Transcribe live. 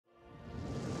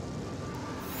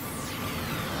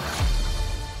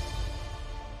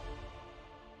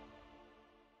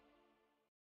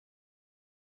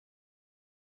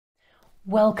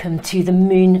Welcome to the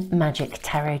Moon Magic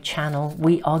Tarot channel.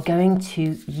 We are going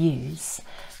to use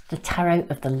the Tarot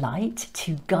of the Light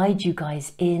to guide you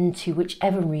guys into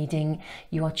whichever reading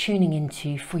you are tuning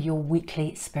into for your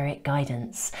weekly spirit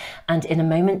guidance. And in a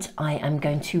moment, I am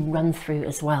going to run through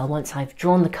as well, once I've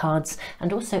drawn the cards,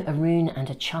 and also a rune and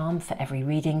a charm for every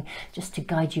reading, just to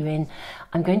guide you in.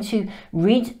 I'm going to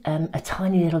read a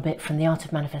tiny little bit from the Art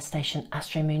of Manifestation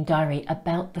Astro-Moon diary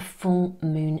about the full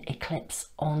moon eclipse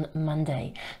on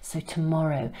Monday. So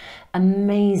tomorrow,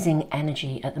 amazing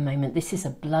energy at the moment. This is a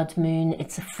blood moon.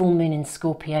 It's a full moon in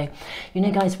Scorpio. You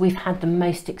know, guys, we've had the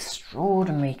most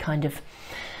extraordinary kind of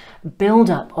build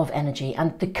up of energy,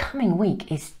 and the coming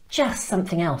week is just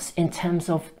something else in terms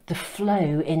of the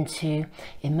flow into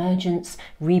emergence,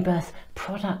 rebirth,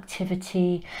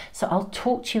 productivity. So I'll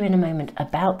talk to you in a moment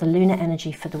about the lunar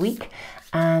energy for the week,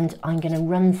 and I'm going to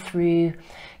run through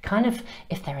kind of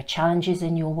if there are challenges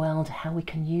in your world, how we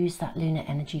can use that lunar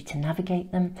energy to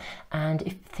navigate them, and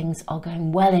if things are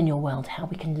going well in your world, how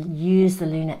we can use the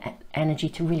lunar energy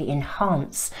to really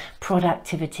enhance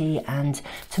productivity and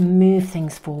to move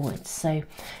things forward. So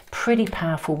pretty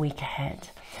powerful week ahead.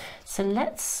 So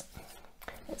let's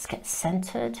get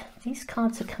centered. These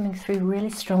cards are coming through really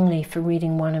strongly for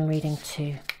reading 1 and reading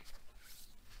 2.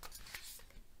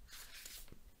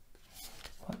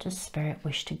 What does Spirit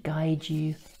wish to guide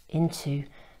you into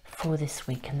for this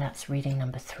week? And that's reading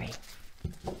number 3.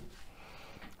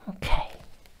 Okay,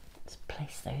 let's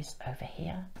place those over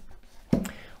here.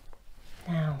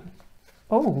 Now,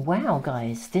 oh wow,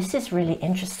 guys, this is really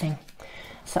interesting.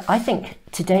 So I think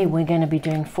today we're going to be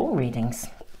doing 4 readings.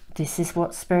 This is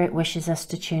what Spirit wishes us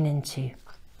to tune into.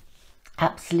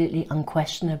 Absolutely,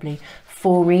 unquestionably,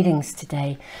 4 readings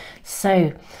today.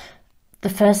 So the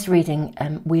first reading,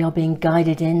 we are being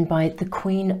guided in by the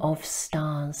Queen of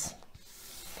Stars.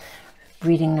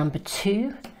 Reading number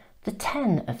 2, the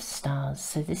 10 of Stars.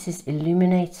 So this is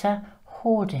Illuminator,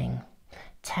 Hoarding,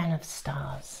 10 of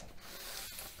Stars.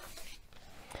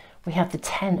 We have the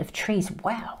 10 of Trees.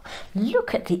 Wow,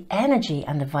 look at the energy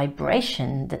and the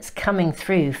vibration that's coming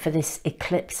through for this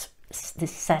eclipse,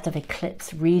 this set of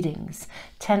eclipse readings.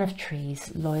 10 of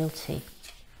Trees, Loyalty.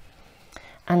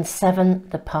 And 7,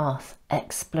 the Path,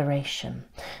 Exploration.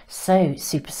 So,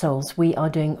 Super Souls, we are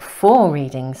doing 4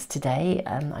 readings today.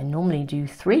 I normally do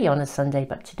 3 on a Sunday,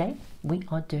 but today we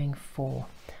are doing 4.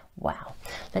 Wow.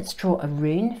 Let's draw a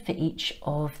rune for each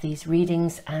of these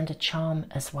readings and a charm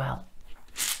as well.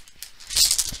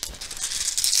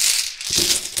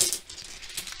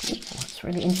 What's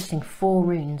really interesting, 4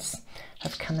 runes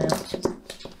have come out.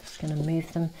 Just going to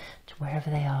move them to wherever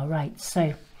they are. Right,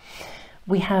 so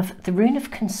we have the rune of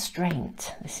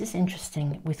Constraint. This is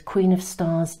interesting, with Queen of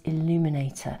Stars,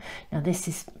 Illuminator. Now this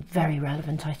is very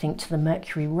relevant, I think, to the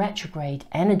Mercury retrograde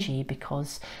energy,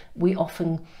 because we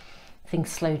often, things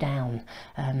slow down,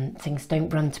 things don't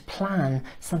run to plan.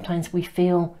 Sometimes we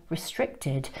feel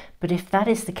restricted, but if that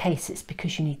is the case, it's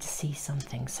because you need to see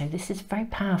something. So this is very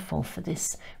powerful for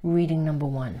this reading number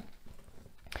 1.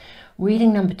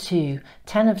 Reading number 2,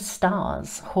 10 of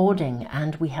Stars, Hoarding,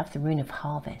 and we have the rune of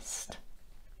Harvest.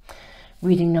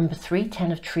 Reading number 3,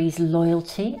 10 of Trees,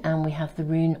 Loyalty, and we have the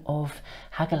rune of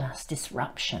Hagalaz,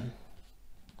 Disruption.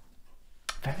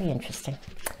 Very interesting.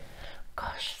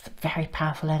 Gosh, very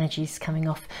powerful energies coming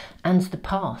off. And the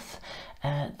Path,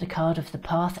 the card of the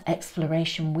Path,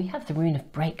 Exploration, we have the rune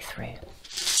of Breakthrough.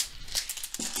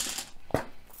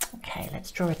 Okay, let's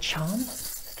draw a charm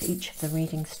for each of the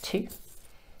readings too.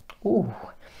 Ooh,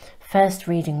 first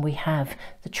reading we have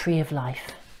the Tree of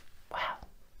Life. Wow,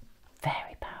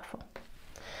 very powerful.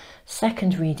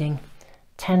 Second reading,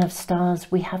 10 of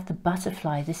Stars, we have the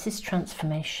Butterfly. This is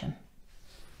transformation.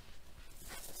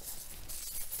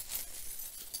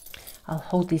 I'll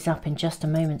hold these up in just a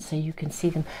moment so you can see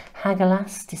them.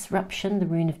 Hagalaz, Disruption, the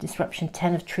rune of Disruption,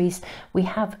 10 of Trees. We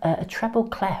have a treble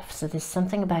clef, so there's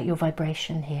something about your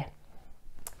vibration here.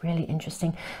 Really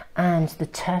interesting. And the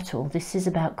Turtle, this is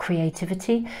about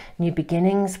creativity, new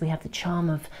beginnings. We have the charm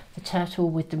of the Turtle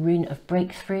with the rune of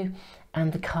Breakthrough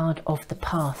and the card of the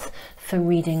Path for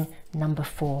reading number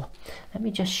 4. Let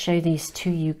me just show these to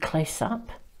you close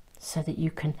up so that you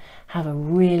can have a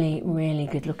really, really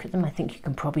good look at them. I think you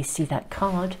can probably see that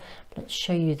card. Let's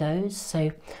show you those.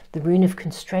 So the rune of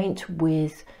Constraint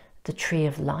with the Tree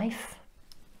of Life.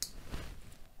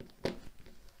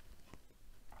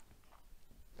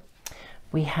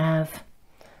 We have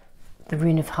the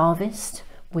rune of Harvest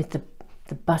with the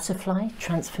Butterfly,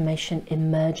 Transformation,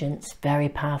 Emergence. Very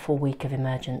powerful week of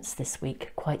emergence this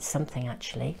week, quite something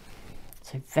actually.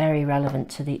 So very relevant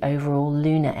to the overall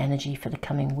lunar energy for the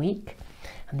coming week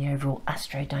and the overall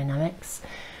astrodynamics.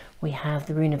 We have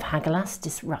the rune of Hagalaz,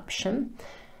 disruption,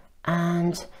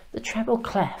 and the treble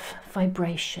clef,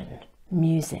 vibration,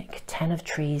 music, 10 of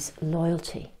trees,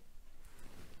 loyalty.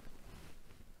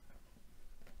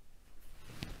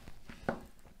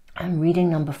 And reading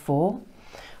number 4,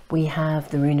 we have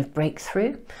the rune of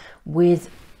breakthrough with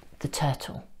the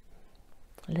turtle.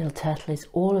 The little turtle is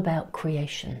all about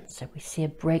creation. So we see a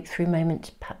breakthrough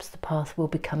moment. Perhaps the path will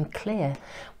become clear.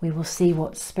 We will see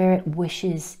what Spirit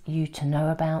wishes you to know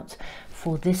about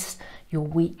for this, your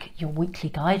weekly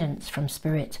guidance from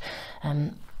Spirit.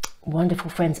 Wonderful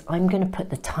friends, I'm going to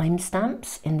put the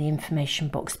timestamps in the information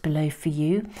box below for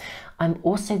you. I'm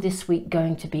also this week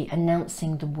going to be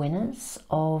announcing the winners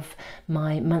of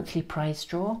my monthly prize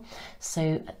draw.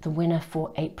 So the winner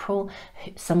for April,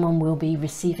 someone will be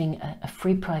receiving a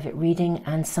free private reading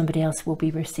and somebody else will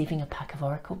be receiving a pack of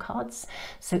oracle cards.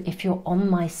 So if you're on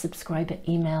my subscriber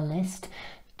email list,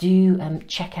 do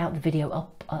check out the video.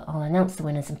 I'll announce the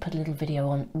winners and put a little video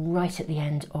on right at the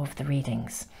end of the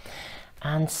readings.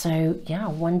 And so, yeah,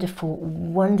 wonderful,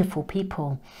 wonderful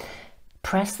people.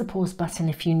 Press the pause button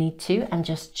if you need to and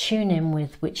just tune in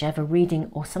with whichever reading,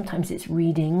 or sometimes it's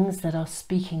readings that are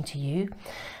speaking to you.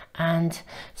 And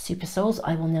Super Souls,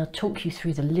 I will now talk you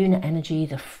through the lunar energy,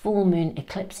 the full moon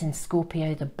eclipse in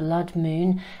Scorpio, the blood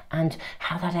moon, and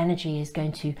how that energy is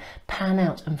going to pan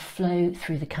out and flow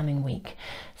through the coming week.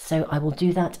 So I will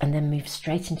do that and then move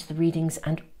straight into the readings,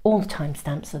 and all the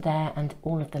timestamps are there and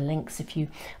all of the links. If you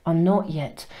are not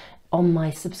yet on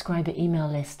my subscriber email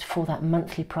list for that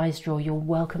monthly prize draw, you're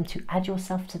welcome to add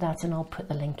yourself to that, and I'll put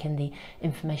the link in the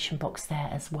information box there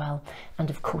as well, and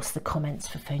of course the comments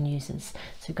for phone users.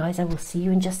 So guys, I will see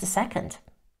you in just a second.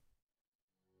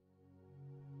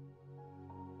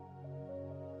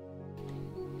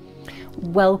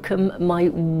 Welcome my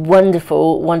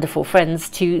wonderful, wonderful friends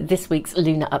to this week's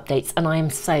lunar updates, and I am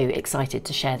so excited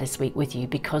to share this week with you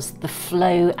because the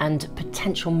flow and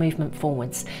potential movement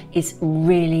forwards is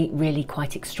really, really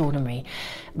quite extraordinary.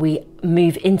 We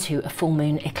move into a full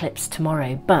moon eclipse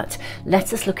tomorrow, but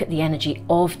let us look at the energy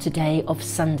of today, of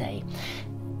Sunday.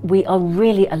 We are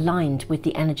really aligned with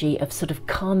the energy of sort of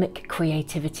karmic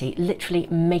creativity, literally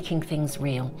making things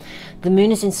real. The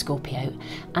moon is in Scorpio,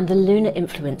 and the lunar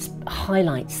influence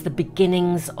highlights the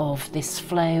beginnings of this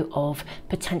flow of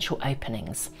potential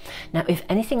openings. Now, if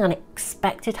anything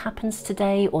unexpected happens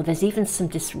today, or there's even some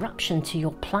disruption to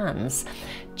your plans,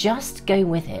 just go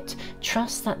with it.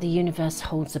 Trust that the universe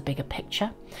holds a bigger picture,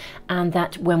 and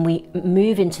that when we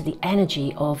move into the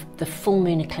energy of the full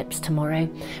moon eclipse tomorrow,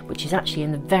 which is actually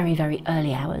in the very, very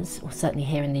early hours, or certainly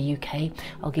here in the UK,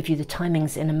 I'll give you the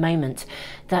timings in a moment,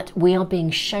 that we are being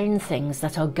shown things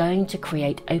that are going to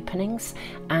create openings.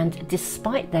 And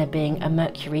despite there being a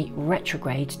Mercury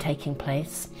retrograde taking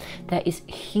place, there is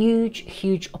huge,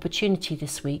 huge opportunity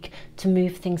this week to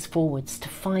move things forwards, to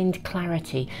find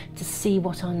clarity, to see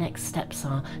what our next steps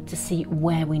are, to see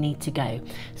where we need to go.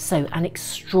 So an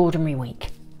extraordinary week.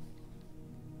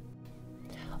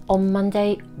 On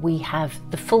Monday, we have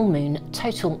the full moon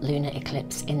total lunar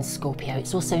eclipse in Scorpio.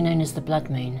 It's also known as the blood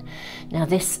moon. Now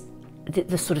this,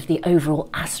 the sort of the overall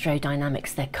astro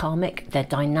dynamics, they're karmic, they're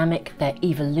dynamic, they're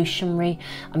evolutionary.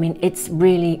 I mean, it's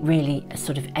really, really a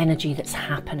sort of energy that's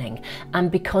happening. And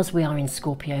because we are in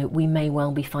Scorpio, we may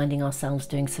well be finding ourselves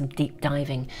doing some deep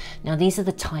diving. Now, these are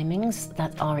the timings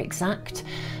that are exact.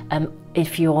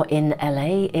 If you're in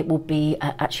LA, it will be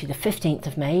actually the 15th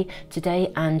of May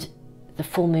today, and the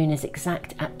full moon is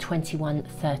exact at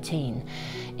 21:13.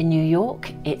 In New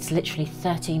York, it's literally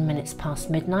 13 minutes past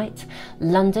midnight.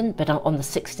 London, but on the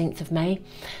 16th of May.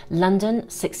 London,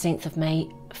 16th of May,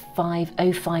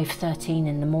 5:05:13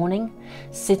 in the morning.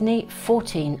 Sydney,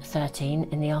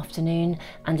 14:13 in the afternoon.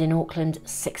 And in Auckland,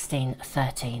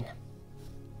 16:13.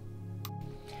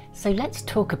 So let's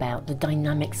talk about the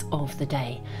dynamics of the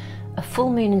day. A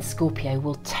full moon in Scorpio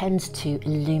will tend to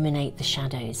illuminate the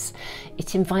shadows.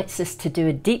 It invites us to do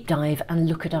a deep dive and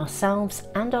look at ourselves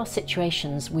and our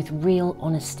situations with real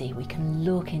honesty. We can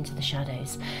look into the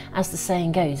shadows. As the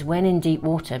saying goes, when in deep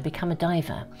water, become a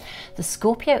diver. The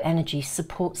Scorpio energy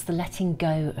supports the letting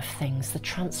go of things, the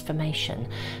transformation,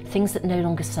 things that no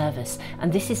longer serve us.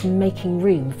 And this is making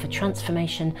room for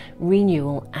transformation,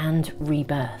 renewal, and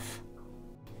rebirth.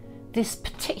 This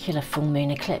particular full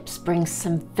moon eclipse brings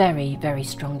some very, very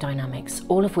strong dynamics,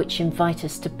 all of which invite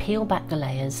us to peel back the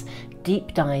layers,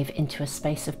 deep dive into a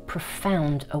space of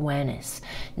profound awareness.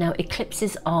 Now,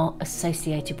 eclipses are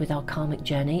associated with our karmic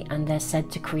journey, and they're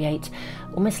said to create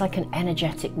almost like an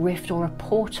energetic rift or a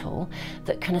portal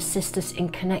that can assist us in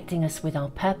connecting us with our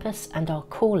purpose and our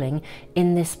calling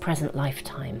in this present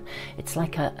lifetime. It's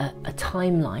like a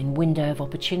timeline window of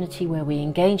opportunity where we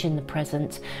engage in the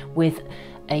present with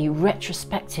a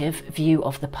retrospective view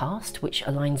of the past, which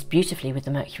aligns beautifully with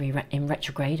the Mercury in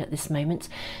retrograde at this moment,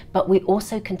 but we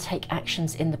also can take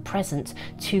actions in the present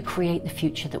to create the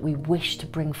future that we wish to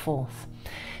bring forth.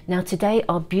 Now, today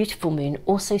our beautiful moon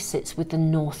also sits with the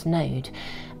North Node,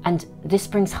 and this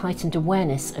brings heightened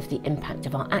awareness of the impact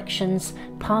of our actions,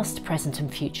 past, present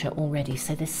and future already.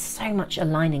 So there's so much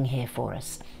aligning here for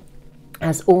us.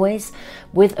 As always,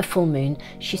 with a full moon,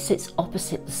 she sits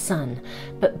opposite the Sun,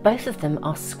 but both of them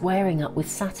are squaring up with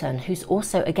Saturn, who's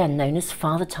also again known as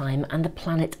Father Time and the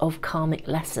planet of karmic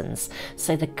lessons.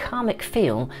 So the karmic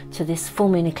feel to this full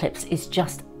moon eclipse is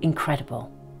just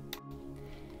incredible.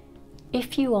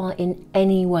 If you are in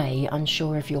any way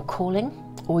unsure of your calling,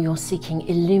 or you're seeking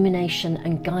illumination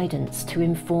and guidance to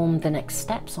inform the next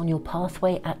steps on your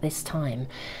pathway at this time,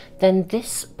 then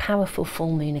this powerful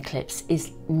full moon eclipse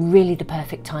is really the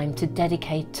perfect time to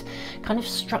dedicate kind of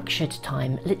structured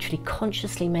time, literally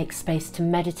consciously make space to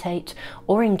meditate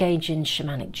or engage in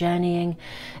shamanic journeying,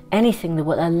 anything that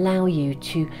will allow you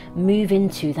to move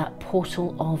into that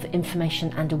portal of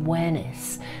information and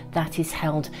awareness that is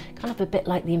held kind of a bit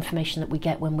like the information that we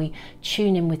get when we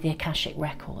tune in with the Akashic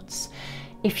records.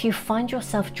 If you find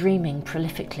yourself dreaming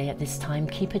prolifically at this time,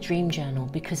 keep a dream journal,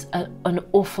 because an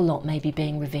awful lot may be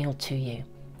being revealed to you.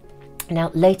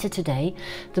 Now, later today,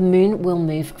 the moon will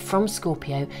move from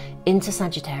Scorpio into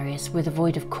Sagittarius with a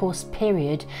void of course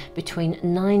period between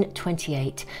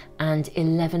 9:28 and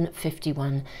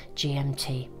 11:51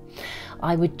 GMT.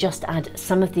 I would just add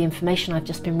some of the information I've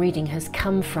just been reading has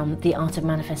come from the Art of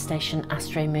Manifestation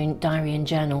Astro-Moon diary and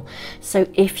journal. So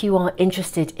if you are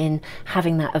interested in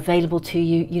having that available to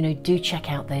you, do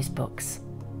check out those books.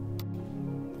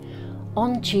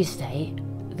 On Tuesday,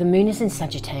 the moon is in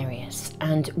Sagittarius,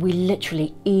 and we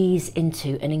literally ease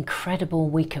into an incredible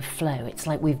week of flow. It's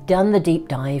like we've done the deep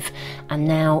dive and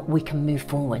now we can move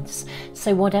forwards.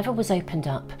 So whatever was opened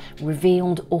up,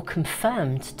 revealed or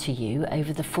confirmed to you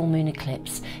over the full moon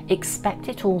eclipse, expect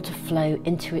it all to flow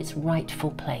into its rightful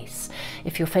place.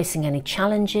 If you're facing any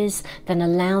challenges, then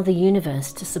allow the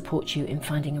universe to support you in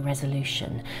finding a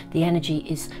resolution. The energy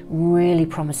is really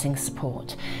promising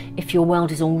support. If your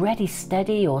world is already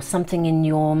steady or something in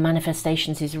your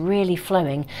manifestations is really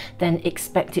flowing, then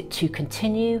expect it to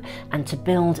continue and to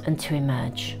build and to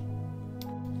emerge.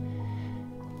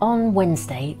 On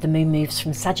Wednesday, the moon moves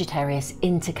from Sagittarius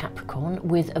into Capricorn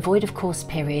with a void of course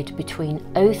period between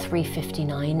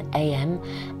 03:59 AM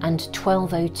and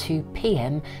 12:02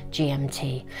 PM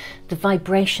GMT. The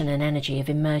vibration and energy of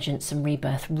emergence and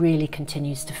rebirth really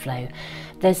continues to flow.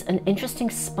 There's an interesting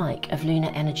spike of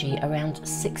lunar energy around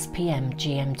 6 PM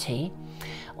GMT.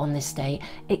 On this day,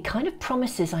 it kind of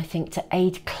promises, I think, to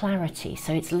aid clarity.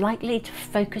 So it's likely to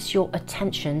focus your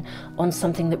attention on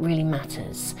something that really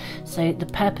matters. So the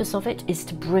purpose of it is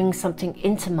to bring something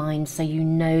into mind so you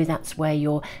know that's where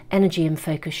your energy and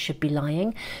focus should be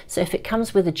lying. So if it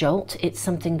comes with a jolt, it's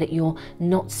something that you're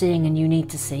not seeing and you need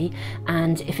to see.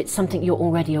 And if it's something you're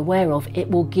already aware of, it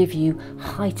will give you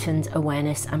heightened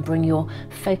awareness and bring your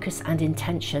focus and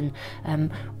intention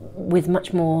with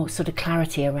much more sort of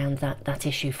clarity around that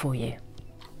issue for you.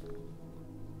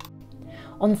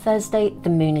 On Thursday, the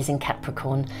moon is in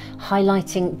Capricorn,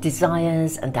 highlighting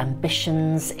desires and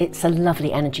ambitions. It's a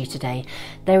lovely energy today.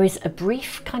 There is a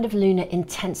brief kind of lunar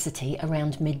intensity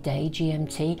around midday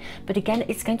GMT, but again,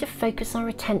 it's going to focus our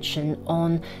attention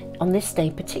on this day,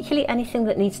 particularly anything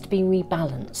that needs to be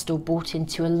rebalanced or brought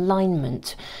into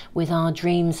alignment with our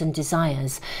dreams and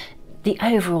desires. The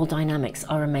overall dynamics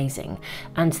are amazing,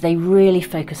 and they really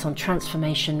focus on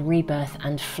transformation, rebirth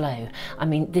and flow. I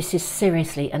mean, this is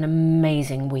seriously an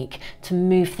amazing week to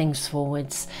move things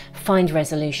forwards, find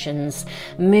resolutions,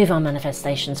 move our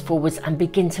manifestations forwards and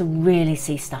begin to really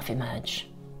see stuff emerge.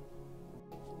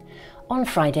 On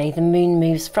Friday, the moon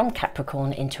moves from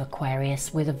Capricorn into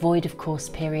Aquarius with a void of course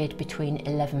period between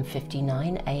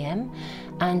 11:59 AM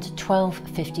and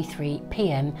 12:53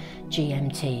 PM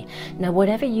GMT. Now,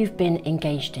 whatever you've been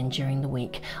engaged in during the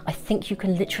week, I think you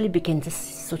can literally begin to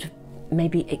sort of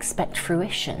maybe expect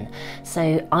fruition.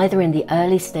 So either in the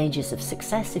early stages of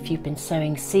success, if you've been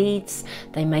sowing seeds,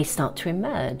 they may start to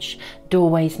emerge.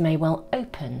 Doorways may well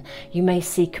open. You may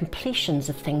see completions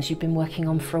of things you've been working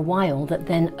on for a while that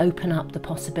then open up the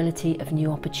possibility of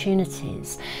new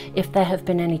opportunities. If there have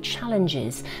been any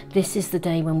challenges, this is the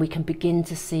day when we can begin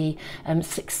to see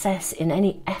success in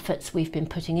any efforts we've been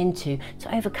putting into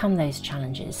to overcome those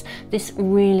challenges. This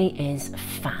really is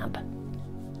fab.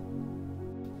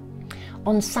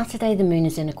 On Saturday, the moon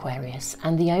is in Aquarius,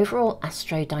 and the overall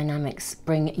astrodynamics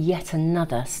bring yet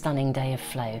another stunning day of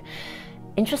flow.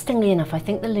 Interestingly enough, I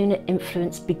think the lunar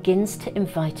influence begins to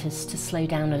invite us to slow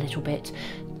down a little bit,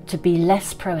 to be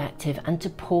less proactive and to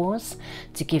pause,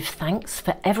 to give thanks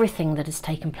for everything that has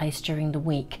taken place during the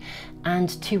week,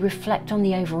 and to reflect on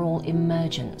the overall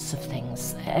emergence of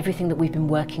things, everything that we've been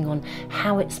working on,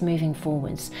 how it's moving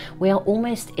forwards. We are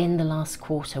almost in the last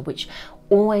quarter, which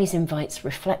always invites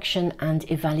reflection and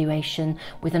evaluation,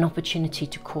 with an opportunity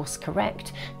to course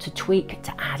correct, to tweak,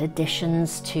 to add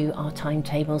additions to our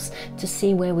timetables, to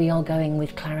see where we are going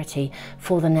with clarity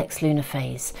for the next lunar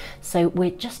phase. So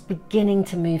we're just beginning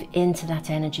to move into that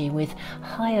energy with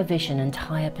higher vision and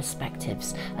higher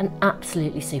perspectives. An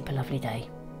absolutely super lovely day.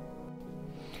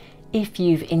 If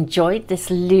you've enjoyed this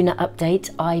lunar update,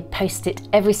 I post it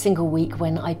every single week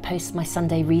when I post my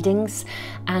Sunday readings.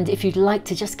 And if you'd like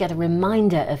to just get a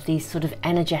reminder of these sort of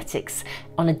energetics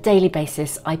on a daily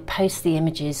basis, I post the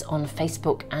images on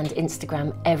Facebook and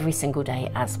Instagram every single day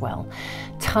as well.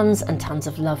 Tons and tons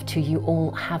of love to you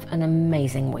all. Have an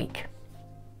amazing week.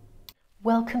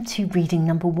 Welcome to reading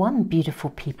number 1,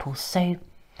 beautiful people. So,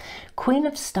 Queen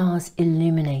of Stars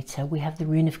Illuminator, we have the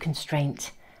Rune of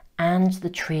Constraint and the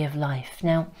Tree of Life.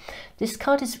 Now, this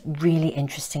card is really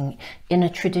interesting. In a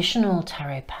traditional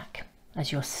tarot pack,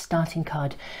 as your starting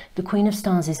card, the Queen of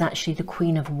Stars is actually the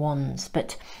Queen of Wands,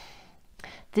 but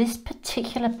this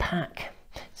particular pack,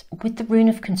 with the Rune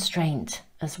of Constraint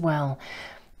as well,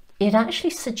 it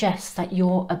actually suggests that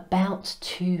you're about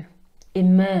to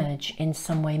emerge in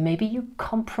some way. Maybe you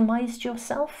compromised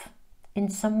yourself in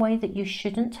some way that you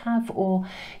shouldn't have, or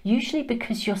usually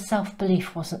because your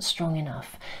self-belief wasn't strong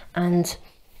enough. And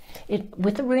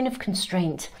with the Rune of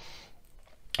Constraint,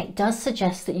 it does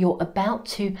suggest that you're about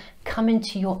to come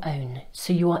into your own.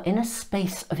 So you are in a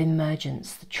space of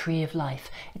emergence, the Tree of Life.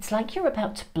 It's like you're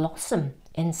about to blossom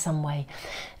in some way.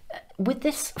 With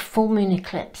this full moon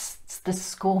eclipse, it's the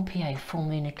Scorpio full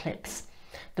moon eclipse,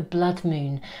 the blood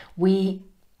moon, we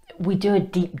do a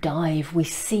deep dive, we're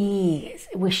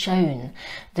shown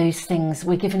those things,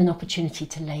 we're given an opportunity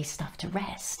to lay stuff to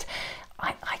rest.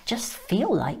 I just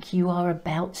feel like you are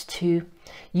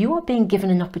being given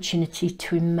an opportunity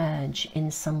to emerge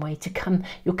in some way,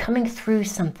 you're coming through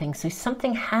something. So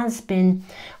something has been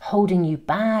holding you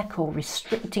back or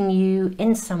restricting you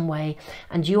in some way,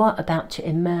 and you are about to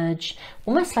emerge,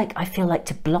 almost like, I feel like,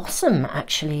 to blossom,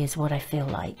 actually, is what I feel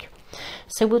like.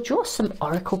 So we'll draw some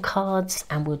oracle cards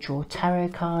and we'll draw tarot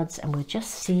cards, and we'll just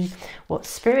see what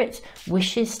Spirit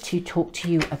wishes to talk to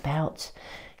you about.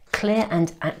 Clear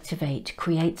and activate,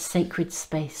 create sacred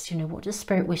space. You know, what does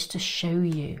Spirit wish to show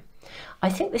you? I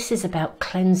think this is about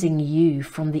cleansing you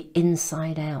from the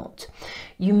inside out.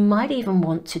 You might even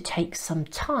want to take some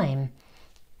time,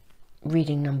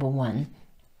 reading number 1,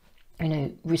 you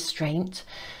know, restraint,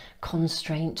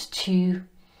 constraint, to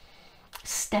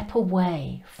step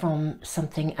away from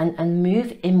something and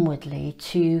move inwardly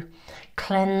to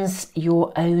cleanse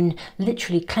your own,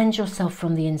 literally cleanse yourself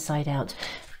from the inside out.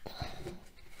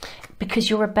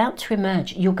 Because you're about to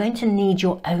emerge, you're going to need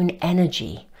your own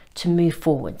energy to move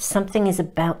forward. Something is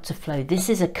about to flow. This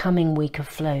is a coming week of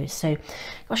flow. So,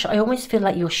 gosh, I almost feel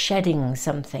like you're shedding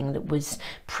something that was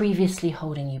previously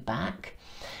holding you back.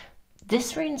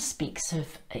 This rune speaks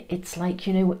of, it's like,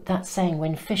 you know, that saying,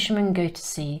 when fishermen go to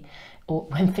sea, or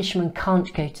when fishermen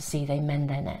can't go to sea, they mend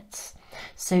their nets.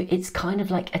 So it's kind of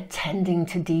like attending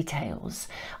to details.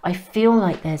 I feel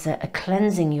like there's a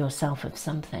cleansing yourself of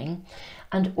something,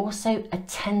 and also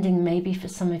attending, maybe for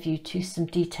some of you, to some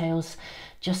details,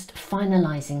 just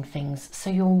finalizing things so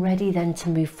you're ready then to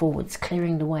move forwards,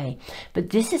 clearing the way.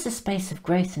 But this is a space of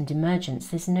growth and emergence.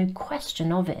 There's no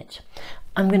question of it.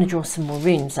 I'm going to draw some more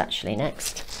runes actually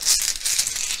next.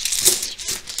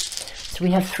 So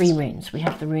we have 3 runes. We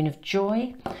have the Rune of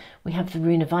Joy, we have the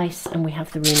Rune of Ice, and we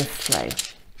have the Rune of Flow.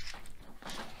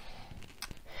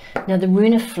 Now, the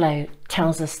Rune of Flow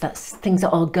tells us that things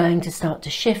are going to start to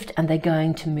shift and they're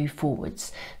going to move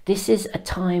forwards. This is a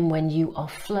time when you are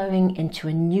flowing into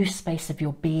a new space of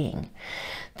your being.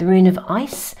 The Rune of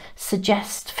Ice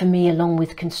suggests for me, along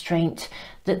with Constraint,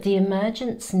 that the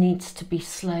emergence needs to be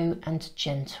slow and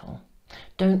gentle.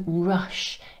 Don't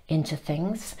rush into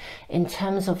things. In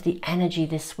terms of the energy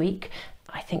this week,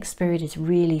 I think Spirit is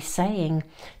really saying,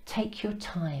 take your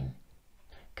time.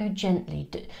 Go gently.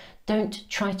 Don't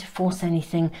try to force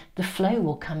anything. The flow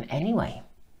will come anyway.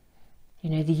 You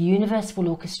know, the universe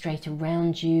will orchestrate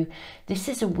around you. This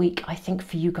is a week, I think,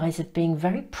 for you guys of being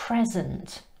very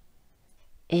present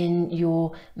in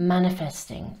your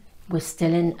manifesting. We're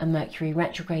still in a Mercury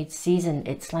retrograde season.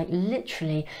 It's like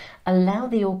literally allow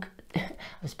the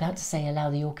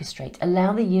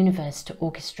allow the universe to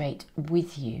orchestrate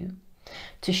with you,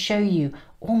 to show you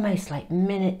almost like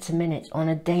minute to minute on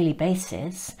a daily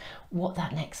basis what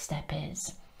that next step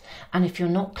is. And if you're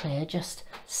not clear, just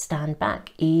stand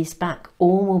back, ease back,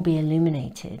 all will be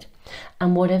illuminated.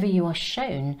 And whatever you are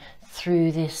shown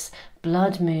through this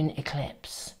blood moon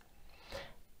eclipse,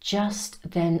 just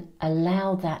then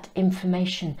allow that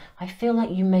information. I feel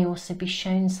like you may also be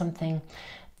shown something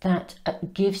that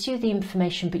gives you the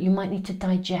information, but you might need to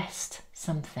digest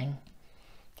something.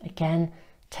 Again,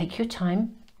 take your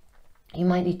time. You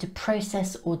might need to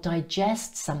process or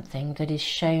digest something that is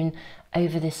shown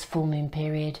over this full moon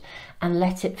period and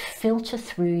let it filter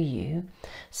through you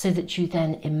so that you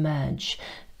then emerge.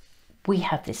 We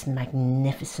have this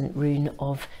magnificent rune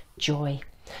of joy.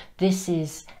 This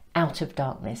is out of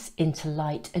darkness into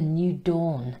light, a new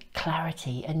dawn,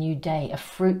 clarity, a new day, a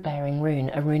fruit-bearing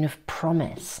rune, a rune of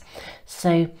promise.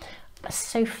 So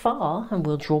far, and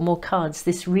we'll draw more cards,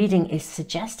 this reading is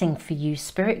suggesting for you,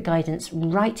 spirit guidance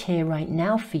right here, right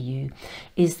now for you,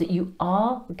 is that you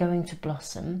are going to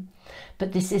blossom,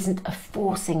 but this isn't a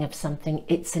forcing of something,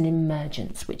 it's an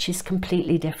emergence, which is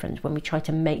completely different. When we try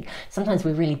to make, sometimes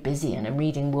we're really busy and a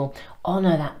reading will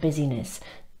honor that busyness.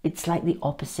 It's like the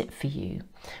opposite for you.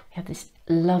 We have this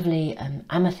lovely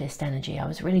amethyst energy. I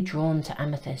was really drawn to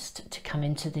amethyst to come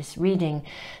into this reading.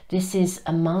 This is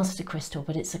a master crystal,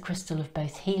 but it's a crystal of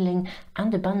both healing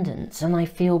and abundance. And I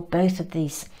feel both of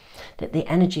these, that the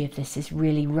energy of this is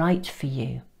really right for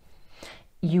you.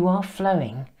 You are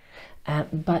flowing,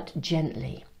 but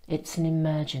gently. It's an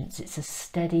emergence. It's a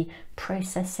steady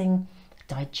processing,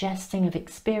 digesting of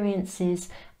experiences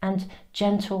and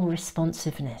gentle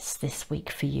responsiveness this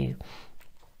week for you.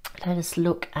 Let us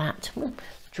look at, we'll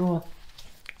draw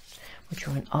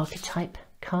an archetype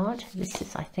card. This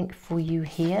is, I think, for you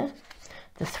here,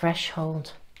 the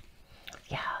threshold.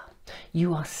 Yeah,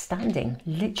 you are standing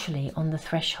literally on the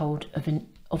threshold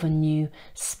of a new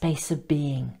space of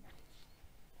being.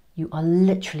 You are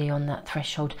literally on that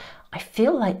threshold. I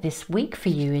feel like this week for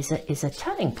you is a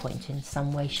turning point in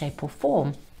some way, shape or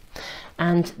form.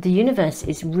 And the universe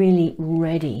is really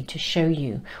ready to show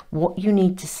you what you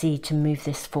need to see to move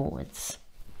this forwards.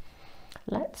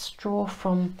 Let's draw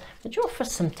for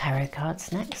some tarot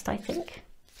cards next, I think.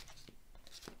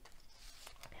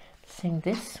 Seeing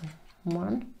this,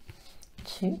 1,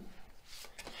 2,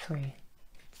 3,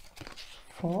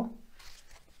 4,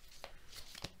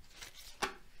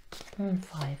 and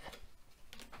 5.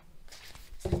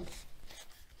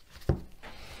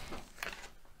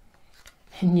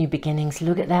 New beginnings,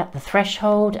 look at that, the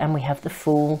threshold, and we have the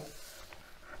Fool.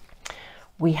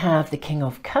 We have the King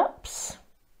of Cups.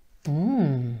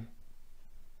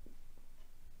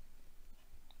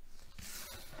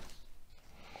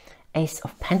 Ace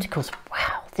of Pentacles.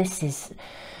 Wow, this is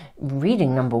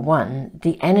reading number 1.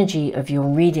 The energy of your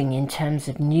reading in terms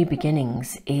of new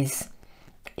beginnings is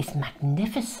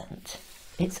magnificent.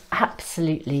 It's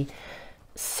absolutely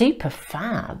super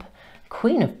fab.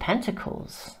 Queen of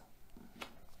Pentacles.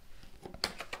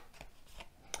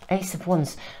 Ace of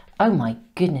Wands. Oh my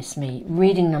goodness me.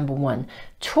 Reading number 1.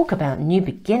 Talk about new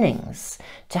beginnings.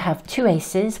 To have 2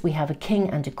 aces, we have a king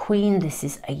and a queen. This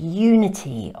is a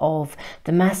unity of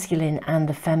the masculine and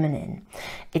the feminine.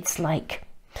 It's like,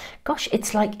 gosh,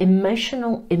 it's like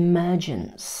emotional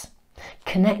emergence.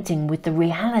 Connecting with the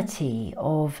reality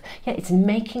of, it's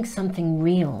making something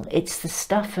real. It's the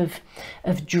stuff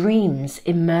of dreams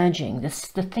emerging, the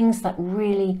things that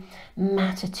really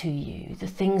matter to you, the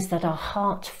things that are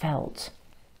heartfelt.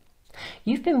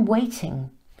 You've been waiting,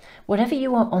 whatever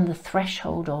you are on the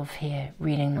threshold of here,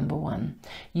 reading number 1,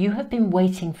 you have been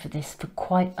waiting for this for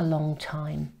quite a long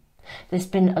time. There's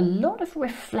been a lot of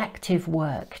reflective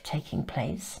work taking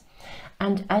place.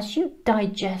 And as you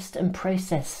digest and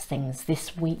process things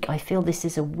this week, I feel this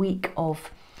is a week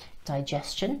of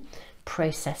digestion,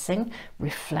 processing,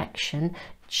 reflection,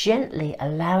 gently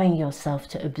allowing yourself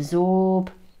to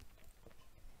absorb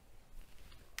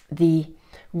the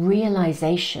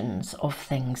realizations of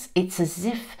things. It's as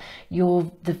if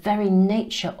the very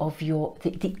nature of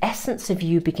the essence of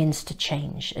you begins to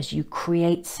change as you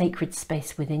create sacred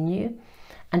space within you.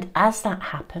 And as that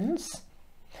happens,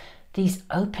 these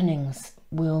openings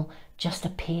will just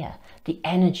appear. The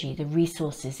energy, the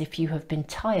resources, if you have been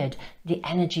tired, the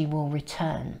energy will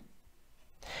return.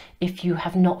 If you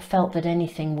have not felt that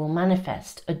anything will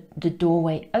manifest, the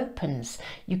doorway opens.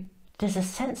 There's a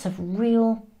sense of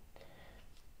real,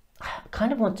 I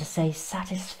kind of want to say,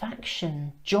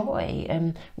 satisfaction,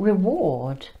 joy,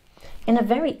 reward, in a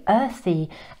very earthy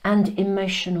and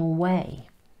emotional way.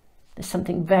 There's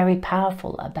something very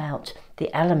powerful about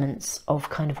the elements of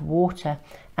kind of water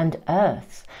and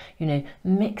earth, you know,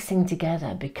 mixing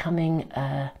together, becoming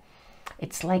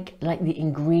it's like the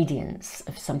ingredients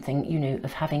of something, you know,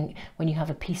 of having, when you have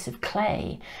a piece of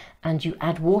clay and you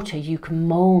add water, you can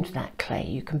mold that clay,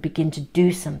 you can begin to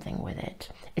do something with it.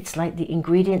 It's like the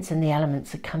ingredients and the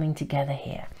elements are coming together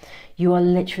here. You are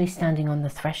literally standing on the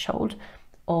threshold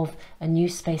of a new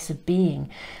space of being.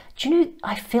 Do you know,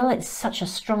 I feel it's such a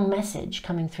strong message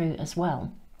coming through as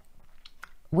well,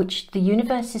 which the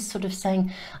universe is sort of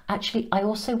saying, actually, I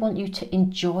also want you to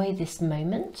enjoy this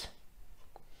moment.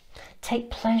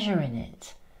 Take pleasure in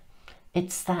it.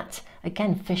 It's that,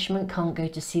 again, fishermen can't go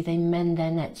to sea, they mend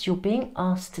their nets. You're being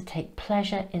asked to take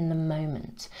pleasure in the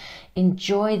moment.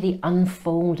 Enjoy the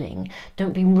unfolding.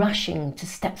 Don't be rushing to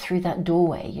step through that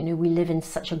doorway. You know, we live in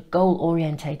such a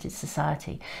goal-orientated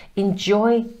society.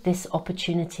 Enjoy this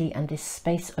opportunity and this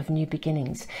space of new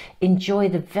beginnings. Enjoy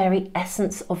the very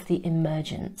essence of the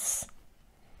emergence.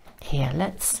 Here,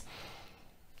 let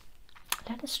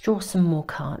us draw some more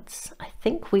cards. I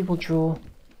think we will draw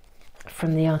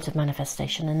from the Art of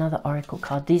Manifestation another oracle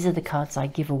card. These are the cards I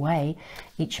give away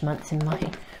each month in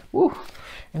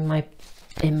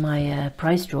my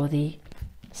prize draw, the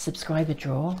subscriber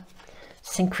draw.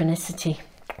 Synchronicity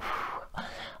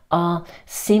are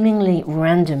seemingly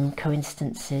random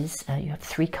coincidences. You have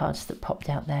 3 cards that popped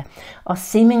out there. Are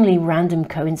seemingly random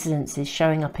coincidences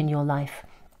showing up in your life.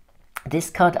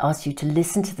 This card asks you to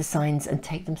listen to the signs and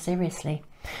take them seriously.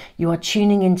 You are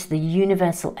tuning into the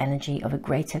universal energy of a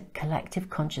greater collective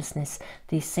consciousness.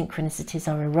 These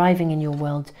synchronicities are arriving in your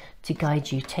world to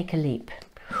guide you. Take a leap.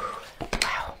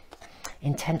 Wow.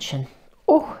 Intention.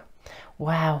 Oh,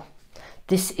 wow.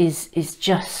 This is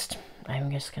just, I'm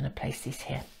just going to place these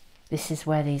here. This is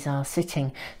where these are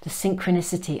sitting. The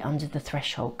synchronicity under the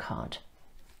threshold card.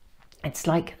 It's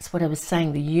like, it's what I was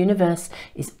saying, the universe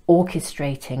is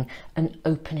orchestrating an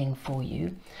opening for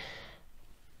you.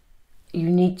 You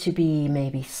need to be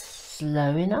maybe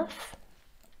slow enough,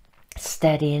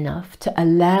 steady enough to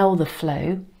allow the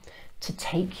flow to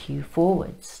take you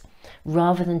forwards,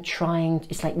 rather than trying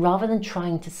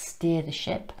to steer the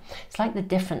ship. It's like the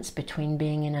difference between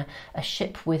being in a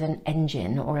ship with an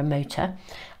engine or a motor,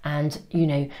 and you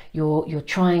know, you're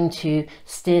trying to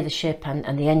steer the ship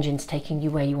and the engine's taking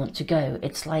you where you want to go.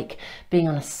 It's like being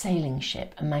on a sailing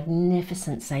ship, a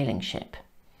magnificent sailing ship,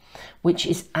 which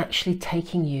is actually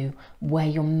taking you where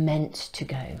you're meant to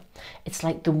go. It's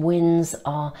like the winds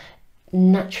are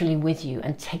naturally with you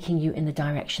and taking you in the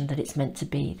direction that it's meant to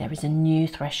be. There is a new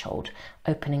threshold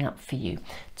opening up for you.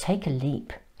 Take a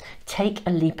leap. Take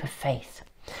a leap of faith.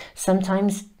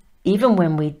 Sometimes, even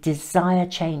when we desire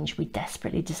change, we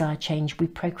desperately desire change, we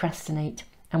procrastinate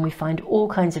and we find all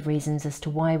kinds of reasons as to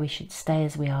why we should stay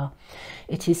as we are.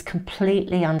 It is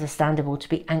completely understandable to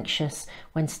be anxious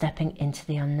when stepping into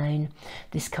the unknown.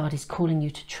 This card is calling you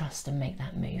to trust and make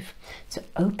that move. So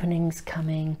openings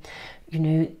coming, you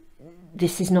know,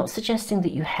 this is not suggesting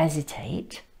that you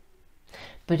hesitate,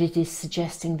 but it is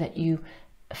suggesting that you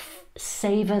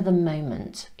savor the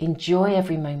moment, enjoy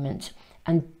every moment,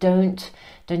 and don't,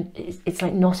 it's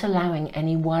like not allowing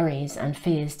any worries and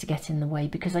fears to get in the way,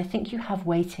 because I think you have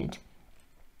waited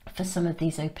for some of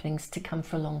these openings to come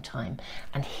for a long time.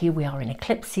 And here we are in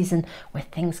eclipse season where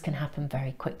things can happen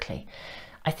very quickly.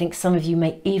 I think some of you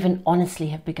may even honestly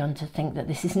have begun to think that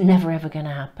this is never ever going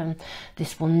to happen.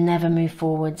 This will never move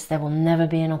forwards. There will never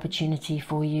be an opportunity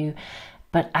for you.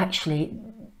 But actually,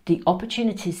 the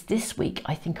opportunities this week,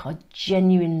 I think, are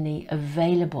genuinely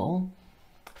available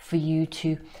for you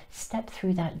to step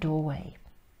through that doorway.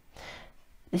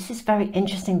 This is very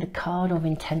interesting, the card of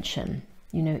intention.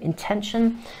 You know,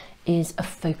 intention is a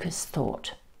focused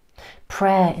thought.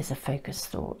 Prayer is a focused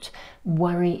thought.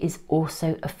 Worry is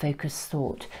also a focused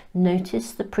thought.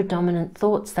 Notice the predominant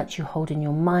thoughts that you hold in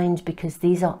your mind, because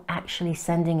these are actually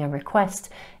sending a request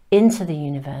into the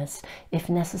universe. If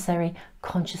necessary,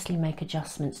 consciously make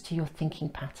adjustments to your thinking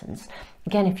patterns.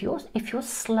 Again, if you're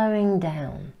slowing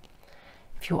down,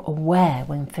 if you're aware,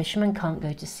 when fishermen can't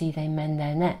go to sea, they mend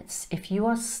their nets. If you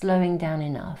are slowing down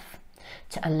enough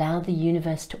to allow the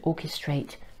universe to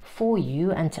orchestrate for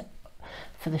you and to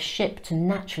for the ship to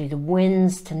naturally, the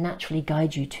winds to naturally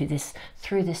guide you to this,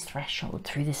 through this threshold,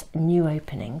 through this new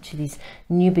opening, to these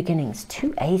new beginnings,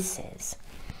 2 aces,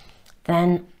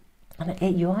 then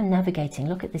you are navigating.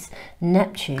 Look at this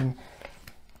Neptune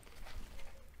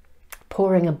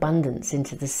pouring abundance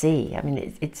into the sea. I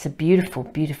mean, it's a beautiful,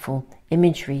 beautiful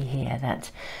imagery here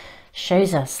that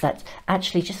shows us that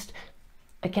actually just,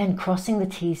 again, crossing the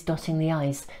T's, dotting the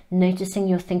I's, noticing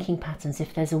your thinking patterns.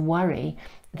 If there's a worry,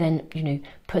 then, you know,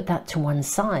 put that to one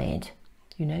side.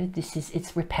 You know,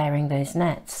 it's repairing those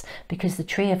nets, because the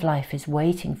tree of life is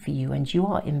waiting for you and you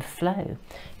are in flow.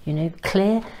 You know,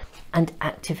 clear and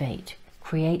activate,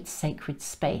 create sacred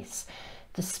space.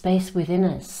 The space within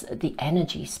us, the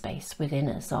energy space within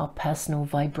us, our personal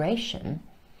vibration,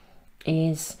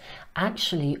 is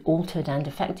actually altered and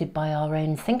affected by our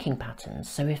own thinking patterns.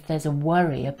 So if there's a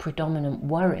worry, a predominant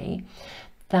worry,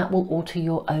 that will alter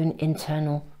your own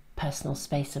internal personal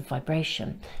space of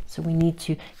vibration. So we need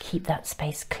to keep that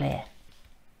space clear.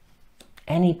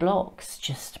 Any blocks,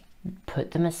 just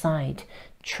put them aside.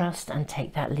 Trust and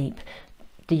take that leap.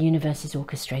 The universe is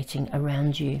orchestrating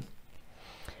around you.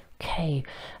 Okay,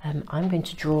 I'm going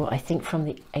to draw, I think, from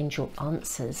the Angel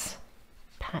Answers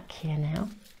pack here now.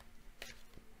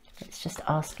 Let's just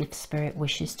ask if Spirit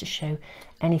wishes to show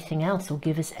anything else or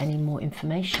give us any more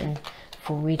information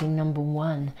for reading number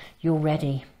 1. You're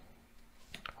ready.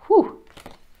 Whew.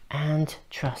 And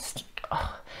trust.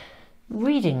 Oh,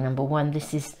 reading number 1,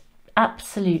 this is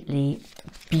absolutely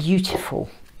beautiful.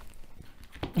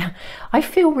 I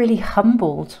feel really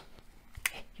humbled,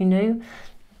 you know.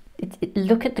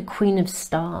 Look at the Queen of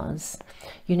Stars.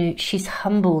 You know, she's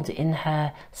humbled in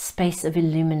her space of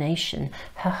illumination.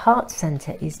 Her heart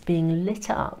center is being lit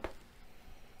up.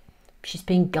 She's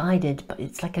being guided, but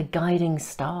it's like a guiding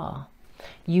star.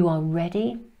 You are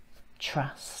ready.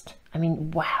 Trust. I mean,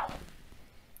 wow.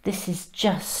 This is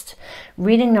just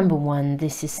reading number 1.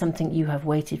 This is something you have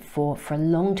waited for a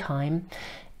long time.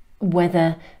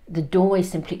 Whether the doorway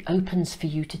simply opens for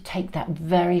you to take that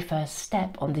very first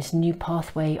step on this new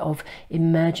pathway of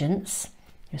emergence,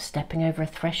 you're stepping over a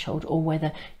threshold, or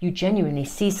whether you genuinely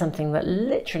see something that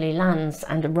literally lands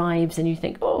and arrives and you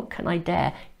think, oh, can I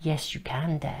dare? Yes, you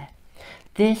can dare.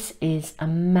 This is a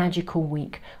magical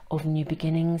week of new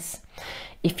beginnings.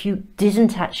 If you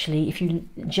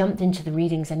jumped into the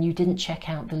readings and you didn't check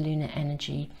out the lunar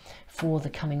energy for the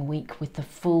coming week with the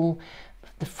full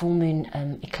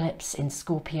moon eclipse in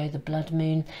Scorpio, the blood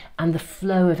moon, and the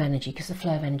flow of energy, because the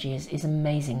flow of energy is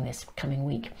amazing this coming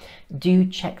week. Do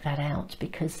check that out,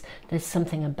 because there's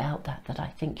something about that I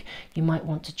think you might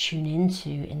want to tune into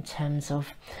in terms of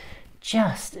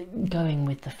just going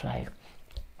with the flow.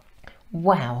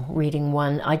 Wow, reading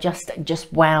 1, I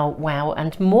just wow,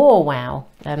 and more wow.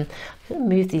 I'm going to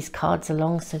move these cards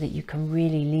along so that you can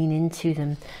really lean into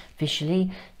them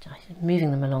visually. I'm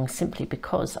moving them along simply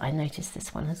because I noticed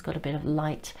this one has got a bit of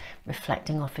light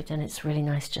reflecting off it, and it's really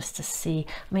nice just to see.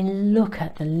 I mean, look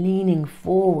at the leaning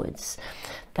forwards,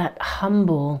 that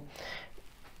humble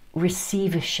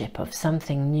receivership of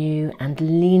something new, and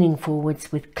leaning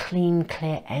forwards with clean,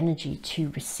 clear energy to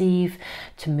receive,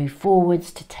 to move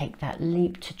forwards, to take that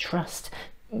leap, to trust.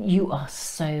 You are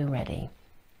so ready.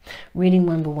 Reading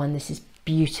number 1, this is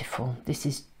beautiful. This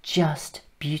is just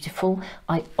beautiful.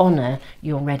 I honor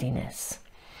your readiness.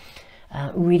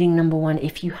 Reading number 1,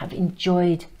 if you have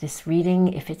enjoyed this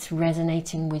reading, if it's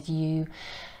resonating with you,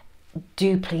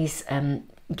 do please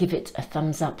give it a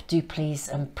thumbs up. Do please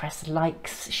press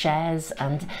likes, shares,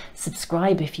 and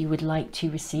subscribe if you would like to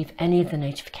receive any of the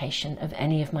notification of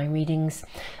any of my readings.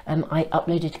 I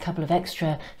uploaded a couple of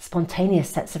extra spontaneous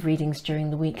sets of readings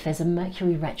during the week. There's a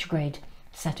Mercury retrograde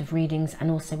set of readings, and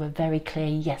also a very clear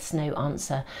yes/no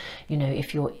answer. You know,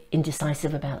 if you're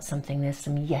indecisive about something, there's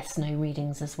some yes/no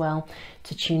readings as well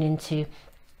to tune into.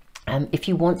 If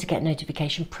you want to get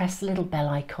notification, press the little bell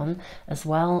icon as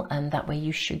well, and that way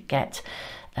you should get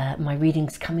my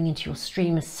readings coming into your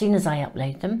stream as soon as I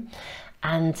upload them.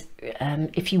 And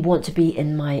if you want to be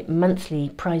in my monthly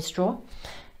prize draw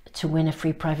to win a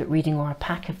free private reading or a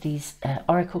pack of these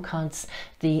oracle cards,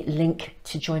 the link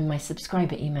to join my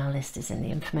subscriber email list is in the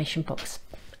information box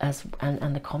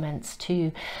and the comments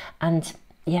too. And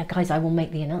yeah, guys, I will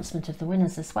make the announcement of the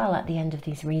winners as well at the end of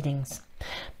these readings.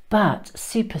 But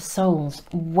super souls,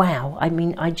 wow. I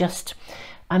mean,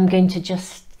 I'm going to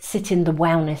just sit in the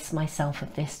wowness myself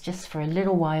of this just for a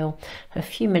little while, a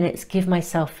few minutes, give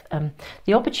myself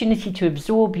the opportunity to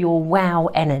absorb your wow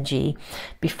energy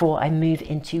before I move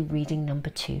into reading number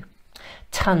 2.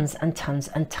 Tons and tons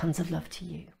and tons of love to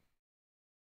you.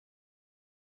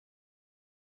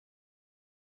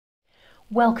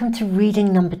 Welcome to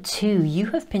reading number 2. You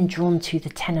have been drawn to the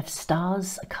 10 of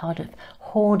Stars, a card of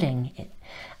hoarding,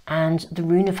 and the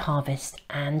Rune of Harvest,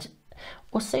 and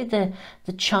also the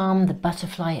charm, the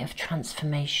butterfly of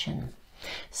transformation.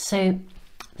 So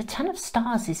the 10 of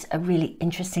Stars is a really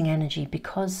interesting energy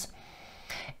because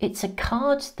it's a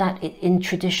card that in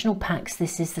traditional packs,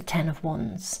 this is the 10 of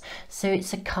Wands. So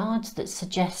it's a card that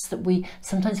suggests that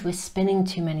sometimes we're spinning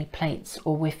too many plates,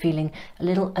 or we're feeling a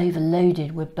little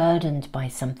overloaded, we're burdened by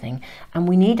something, and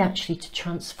we need actually to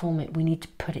transform it, we need to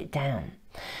put it down.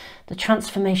 The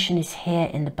transformation is here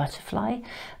in the butterfly.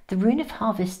 The Rune of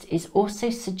Harvest is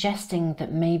also suggesting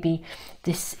that maybe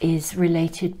this is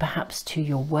related perhaps to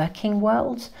your working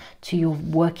world, to your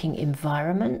working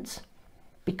environment,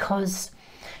 because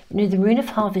the Rune of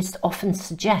Harvest often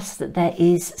suggests that there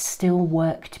is still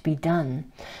work to be done,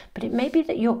 but it may be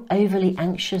that you're overly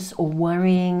anxious or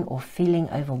worrying or feeling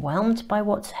overwhelmed by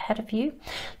what's ahead of you.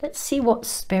 Let's see what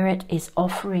Spirit is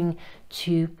offering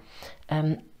you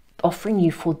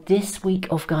for this week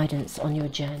of guidance on your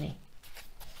journey.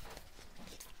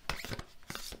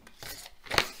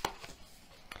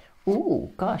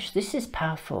 Oh gosh, this is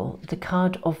powerful. The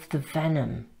card of the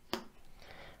Venom.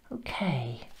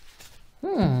 Okay.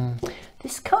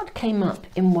 This card came up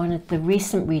in one of the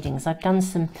recent readings. I've done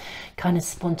some kind of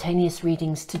spontaneous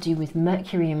readings to do with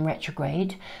Mercury in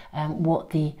retrograde,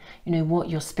 what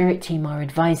your spirit team are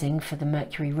advising for the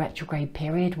Mercury retrograde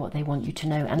period, what they want you to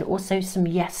know, and also some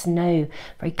yes/no,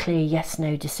 very clear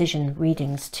yes/no decision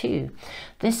readings too.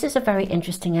 This is a very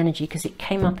interesting energy because it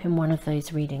came up in one of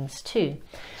those readings too.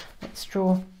 Let's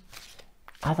draw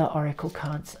other oracle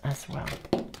cards as well.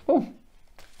 Ooh.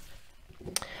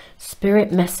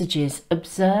 Spirit messages,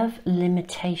 observe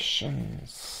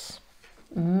limitations.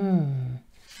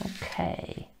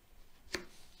 Okay.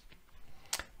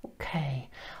 Okay.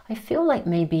 I feel like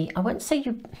maybe, I won't say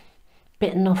you've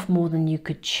bitten off more than you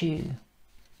could chew,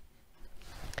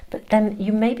 but then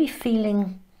you may be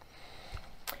feeling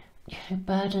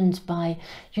burdened by,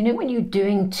 when you're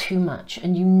doing too much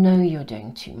and you're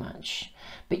doing too much,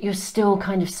 but you're still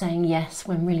kind of saying yes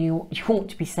when really you ought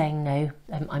to be saying no.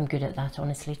 I'm good at that,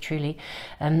 honestly, truly.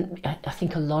 I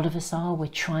think a lot of us are. We're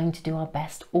trying to do our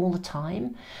best all the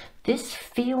time. This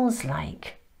feels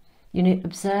like,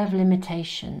 observe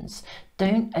limitations.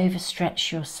 Don't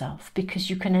overstretch yourself, because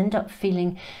you can end up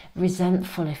feeling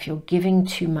resentful if you're giving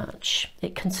too much.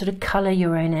 It can sort of colour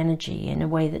your own energy in a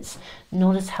way that's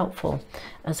not as helpful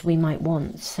as we might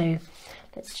want. So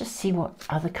let's just see what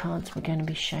other cards we're going to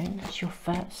be shown. That's your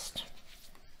first.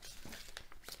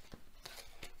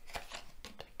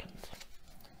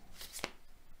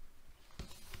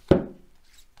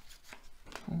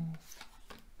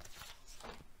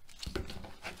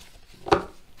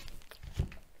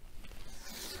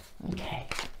 Okay.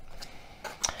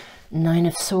 9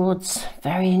 of Swords.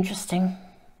 Very interesting.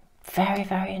 Very,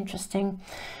 very interesting.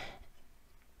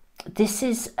 This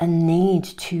is a need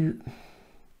to...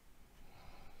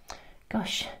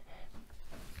 Gosh,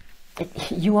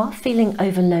 you are feeling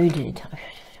overloaded.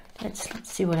 Let's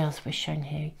see what else we're shown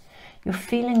here. You're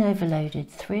feeling overloaded.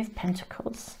 3 of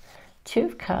Pentacles, 2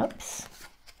 of Cups,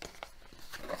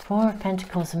 4 of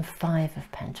Pentacles, and 5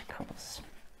 of Pentacles.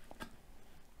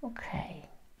 Okay.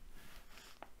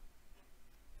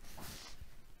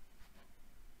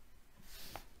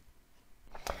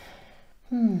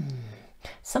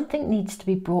 Something needs to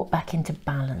be brought back into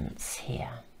balance here.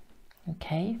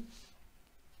 Okay.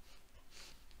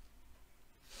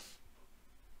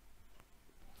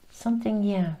 Something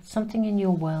in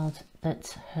your world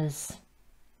that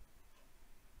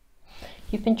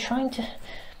you've been trying to,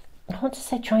 I want to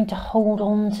say trying to hold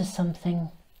on to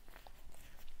something.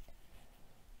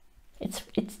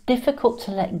 It's difficult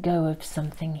to let go of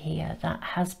something here that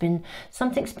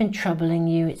something's been troubling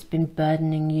you, it's been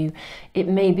burdening you. It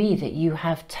may be that you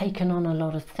have taken on a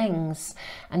lot of things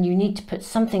and you need to put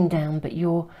something down, but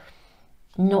you're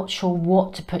not sure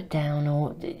what to put down,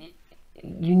 or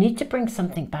you need to bring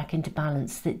something back into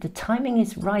balance. The timing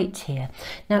is right here.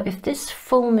 Now, if this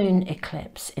full moon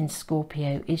eclipse in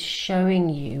Scorpio is showing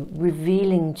you,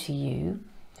 revealing to you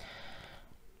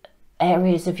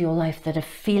areas of your life that are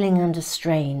feeling under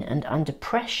strain and under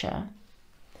pressure,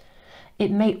 it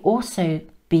may also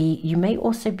be, you may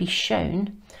also be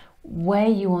shown where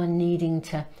you are needing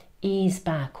to ease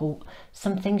back, or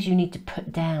some things you need to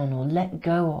put down or let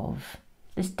go of.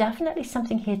 There's definitely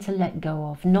something here to let go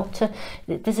of, not to,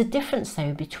 there's a difference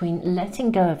though between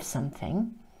letting go of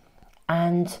something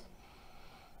and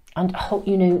and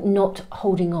you know, not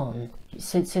holding on.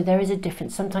 So there is a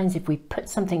difference. Sometimes if we put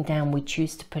something down, we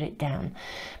choose to put it down,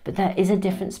 but there is a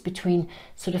difference between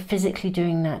sort of physically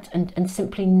doing that and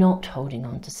simply not holding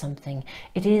on to something.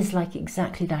 It is like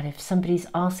exactly that. If somebody's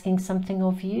asking something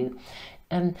of you,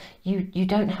 you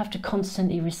don't have to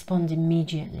constantly respond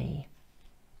immediately.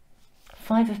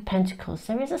 Five of Pentacles,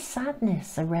 there is a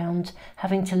sadness around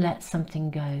having to let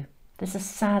something go. There's a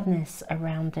sadness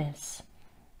around this.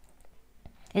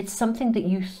 It's something that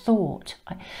you thought,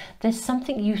 there's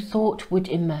something you thought would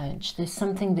emerge. There's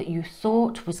something that you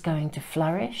thought was going to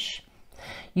flourish.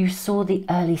 You saw the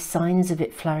early signs of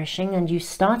it flourishing, and you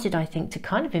started, I think, to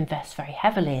kind of invest very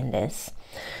heavily in this.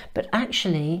 But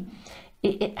actually,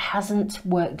 it hasn't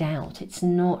worked out. It's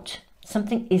not,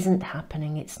 something isn't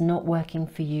happening. It's not working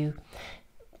for you.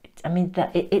 I mean,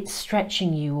 that it's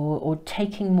stretching you or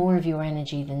taking more of your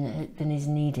energy than is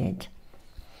needed.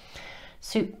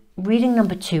 So reading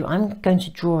number 2, I'm going to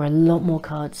draw a lot more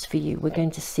cards for you. We're going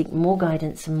to seek more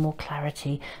guidance and more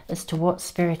clarity as to what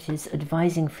Spirit is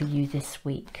advising for you this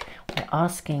week. We're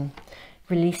asking,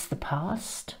 release the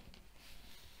past.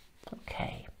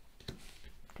 Okay.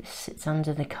 This sits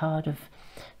under the card of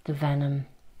the Venom.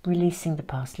 Releasing the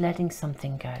past, letting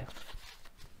something go.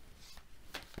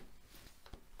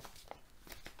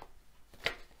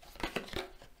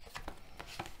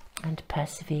 And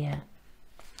persevere.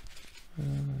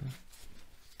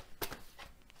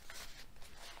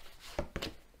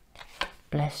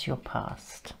 Bless your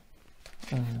past.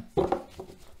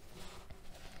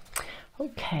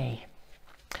 Okay,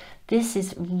 this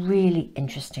is really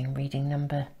interesting, reading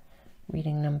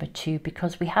number 2,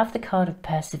 because we have the card of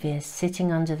persevere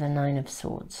sitting under the 9 of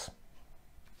Swords.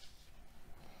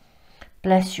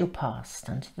 Bless your past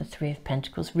under the 3 of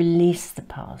Pentacles. Release the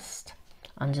past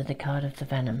under the card of the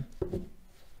Venom.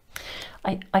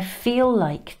 I feel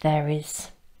like there is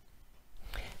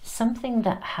something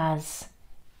that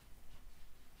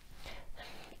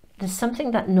there's something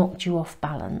that knocked you off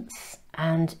balance,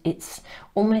 and it's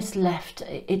almost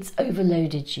it's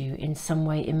overloaded you in some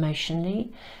way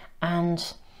emotionally,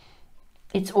 and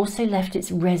it's also left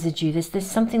its residue. There's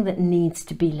something that needs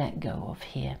to be let go of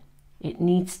here. It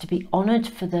needs to be honored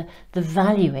for the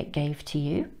value it gave to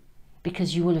you,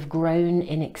 because you will have grown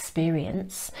in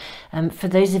experience. For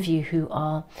those of you who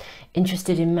are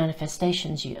interested in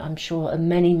manifestations, I'm sure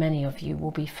many of you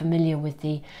will be familiar with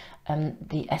the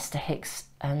Esther Hicks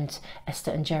and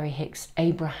Esther and Jerry Hicks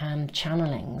Abraham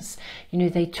channelings. You know,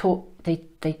 they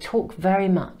talk very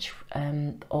much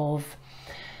of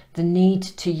the need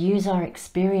to use our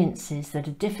experiences that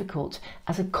are difficult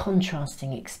as a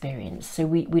contrasting experience. So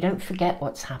we don't forget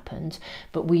what's happened,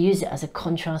 but we use it as a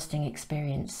contrasting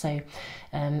experience. So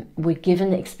we're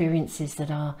given experiences that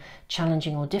are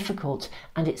challenging or difficult,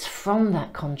 and it's from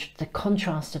that the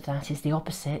contrast of that is the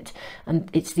opposite, and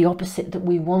it's the opposite that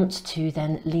we want to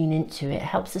then lean into. It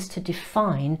helps us to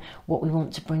define what we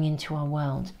want to bring into our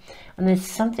world. And there's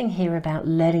something here about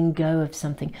letting go of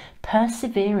something,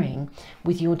 persevering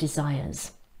with your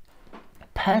desires,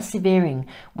 persevering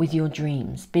with your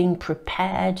dreams, being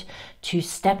prepared to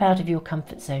step out of your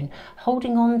comfort zone,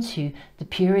 holding on to the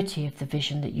purity of the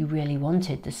vision that you really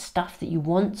wanted, the stuff that you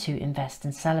want to invest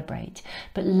and celebrate,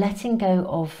 but letting go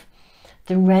of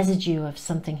the residue of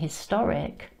something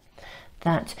historic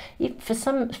that for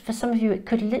some of you it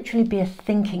could literally be a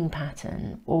thinking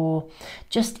pattern or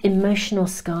just emotional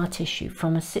scar tissue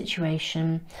from a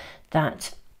situation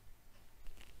that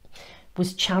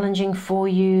was challenging for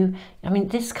you. I mean,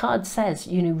 this card says,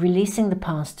 you know, releasing the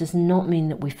past does not mean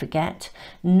that we forget,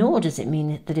 nor does it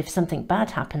mean that if something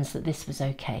bad happens that this was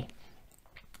okay.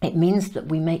 It means that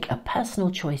we make a personal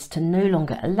choice to no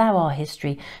longer allow our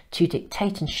history to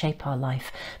dictate and shape our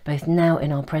life, both now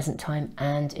in our present time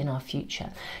and in our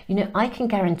future. You know, I can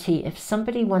guarantee if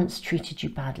somebody once treated you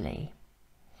badly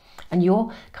and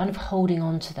you're kind of holding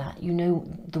on to that, you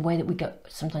know, the way that we go,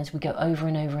 sometimes we go over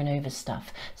and over and over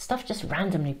stuff just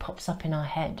randomly pops up in our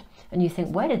head and you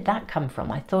think, where did that come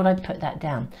from? I thought I'd put that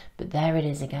down, but there it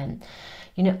is again.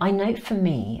 You know, I know for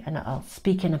me, and I'll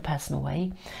speak in a personal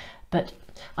way, but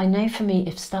I know for me,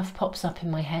 if stuff pops up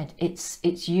in my head, it's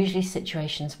usually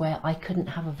situations where I couldn't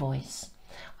have a voice.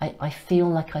 I feel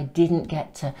like I didn't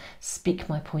get to speak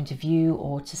my point of view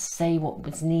or to say what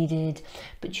was needed.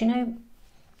 But you know,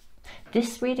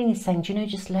 this reading is saying, do you know,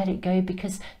 just let it go,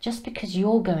 because just because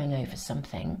you're going over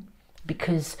something,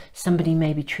 because somebody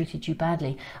maybe treated you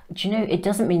badly, do you know, it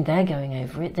doesn't mean they're going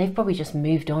over it. They've probably just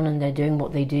moved on and they're doing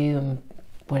what they do and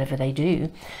whatever they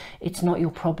do. It's not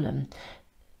your problem.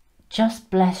 Just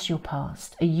bless your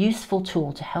past, a useful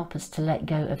tool to help us to let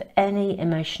go of any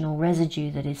emotional residue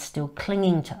that is still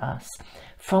clinging to us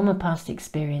from a past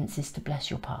experience is to bless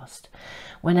your past.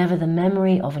 Whenever the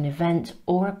memory of an event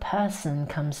or a person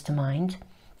comes to mind,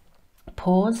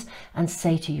 pause and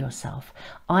say to yourself,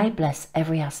 I bless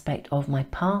every aspect of my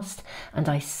past and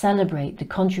I celebrate the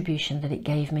contribution that it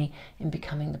gave me in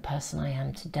becoming the person I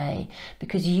am today,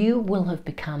 because you will have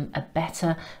become a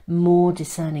better, more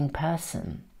discerning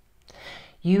person.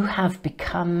 You have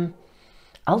become,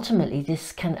 ultimately,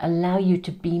 this can allow you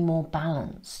to be more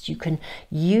balanced. You can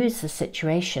use the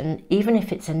situation, even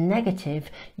if it's a negative,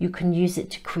 you can use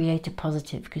it to create a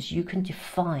positive, because you can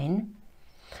define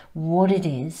what it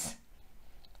is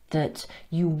that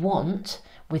you want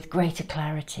with greater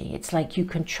clarity. It's like you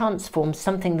can transform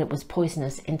something that was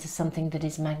poisonous into something that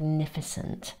is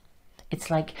magnificent.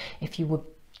 It's like if you were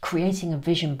creating a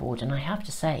vision board, and I have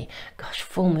to say, gosh,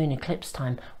 full moon eclipse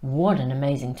time, what an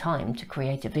amazing time to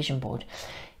create a vision board.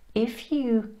 If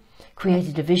you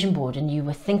created a vision board and you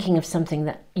were thinking of something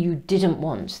that you didn't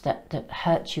want, that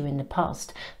hurt you in the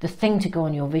past, the thing to go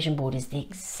on your vision board is the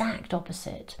exact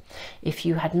opposite. If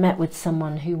you had met with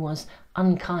someone who was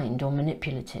unkind or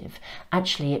manipulative,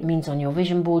 actually it means on your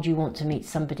vision board you want to meet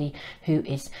somebody who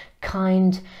is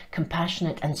kind,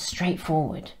 compassionate and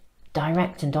straightforward,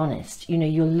 direct and honest. You know,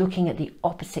 you're looking at the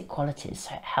opposite qualities,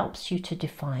 so it helps you to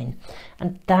define.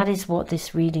 And that is what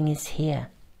this reading is here.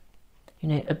 You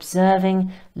know,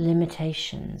 observing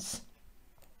limitations.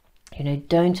 You know,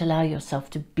 don't allow yourself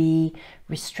to be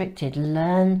restricted.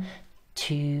 Learn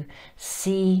to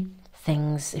see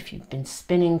things. If you've been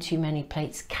spinning too many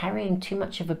plates, carrying too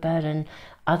much of a burden,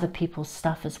 other people's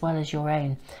stuff as well as your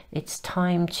own, it's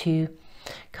time to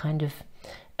kind of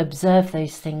observe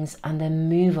those things and then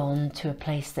move on to a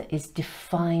place that is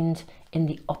defined in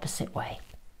the opposite way.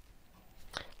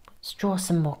 Let's draw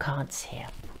some more cards here.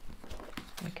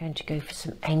 We're going to go for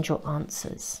some angel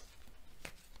answers.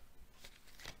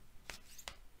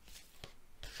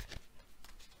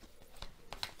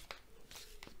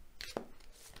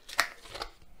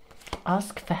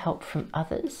 Ask for help from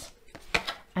others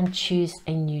and choose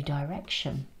a new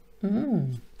direction.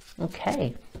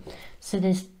 Okay, so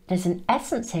there's an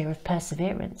essence here of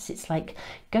perseverance. It's like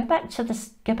go back to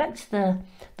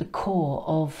the core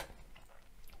of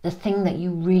the thing that you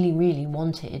really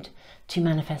wanted to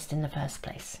manifest in the first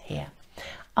place here.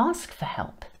 Ask for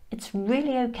help. It's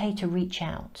really okay to reach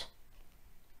out.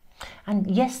 And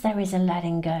yes, there is a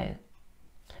letting go,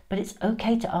 but it's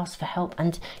okay to ask for help,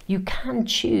 and you can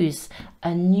choose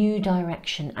a new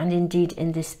direction. And indeed,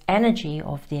 in this energy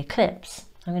of the eclipse,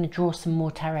 I'm going to draw some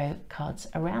more tarot cards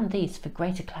around these for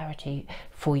greater clarity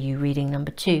for you, reading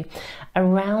number 2.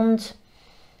 Around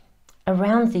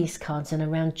these cards and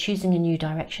around choosing a new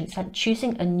direction, it's like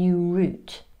choosing a new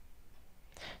route.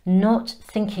 Not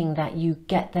thinking that you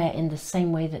get there in the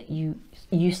same way that you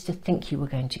used to think you were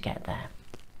going to get there.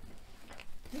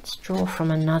 Let's draw from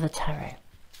another tarot.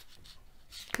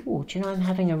 Oh, do you know, I'm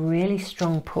having a really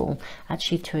strong pull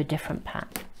actually to a different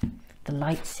pack. The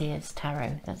Light Seers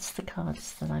Tarot. That's the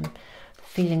cards that I'm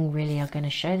feeling really are going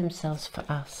to show themselves for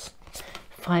us.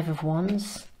 5 of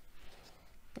Wands.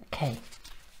 Okay,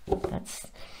 that's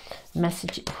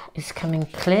message is coming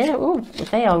clear. Oh,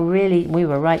 they are really, we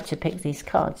were right to pick these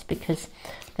cards because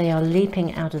they are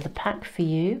leaping out of the pack for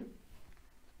you.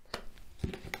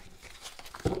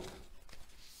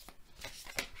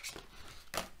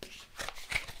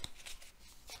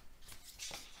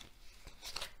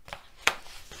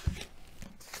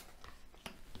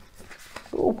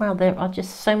 Oh wow, there are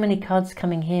just so many cards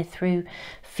coming here through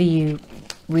for you,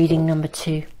 reading number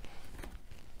 2.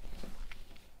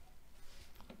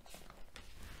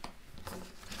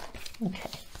 Okay,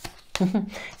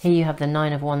 here you have the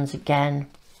 9 of Wands again,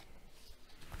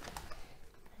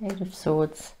 8 of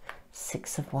Swords,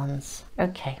 6 of Wands.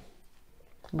 Okay,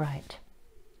 right.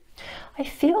 I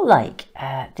feel like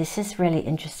this is really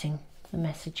interesting, the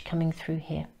message coming through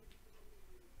here.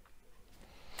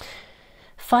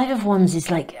 5 of Wands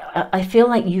is like, I feel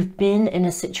like you've been in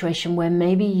a situation where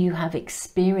maybe you have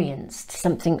experienced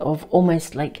something of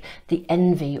almost like the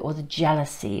envy or the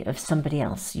jealousy of somebody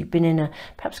else. You've been in a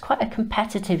perhaps quite a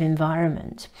competitive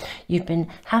environment. You've been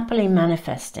happily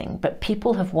manifesting, but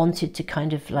people have wanted to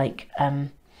kind of like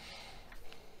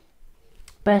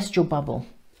burst your bubble.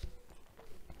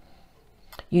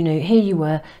 You know, here you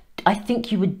were, I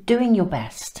think you were doing your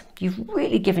best. You've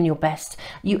really given your best.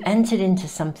 You entered into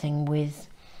something with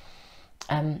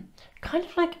kind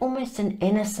of like almost an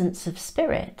innocence of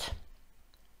spirit.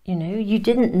 You know, you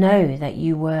didn't know that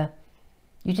you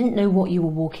didn't know what you were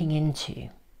walking into.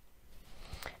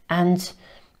 And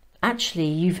actually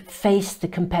you've faced the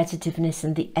competitiveness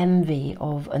and the envy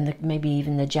of, and maybe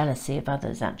even the jealousy of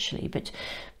others actually, but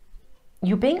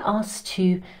you're being asked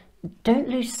to don't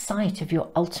lose sight of your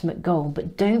ultimate goal,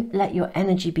 but don't let your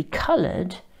energy be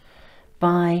coloured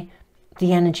by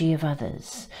the energy of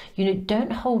others. You know,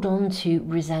 don't hold on to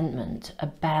resentment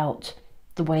about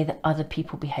the way that other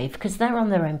people behave, because they're on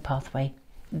their own pathway,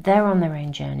 they're on their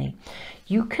own journey.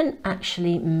 You can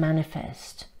actually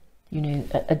manifest, you know,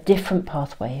 a different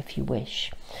pathway if you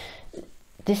wish.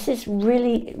 This is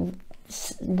really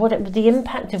the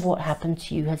impact of what happened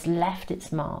to you has left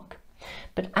its mark,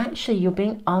 but actually you're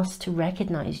being asked to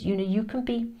recognize, you know, you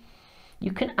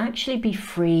can actually be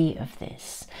free of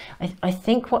this. I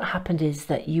think what happened is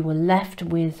that you were left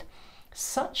with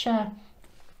such a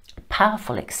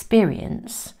powerful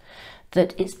experience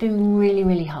that it's been really,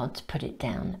 really hard to put it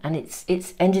down, and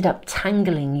it's ended up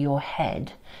tangling your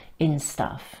head in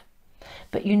stuff.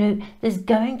 But you know, there's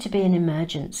going to be an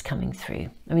emergence coming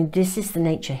through. I mean, this is the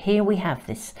nature. Here we have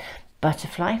this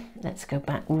butterfly. Let's go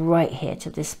back right here to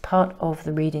this part of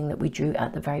the reading that we drew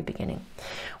at the very beginning.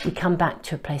 We come back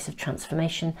to a place of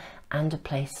transformation and a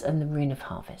place in the rune of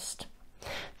harvest.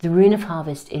 The rune of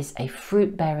harvest is a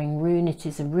fruit-bearing rune. It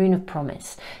is a rune of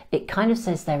promise. It kind of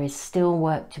says there is still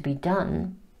work to be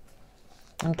done.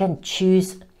 And again,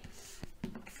 choose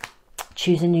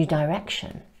a new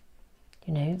direction.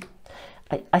 You know,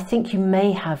 I think you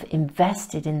may have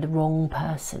invested in the wrong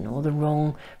person or the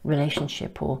wrong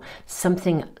relationship or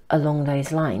something along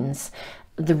those lines,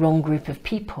 the wrong group of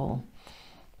people.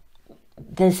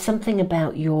 There's something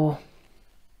about your,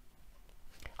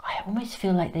 I almost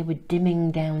feel like they were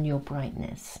dimming down your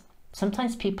brightness.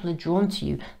 Sometimes people are drawn to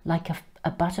you like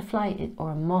a butterfly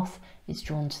or a moth is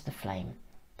drawn to the flame.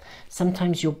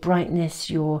 Sometimes your brightness,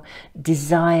 your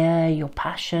desire, your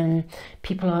passion,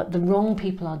 the wrong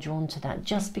people are drawn to that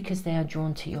just because they are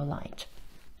drawn to your light.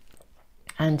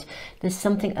 And there's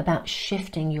something about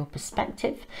shifting your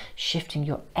perspective, shifting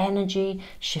your energy,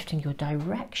 shifting your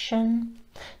direction,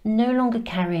 no longer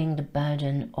carrying the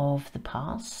burden of the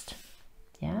past.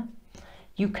 Yeah,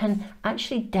 you can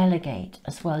actually delegate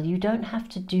as well. You don't have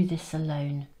to do this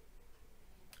alone.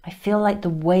 I feel like the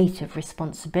weight of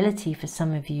responsibility for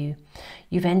some of you,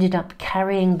 you've ended up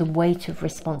carrying the weight of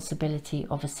responsibility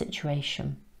of a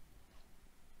situation.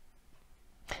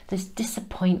 There's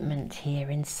disappointment here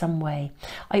in some way.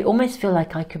 I almost feel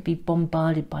like I could be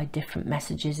bombarded by different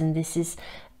messages, and this is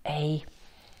a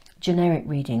generic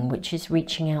reading which is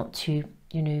reaching out to,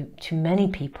 you know, to many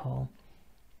people.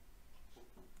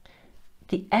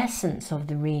 The essence of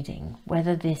the reading,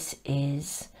 whether this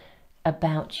is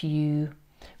about you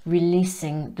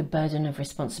releasing the burden of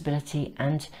responsibility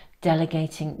and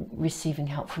delegating, receiving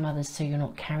help from others so you're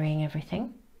not carrying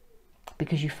everything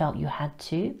because you felt you had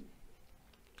to,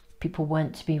 people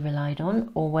weren't to be relied on,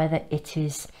 or whether it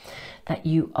is that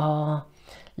you are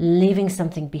leaving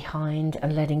something behind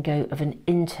and letting go of an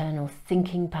internal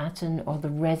thinking pattern or the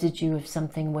residue of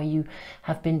something where you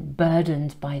have been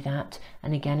burdened by that,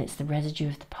 and again it's the residue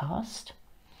of the past.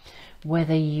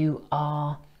 Whether you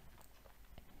are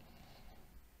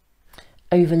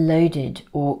overloaded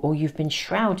or you've been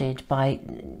shrouded by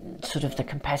sort of the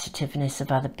competitiveness of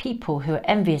other people who are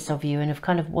envious of you and have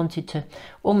kind of wanted to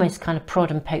almost kind of prod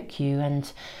and poke you,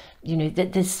 and you know,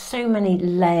 there's so many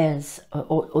layers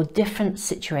or different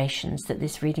situations that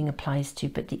this reading applies to,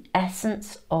 but the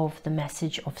essence of the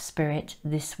message of spirit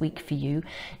this week for you,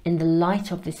 in the light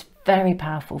of this very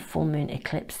powerful full moon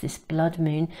eclipse, this blood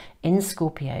moon in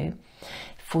Scorpio,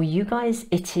 for you guys,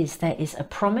 there is a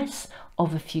promise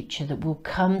of a future that will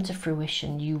come to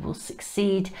fruition. You will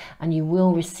succeed and you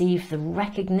will receive the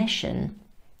recognition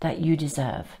that you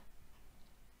deserve.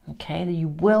 Okay, you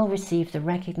will receive the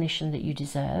recognition that you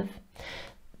deserve.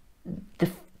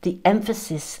 The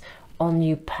emphasis on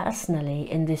you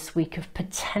personally in this week of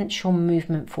potential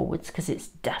movement forwards, because it's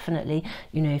definitely,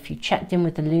 you know, if you checked in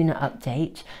with the lunar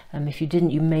update, if you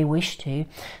didn't, you may wish to,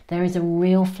 there is a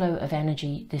real flow of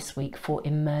energy this week for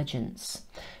emergence.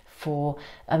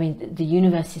 I mean, the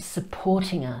universe is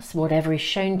supporting us. Whatever is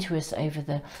shown to us over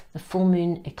the full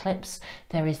moon eclipse,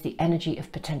 there is the energy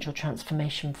of potential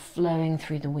transformation flowing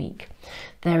through the week.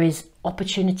 There is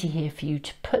opportunity here for you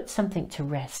to put something to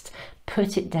rest,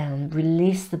 put it down,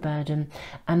 release the burden,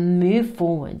 and move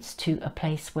forwards to a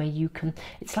place where you can,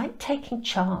 it's like taking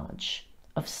charge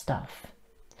of stuff,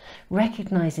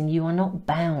 recognizing you are not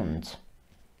bound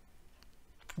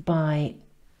by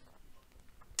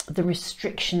the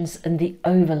restrictions and the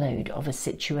overload of a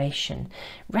situation,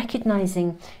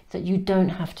 recognizing that you don't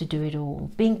have to do it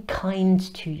all, being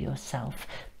kind to yourself,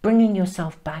 bringing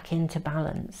yourself back into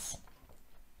balance,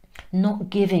 not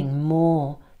giving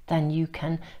more than you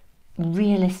can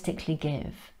realistically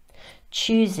give.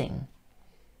 Choosing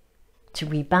to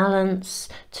rebalance,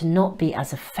 to not be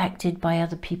as affected by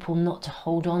other people, not to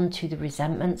hold on to the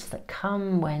resentments that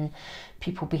come when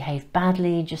people behave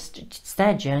badly. Just, it's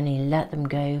their journey, let them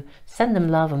go, send them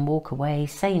love and walk away,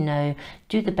 say no,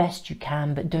 do the best you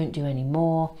can, but don't do any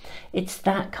more. It's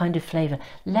that kind of flavor.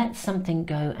 Let something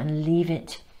go and leave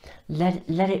it, let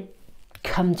it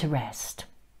come to rest.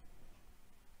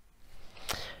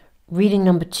 Reading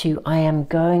number 2, I am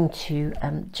going to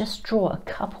just draw a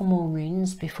couple more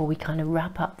runes before we kind of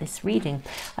wrap up this reading.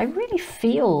 I really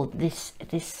feel this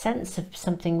sense of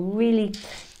something really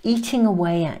eating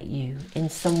away at you in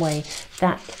some way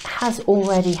that has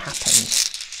already happened.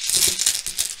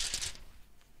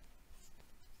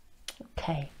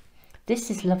 Okay,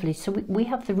 this is lovely. So we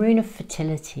have the rune of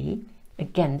fertility.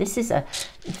 Again, this is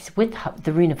it's with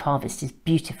the rune of harvest is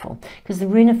beautiful, because the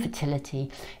rune of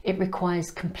fertility, it requires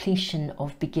completion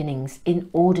of beginnings in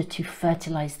order to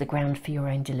fertilize the ground for your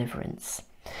own deliverance.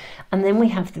 And then we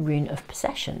have the rune of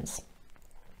possessions,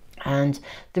 and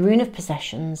the rune of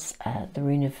possessions, the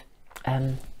rune of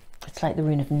it's like the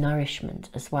rune of nourishment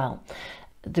as well.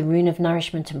 The rune of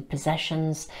nourishment and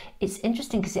possessions, it's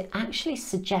interesting because it actually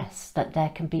suggests that there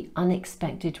can be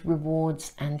unexpected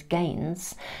rewards and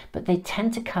gains, but they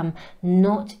tend to come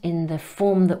not in the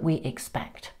form that we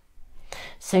expect.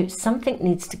 So something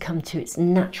needs to come to its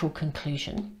natural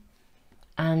conclusion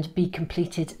and be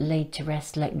completed, laid to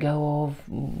rest, let go of,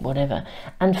 whatever.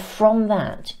 And from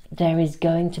that, there is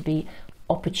going to be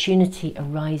opportunity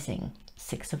arising.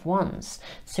 6 of Wands.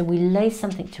 So we lay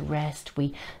something to rest,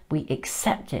 we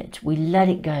accept it, we let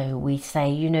it go, we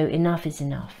say, you know, enough is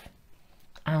enough,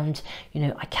 and you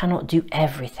know, I cannot do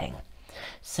everything.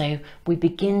 So we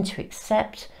begin to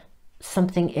accept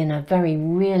something in a very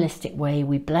realistic way.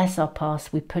 We bless our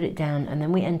past, we put it down, and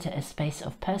then we enter a space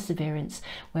of perseverance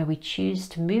where we choose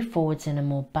to move forwards in a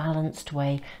more balanced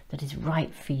way that is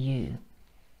right for you.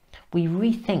 We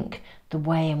rethink the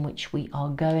way in which we are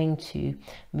going to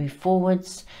move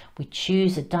forwards. We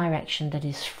choose a direction that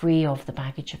is free of the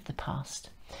baggage of the past.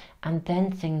 And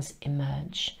then things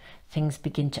emerge. Things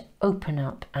begin to open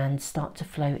up and start to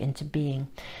flow into being.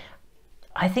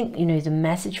 I think, you know, the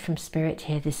message from Spirit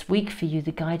here this week for you,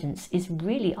 the guidance, is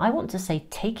really, I want to say,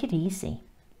 take it easy.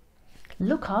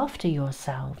 Look after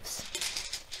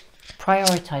yourselves.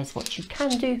 Prioritize what you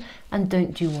can do and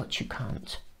don't do what you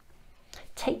can't.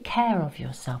 Take care of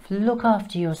yourself, look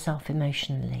after yourself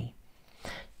emotionally.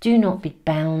 Do not be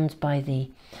bound by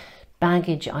the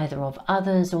baggage either of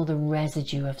others or the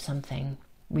residue of something.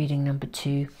 Reading number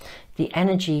 2, the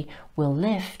energy will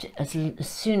lift as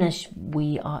soon as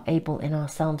we are able in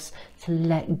ourselves to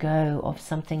let go of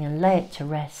something and lay it to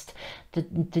rest.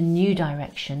 The new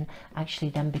direction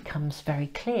actually then becomes very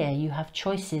clear. You have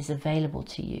choices available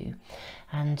to you.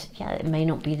 And yeah, it may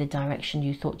not be the direction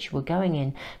you thought you were going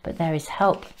in, but there is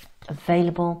help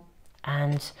available.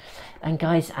 And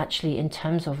guys, actually, in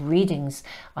terms of readings,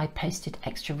 I posted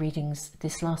extra readings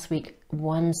this last week.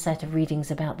 One set of readings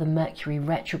about the Mercury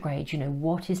retrograde. You know,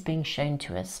 what is being shown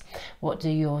to us? What do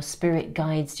your spirit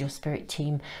guides, your spirit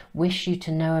team wish you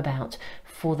to know about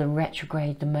for the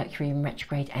retrograde, the Mercury in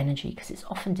retrograde energy? Because it's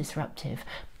often disruptive,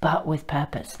 but with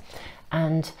purpose.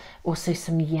 And also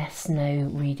some yes/no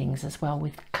readings as well,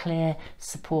 with clear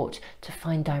support to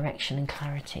find direction and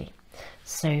clarity.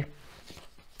 So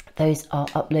those are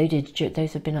uploaded,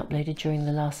 those have been uploaded during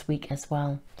the last week as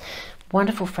well.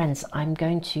 Wonderful friends, I'm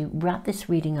going to wrap this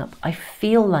reading up. I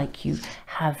feel like you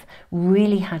have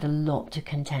really had a lot to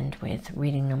contend with,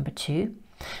 reading number 2,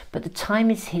 but the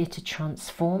time is here to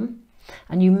transform.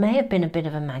 And you may have been a bit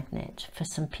of a magnet for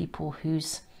some people who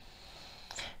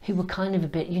were kind of a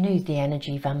bit, you know, the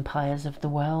energy vampires of the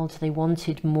world. They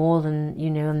wanted more than, you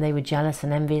know, and they were jealous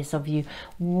and envious of you.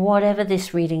 Whatever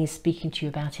this reading is speaking to you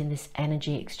about in this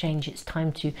energy exchange, it's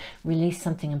time to release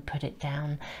something and put it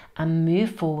down and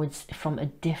move forwards from a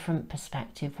different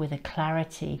perspective with a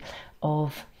clarity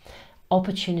of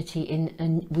opportunity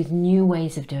with new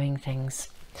ways of doing things.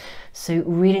 So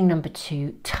reading number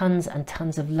 2, tons and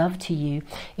tons of love to you.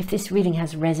 If this reading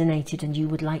has resonated and you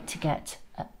would like to get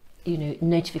you know,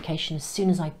 notification as soon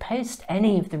as I post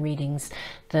any of the readings,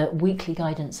 the weekly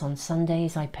guidance on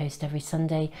Sundays, I post every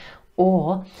Sunday,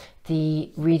 or the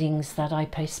readings that I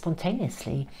post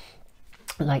spontaneously,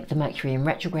 like the Mercury in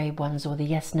retrograde ones or the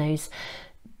yes/nos,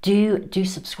 Do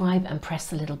subscribe and press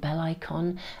the little bell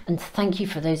icon. And thank you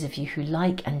for those of you who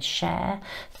like and share.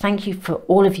 Thank you for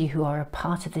all of you who are a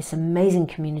part of this amazing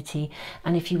community.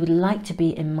 And if you would like to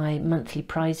be in my monthly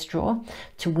prize draw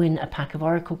to win a pack of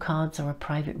oracle cards or a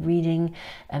private reading,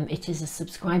 it is a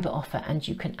subscriber offer, and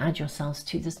you can add yourselves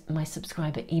to my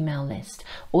subscriber email list.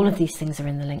 All of these things are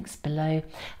in the links below,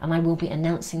 and I will be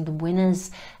announcing the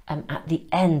winners at the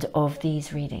end of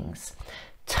these readings.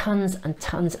 Tons and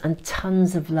tons and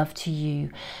tons of love to you.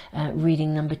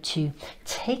 Reading number 2.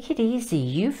 Take it easy.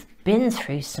 You've been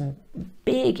through some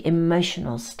big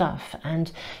emotional stuff,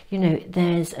 and you know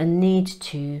there's a need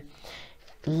to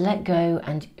let go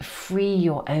and free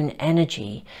your own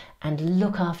energy and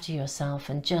look after yourself,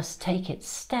 and just take it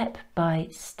step by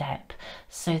step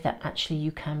so that actually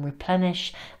you can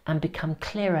replenish and become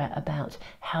clearer about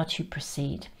how to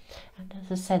proceed. And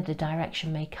as I said, the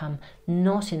direction may come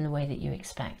not in the way that you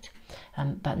expect,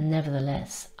 but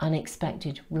nevertheless,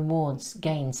 unexpected rewards,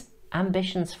 gains,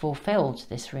 ambitions fulfilled,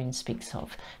 this rune speaks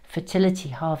of, fertility,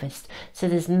 harvest. So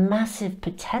there's massive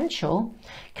potential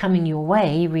coming your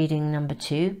way, reading number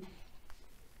 2,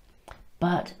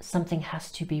 but something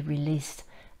has to be released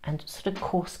and sort of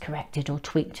course corrected or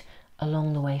tweaked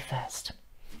along the way first.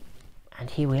 And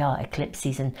here we are, eclipse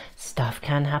season. Stuff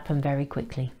can happen very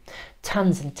quickly.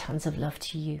 Tons and tons of love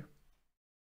to you.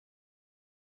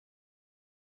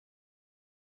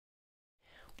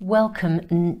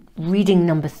 Welcome. Reading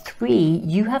number 3.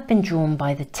 You have been drawn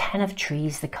by the 10 of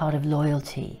Trees, the card of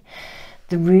loyalty.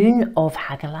 The rune of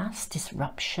Hagalaz,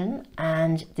 disruption,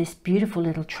 and this beautiful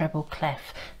little treble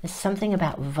clef. There's something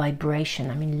about vibration.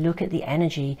 I mean, look at the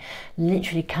energy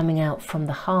literally coming out from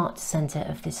the heart center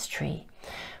of this tree.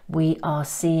 We are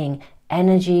seeing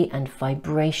energy and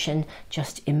vibration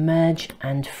just emerge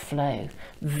and flow.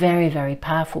 Very, very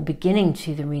powerful beginning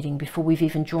to the reading before we've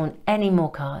even drawn any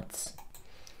more cards.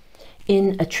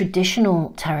 In a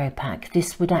traditional tarot pack,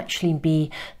 this would actually be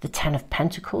the 10 of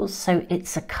Pentacles. So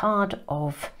it's a card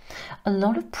of a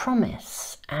lot of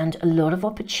promise and a lot of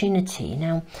opportunity.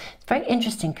 Now, it's very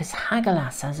interesting because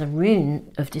Hagalaz, as a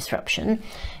rune of disruption,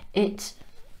 it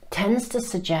tends to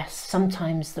suggest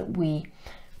sometimes that we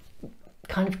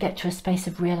kind of get to a space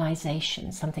of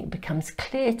realization, something becomes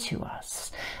clear to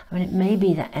us. I mean, it may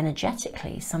be that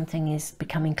energetically something is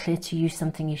becoming clear to you,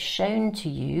 something is shown to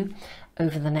you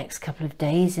over the next couple of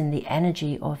days in the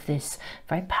energy of this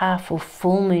very powerful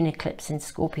full moon eclipse in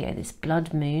Scorpio, this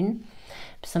blood moon.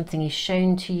 Something is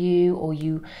shown to you, or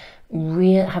you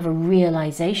have a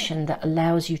realization that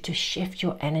allows you to shift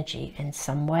your energy in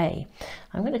some way.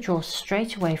 I'm going to draw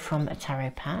straight away from a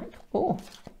tarot pack. Oh.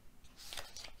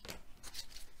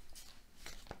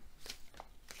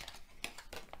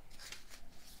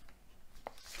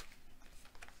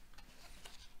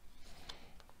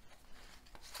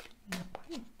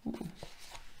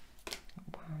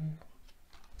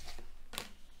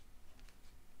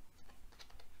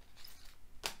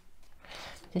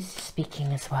 This is speaking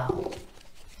as well.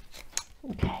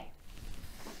 Okay.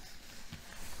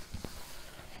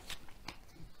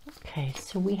 Okay,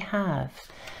 so we have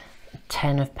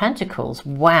 10 of Pentacles.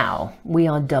 Wow, we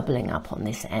are doubling up on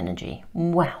this energy.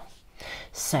 Wow.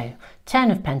 So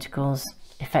 10 of Pentacles,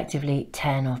 effectively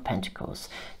 10 of Pentacles.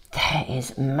 There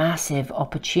is massive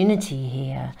opportunity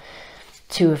here.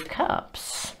 2 of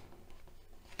Cups.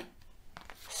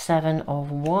 7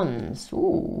 of Wands.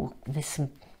 Ooh, there's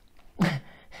some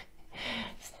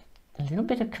a little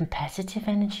bit of competitive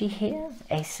energy here.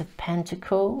 Ace of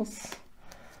Pentacles.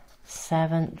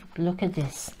 7. Look at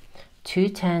this. 2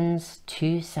 10s,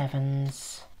 2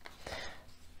 7s.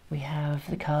 We have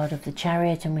the card of the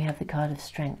Chariot and we have the card of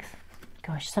Strength.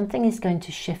 Gosh, something is going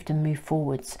to shift and move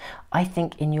forwards, I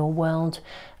think, in your world,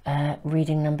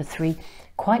 reading number 3,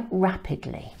 quite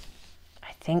rapidly.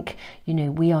 I think, you know,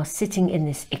 we are sitting in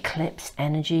this eclipse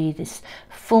energy, this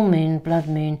full moon, blood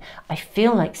moon. I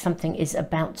feel like something is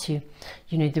about to,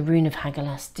 you know, the rune of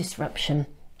Hagalaz, disruption.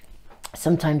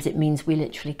 Sometimes it means we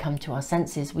literally come to our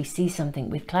senses, we see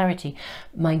something with clarity.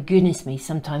 My goodness me,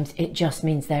 sometimes it just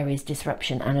means there is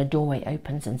disruption and a doorway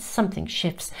opens and something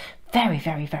shifts very,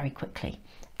 very, very quickly.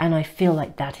 And I feel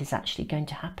like that is actually going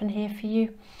to happen here for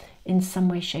you in some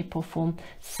way, shape or form.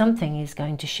 Something is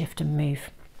going to shift and move.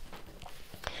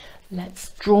 Let's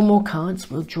draw more cards.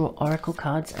 We'll draw oracle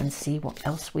cards and see what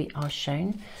else we are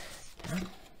shown.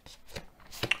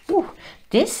 Ooh,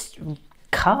 this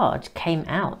card came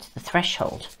out, the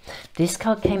Threshold. This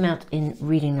card came out in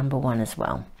reading number 1 as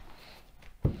well.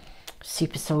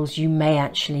 Super Souls, you may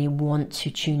actually want to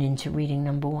tune into reading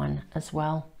number 1 as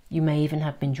well. You may even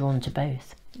have been drawn to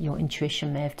both. Your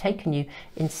intuition may have taken you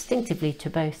instinctively to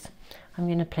both. I'm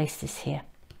going to place this here.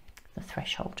 The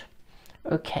threshold.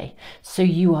 Okay, so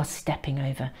you are stepping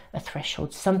over a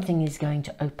threshold. Something is going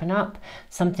to open up.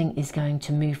 Something is going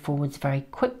to move forwards very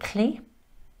quickly.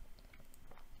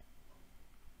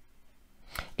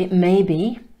 It may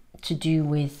be to do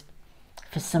with,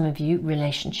 for some of you,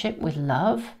 relationship with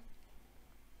love.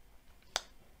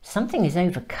 Something is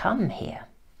overcome here.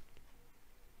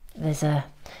 There's a,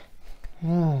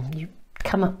 you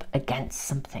come up against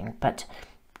something, but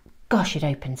gosh, it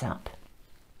opens up.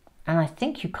 And I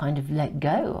think you kind of let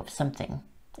go of something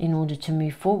in order to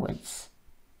move forwards.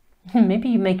 Maybe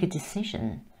you make a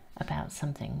decision about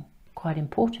something quite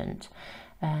important.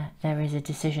 There is a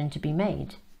decision to be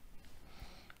made.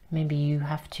 Maybe you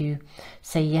have to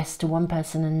say yes to one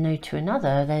person and no to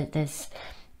another. There's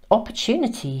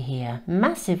opportunity here,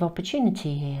 massive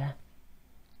opportunity here.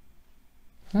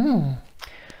 Oh,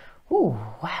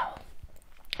 wow.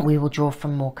 We will draw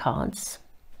from more cards.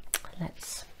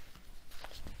 Let's.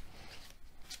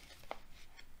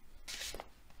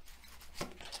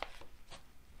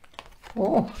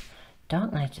 Oh,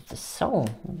 Dark Night of the Soul.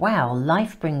 Wow,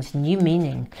 life brings new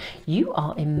meaning. You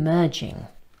are emerging.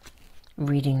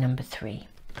 Reading number 3.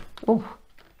 Oh,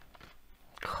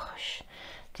 gosh.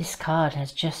 This card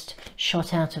has just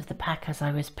shot out of the pack as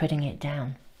I was putting it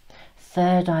down.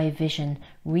 Third eye vision,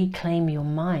 reclaim your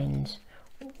mind.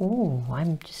 Oh,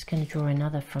 I'm just going to draw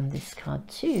another from this card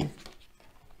too.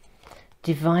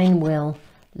 Divine will,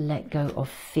 let go of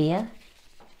fear.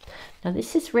 Now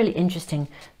this is really interesting.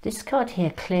 This card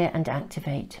here, clear and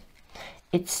activate.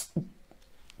 It's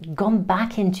gone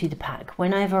back into the pack.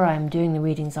 Whenever I'm doing the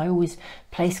readings, I always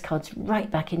place cards right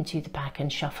back into the pack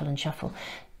and shuffle and shuffle.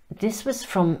 This was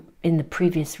from in the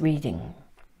previous reading,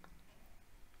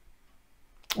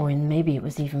 or in, maybe it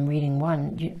was even reading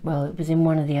 1. Well, it was in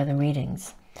one of the other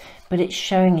readings, but it's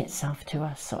showing itself to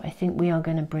us. So I think we are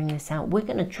going to bring this out. We're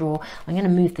going to draw. I'm going to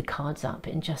move the cards up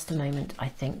in just a moment, I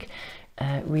think,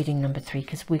 reading number 3,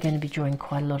 because we're going to be drawing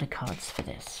quite a lot of cards for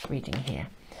this reading here.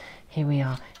 Here we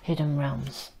are, Hidden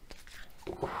Realms.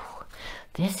 Ooh,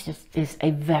 this is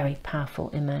a very powerful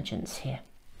emergence here.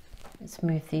 Let's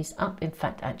move these up. In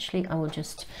fact, actually, I will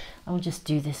just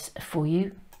do this for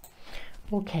you.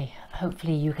 Okay,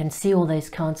 hopefully you can see all those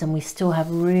cards, and we still have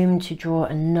room to draw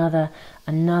another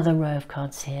row of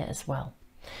cards here as well.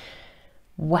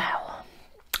 Wow.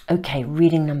 Okay,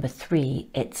 reading number 3.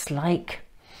 It's like,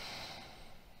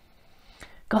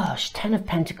 gosh, 10 of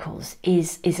Pentacles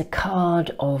is a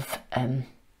card of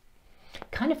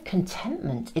kind of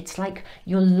contentment. It's like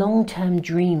your long-term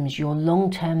dreams, your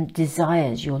long-term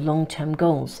desires, your long-term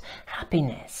goals,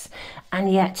 happiness.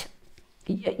 And yet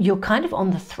you're kind of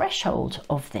on the threshold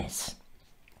of this.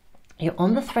 You're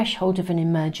on the threshold of an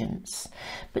emergence,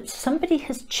 but somebody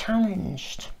has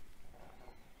challenged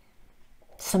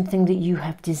something that you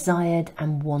have desired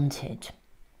and wanted.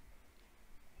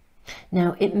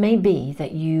 Now, it may be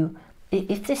that you,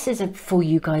 if this is for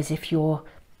you guys, if you're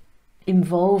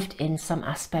involved in some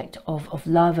aspect of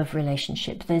love, of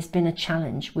relationship, there's been a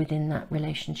challenge within that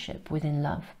relationship, within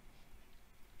love.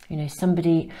 You know,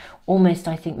 somebody almost,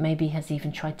 I think, maybe has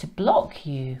even tried to block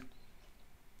you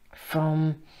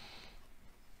from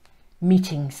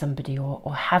meeting somebody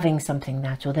or having something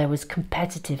that, or there was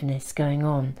competitiveness going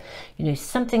on. You know,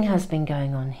 something has been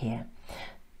going on here.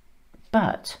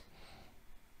 But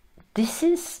this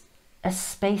is a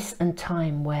space and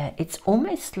time where it's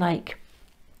almost like,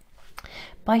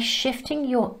 by shifting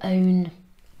your own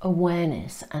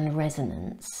awareness and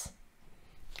resonance,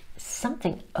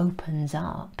 something opens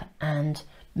up and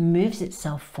moves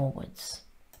itself forwards.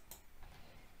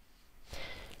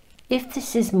 If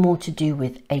this is more to do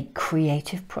with a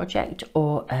creative project,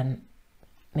 or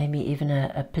maybe even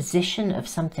a position of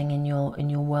something in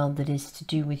your world that is to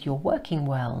do with your working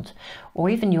world, or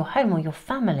even your home or your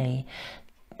family,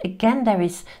 again,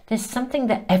 there's something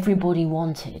that everybody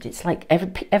wanted. It's like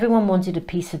everyone wanted a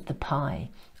piece of the pie,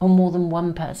 or more than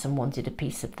one person wanted a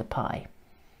piece of the pie.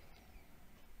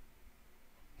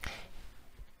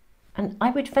 And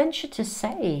I would venture to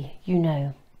say, you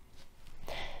know,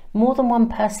 more than one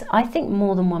person, I think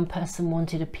more than one person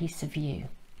wanted a piece of you,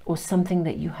 or something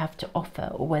that you have to offer,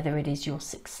 or whether it is your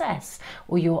success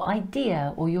or your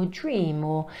idea or your dream,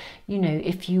 or, you know,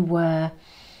 if you were,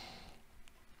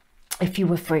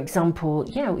 for example,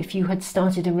 you know, if you had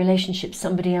started a relationship,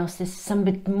 somebody else, there's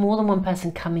somebody, more than one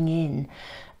person coming in,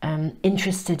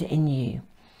 interested in you.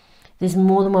 There's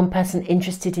more than one person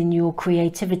interested in your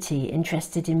creativity,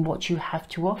 interested in what you have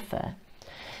to offer.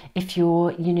 If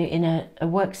you're, you know, in a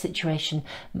work situation,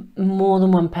 more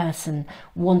than one person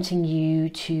wanting you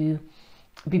to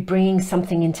be bringing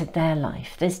something into their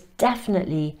life. There's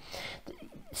definitely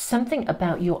something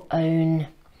about your own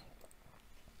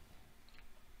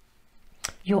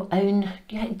your own,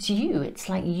 it's you, it's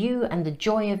like you and the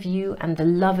joy of you and the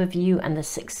love of you and the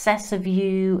success of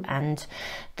you and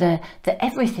the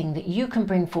everything that you can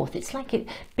bring forth. It's like it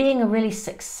being a really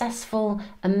successful,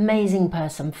 amazing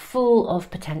person, full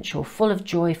of potential, full of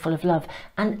joy, full of love.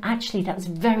 And actually that's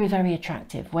very, very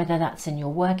attractive, whether that's in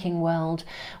your working world,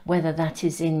 whether that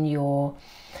is in your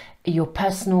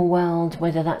personal world,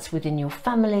 whether that's within your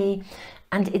family.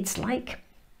 And it's like,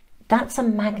 that's a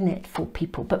magnet for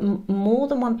people, but more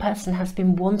than one person has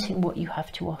been wanting what you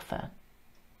have to offer.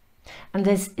 And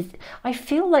I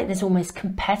feel like there's almost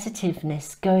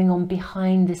competitiveness going on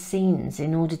behind the scenes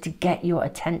in order to get your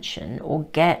attention or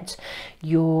get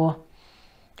your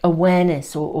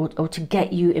awareness or to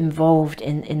get you involved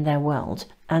in their world.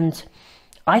 And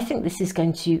I think this is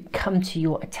going to come to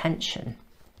your attention.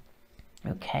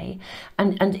 Okay,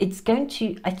 and it's going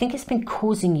to, I think it's been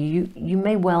causing you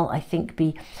may well, I think,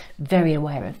 be very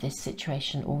aware of this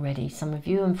situation already, some of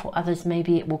you, and for others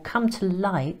maybe it will come to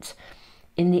light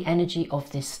in the energy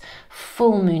of this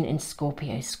full moon in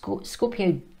Scorpio.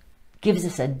 Scorpio gives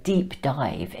us a deep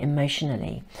dive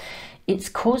emotionally. It's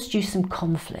caused you some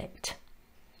conflict.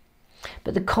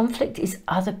 But the conflict is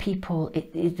other people.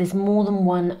 There's more than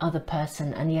one other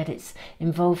person, and yet it's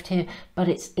involved here, but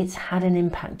it's had an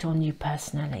impact on you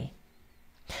personally.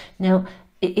 Now,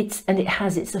 it's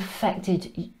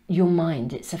affected your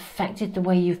mind. It's affected the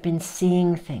way you've been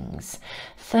seeing things.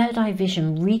 Third eye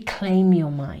vision, reclaim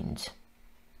your mind.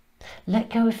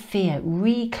 Let go of fear,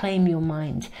 reclaim your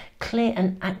mind, clear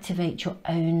and activate your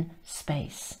own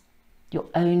space, your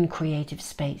own creative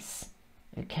space.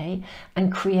 Okay, and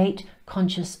create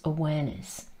conscious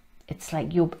awareness. It's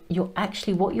like you're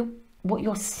actually what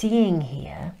you're seeing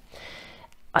here.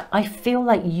 I feel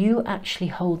like you actually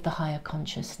hold the higher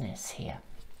consciousness here,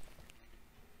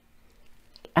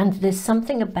 and there's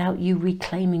something about you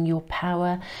reclaiming your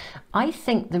power. I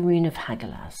think the rune of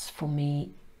Hagalaz for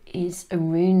me is a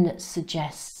rune that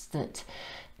suggests that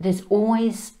there's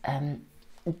always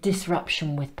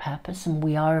disruption with purpose, and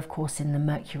we are of course in the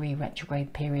Mercury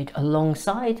retrograde period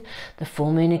alongside the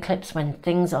full moon eclipse, when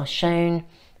things are shown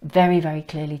very, very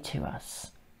clearly to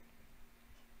us.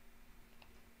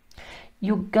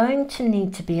 You're going to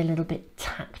need to be a little bit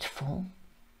tactful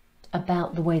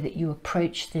about the way that you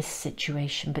approach this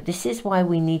situation, but this is why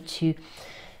we need to,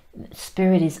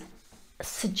 Spirit is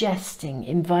suggesting,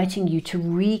 inviting you to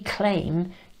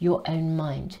reclaim your own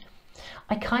mind.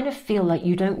 I kind of feel like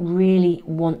you don't really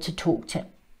want to talk to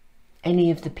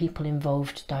any of the people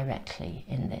involved directly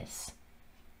in this.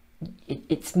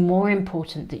 It's more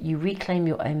important that you reclaim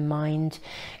your own mind,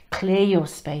 clear your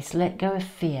space, let go of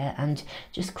fear, and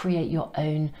just create your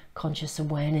own conscious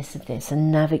awareness of this and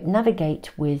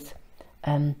navigate with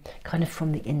kind of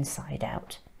from the inside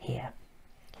out here.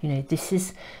 You know, this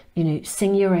is, you know,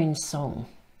 sing your own song.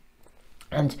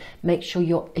 And make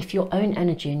sure if your own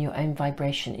energy and your own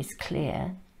vibration is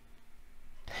clear,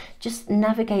 just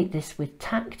navigate this with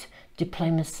tact,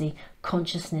 diplomacy,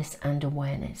 consciousness and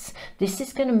awareness. This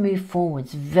is going to move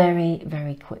forwards very,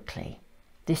 very quickly.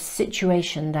 This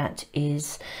situation that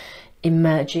is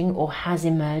emerging or has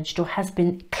emerged or has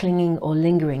been clinging or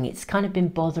lingering, it's kind of been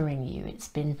bothering you. It's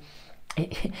been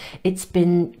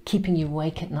keeping you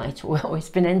awake at night, or it's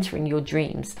been entering your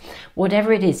dreams.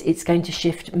 Whatever it is, it's going to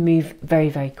shift, move very,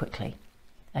 very quickly.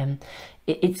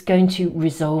 It's going to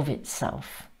resolve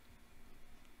itself.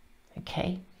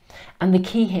 Okay? And the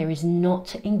key here is not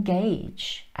to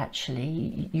engage,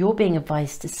 actually. You're being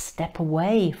advised to step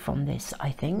away from this,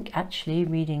 I think, actually,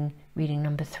 reading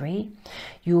number 3.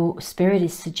 Your spirit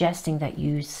is suggesting that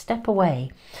you step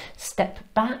away, step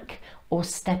back, or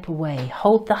step away.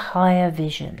 Hold the higher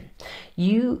vision.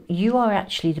 You are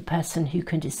actually the person who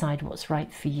can decide what's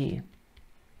right for you.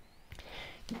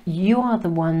 You are the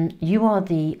one, you are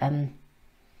the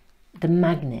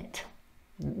magnet,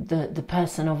 the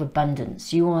person of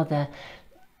abundance. You are the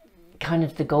kind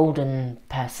of the golden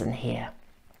person here.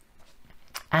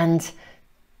 And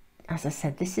as I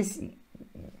said, this is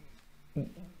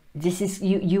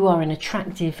you are an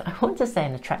attractive, I want to say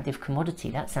an attractive commodity.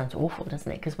 That sounds awful, doesn't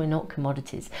it? Because we're not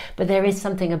commodities, but there is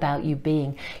something about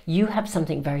you have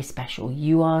something very special.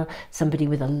 You are somebody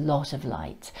with a lot of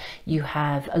light. You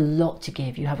have a lot to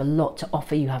give. You have a lot to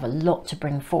offer. You have a lot to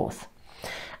bring forth.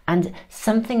 And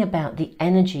something about the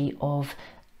energy of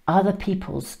other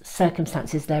people's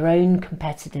circumstances, their own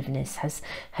competitiveness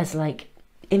has like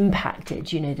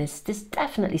impacted. You know, there's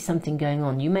definitely something going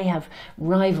on. You may have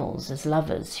rivals as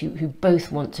lovers who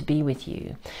both want to be with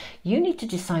you. You need to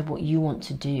decide what you want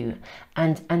to do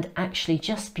and actually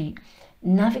just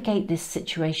navigate this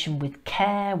situation with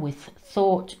care, with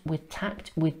thought, with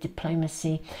tact, with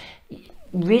diplomacy.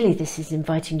 really this is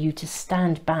inviting you to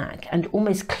stand back and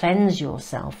almost cleanse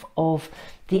yourself of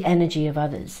the energy of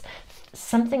others.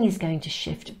 Something is going to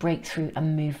shift, break through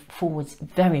and move forwards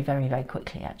very, very, very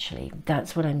quickly, actually.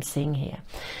 That's what I'm seeing here.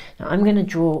 Now I'm going to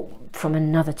draw from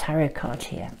another tarot card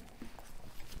here.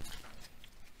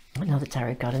 Another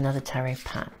tarot card, another tarot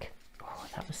pack. Oh,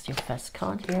 that was your first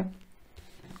card here.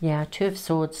 Yeah, Two of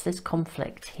Swords. There's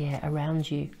conflict here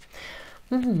around you.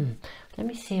 Let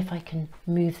me see if I can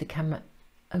move the camera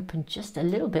open just a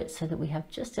little bit so that we have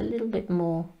just a little bit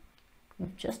more,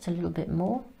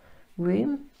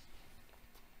 room.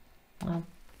 I'll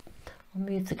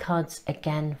move the cards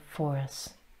again for us.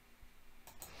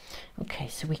 Okay,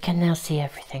 so we can now see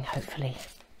everything, hopefully.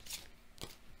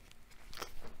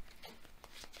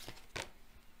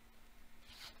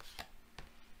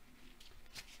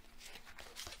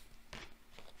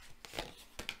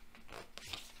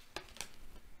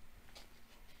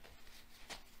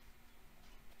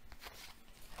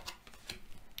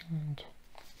 And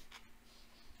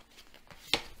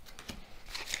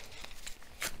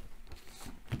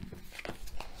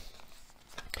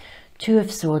Two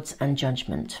of Swords and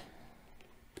Judgment.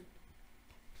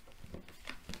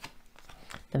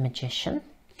 The Magician.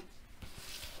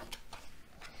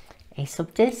 Ace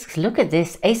of Discs. Look at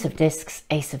this. Ace of Discs,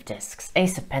 Ace of Discs,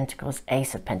 Ace of Pentacles,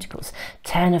 Ace of Pentacles,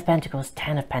 Ten of Pentacles,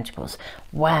 Ten of Pentacles.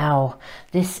 Wow.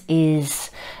 This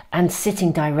is, and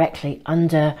sitting directly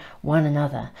under one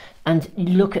another. And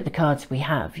look at the cards we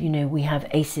have. You know, we have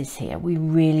aces here. We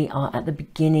really are at the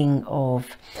beginning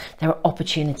of, there are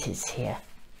opportunities here.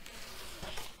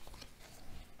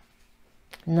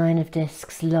 Nine of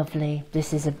Discs, lovely.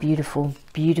 This is a beautiful,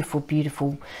 beautiful,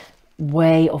 beautiful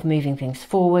way of moving things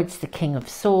forwards. The King of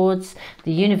Swords,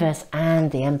 the Universe and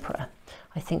the Emperor.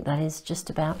 I think that is just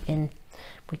about in,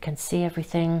 we can see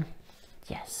everything.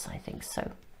 Yes, I think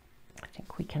so. I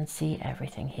think we can see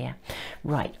everything here.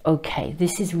 Right, okay,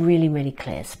 this is really, really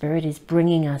clear. Spirit is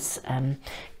bringing us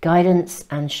guidance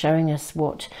and showing us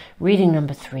what reading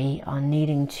number 3 are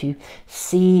needing to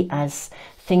see as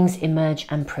things emerge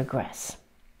and progress.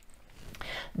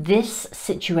 This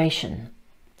situation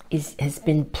has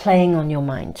been playing on your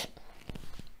mind,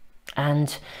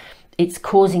 and it's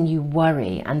causing you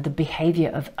worry, and the behavior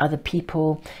of other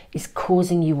people is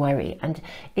causing you worry, and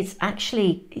it's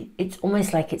actually, it's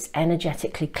almost like it's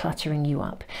energetically cluttering you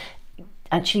up.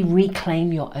 Actually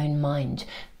reclaim your own mind.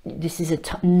 This is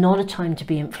not a time to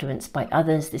be influenced by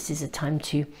others. This is a time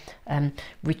to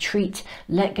retreat,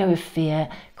 let go of fear,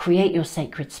 create your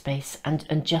sacred space,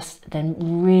 and just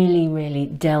then really, really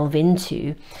delve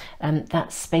into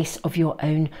that space of your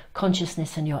own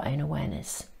consciousness and your own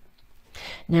awareness.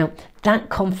 Now, that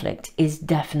conflict is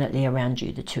definitely around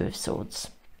you, the Two of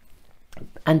Swords.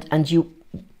 And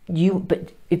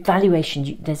but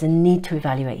evaluation, there's a need to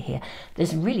evaluate here.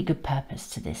 There's really good purpose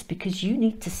to this, because you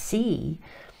need to see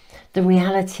the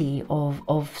reality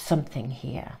of something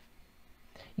here.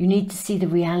 You need to see the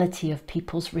reality of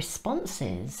people's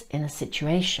responses in a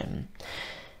situation.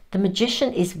 The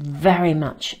Magician is very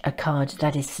much a card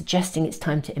that is suggesting it's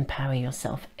time to empower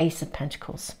yourself. Ace of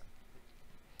Pentacles.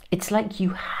 It's like you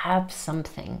have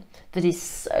something that is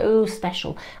so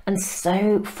special and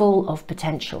so full of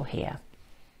potential here.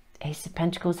 Ace of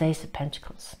Pentacles, Ace of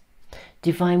Pentacles.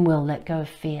 Divine will, let go of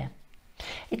fear.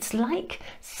 It's like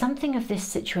something of this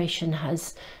situation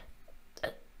has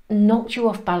knocked you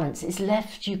off balance. It's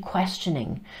left you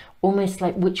questioning, almost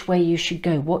like which way you should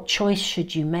go. What choice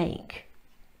should you make?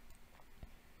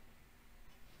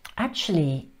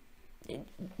 Actually,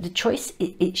 the choice,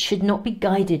 it should not be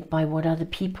guided by what other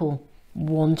people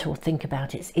want or think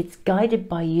about it. It's guided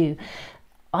by you.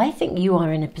 I think you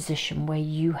are in a position where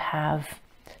you have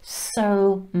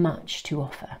so much to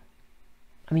offer.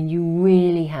 I mean, you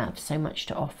really have so much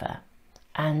to offer.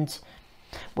 And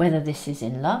whether this is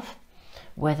in love,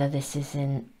 whether this is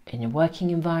in a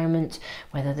working environment,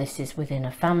 whether this is within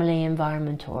a family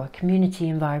environment or a community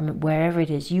environment, wherever it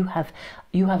is, you have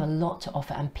a lot to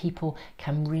offer, and people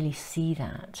can really see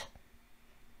that.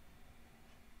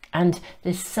 And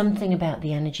there's something about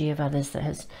the energy of others that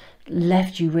has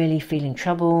left you really feeling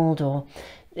troubled, or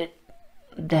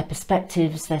their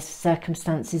perspectives, their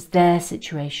circumstances, their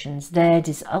situations,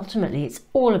 ultimately it's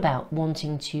all about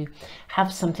wanting to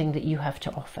have something that you have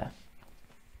to offer.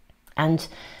 And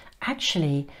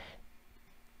actually,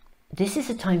 this is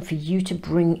a time for you to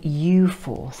bring you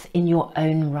forth in your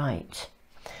own right.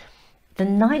 The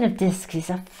Nine of Discs is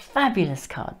a fabulous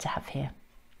card to have here,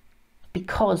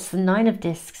 because the Nine of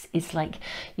Discs is like,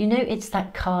 you know, it's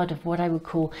that card of what I would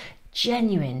call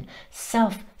genuine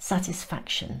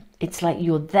self-satisfaction. It's like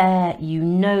you're there, you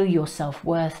know your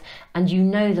self-worth, and you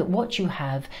know that what you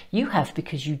have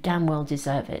because you damn well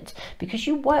deserve it, because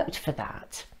you worked for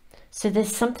that. So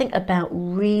there's something about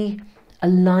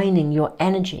realigning your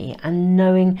energy and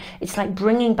knowing, it's like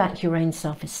bringing back your own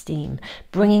self-esteem,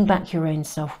 bringing back your own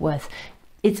self-worth.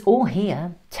 It's all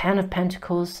here. 10 of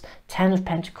Pentacles, 10 of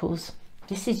Pentacles.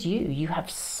 This is you. You have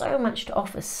so much to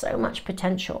offer, so much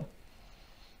potential.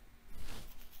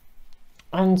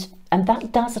 And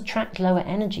that does attract lower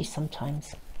energy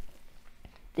sometimes.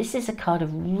 This is a card of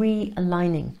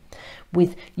realigning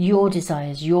with your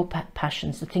desires, your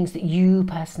passions, the things that you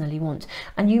personally want.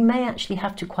 And you may actually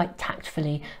have to quite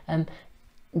tactfully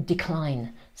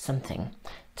decline something.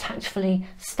 Tactfully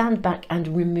stand back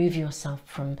and remove yourself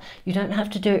from, you don't have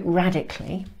to do it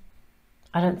radically.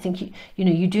 I don't think you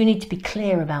know, you do need to be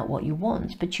clear about what you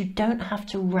want, but you don't have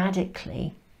to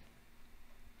radically,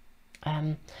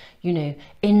 you know,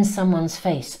 in someone's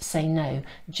face say no.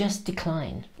 Just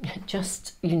decline.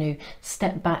 Just, you know,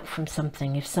 step back from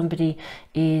something. If somebody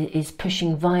is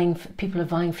pushing, people are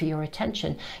vying for your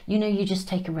attention, you know, you just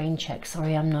take a rain check.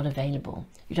 Sorry, I'm not available.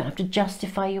 You don't have to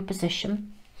justify your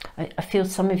position. I feel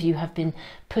some of you have been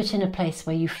put in a place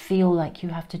where you feel like you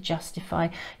have to justify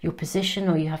your position,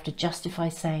 or you have to justify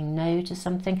saying no to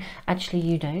something. Actually,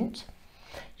 you don't.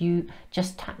 You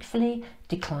just tactfully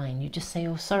decline. You just say,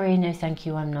 oh, sorry, no, thank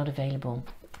you, I'm not available.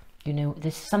 You know,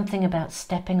 there's something about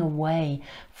stepping away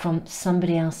from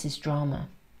somebody else's drama,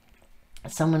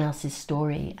 someone else's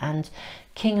story. And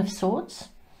King of Swords,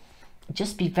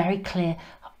 just be very clear.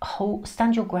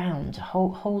 Stand your ground.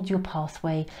 Hold your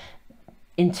pathway,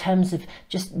 in terms of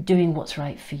just doing what's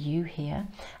right for you here.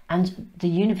 And the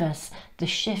universe, the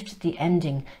shift, the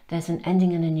ending, there's an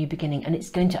ending and a new beginning, and it's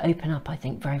going to open up, I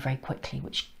think, very, very quickly,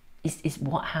 which is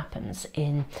what happens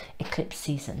in eclipse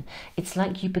season. It's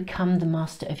like you become the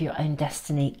master of your own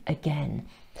destiny again.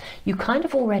 You kind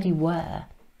of already were,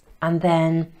 and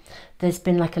then there's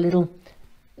been like a little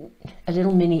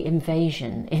mini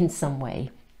invasion in some way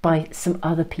by some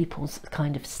other people's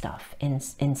kind of stuff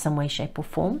in some way, shape or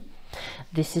form.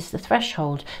 This is the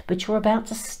threshold, but you're about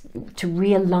to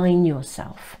realign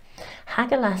yourself.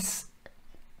 Hagalaz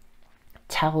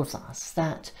tells us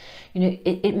that, you know,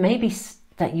 it may be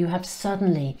that you have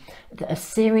suddenly, a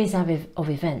series of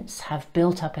events have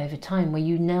built up over time where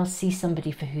you now see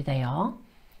somebody for who they are,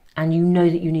 and you know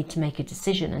that you need to make a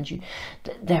decision, and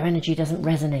their energy doesn't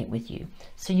resonate with you.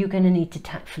 So you're going to need to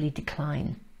tactfully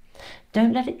decline.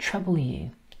 Don't let it trouble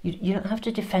you. You don't have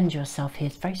to defend yourself here.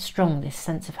 It's very strong, this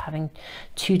sense of having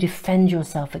to defend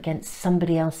yourself against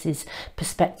somebody else's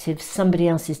perspective, somebody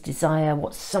else's desire,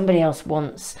 what somebody else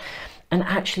wants. And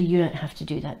actually, you don't have to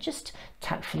do that. Just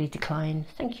tactfully decline.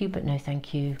 Thank you, but no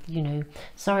thank you. You know,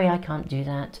 sorry, I can't do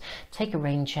that. Take a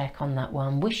rain check on that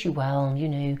one. Wish you well, you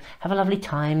know, have a lovely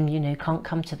time, you know, can't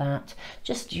come to that.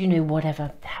 Just, you know,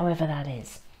 whatever, however that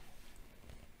is.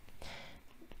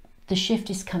 The shift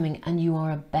is coming, and you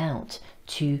are about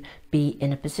to be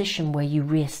in a position where you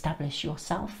re-establish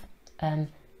yourself and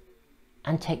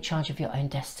take charge of your own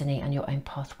destiny and your own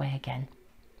pathway again.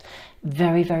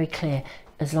 Very, very clear.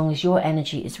 As long as your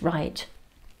energy is right,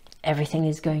 everything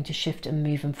is going to shift and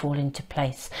move and fall into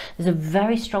place. There's a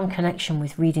very strong connection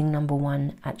with reading number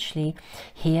 1 actually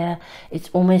here. It's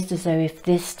almost as though if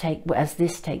as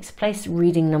this takes place,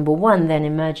 reading number 1 then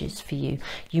emerges for you.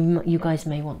 You guys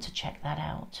may want to check that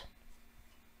out.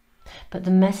 But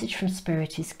the message from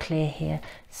Spirit is clear here.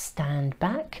 Stand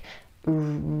back,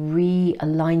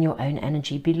 realign your own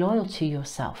energy, be loyal to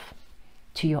yourself,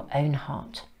 to your own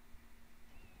heart.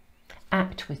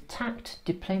 Act with tact,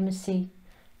 diplomacy,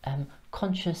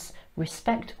 conscious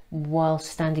respect while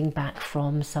standing back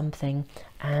from something,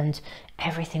 and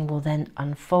everything will then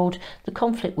unfold. The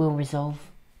conflict will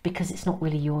resolve because it's not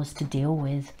really yours to deal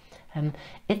with.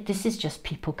 This is just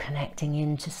people connecting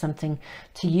into something,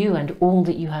 to you and all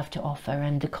that you have to offer,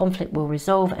 and the conflict will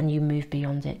resolve and you move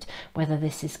beyond it, whether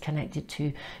this is connected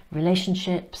to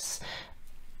relationships,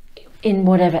 in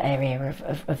whatever area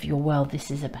of your world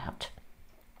this is about.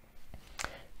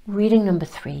 Reading number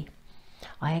 3.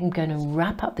 I am going to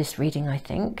wrap up this reading, I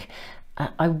think.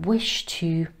 I wish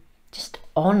to just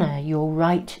honour your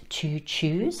right to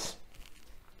choose,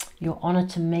 your honour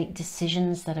to make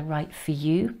decisions that are right for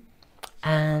you.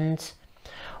 And,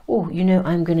 oh, you know,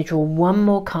 I'm going to draw one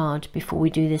more card before we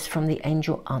do this from the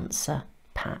Angel Answer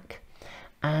pack.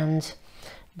 And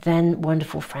then,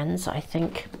 wonderful friends, I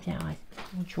think, yeah,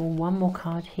 I'll draw one more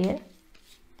card here.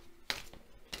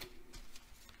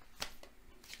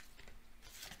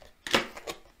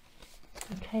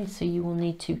 Okay, so you will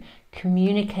need to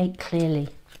communicate clearly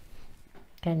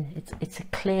Again, it's a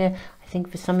clear, I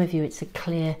think for some of you it's a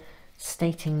clear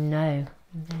stating no.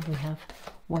 And there we have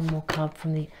one more card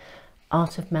from the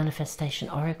Art of Manifestation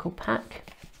Oracle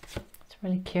pack. It's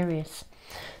really curious.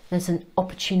 There's an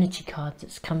opportunity card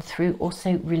that's come through,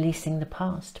 also releasing the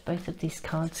past. Both of these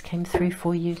cards came through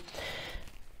for you.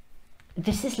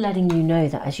 This is letting you know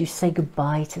that as you say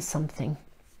goodbye to something,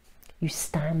 you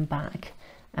stand back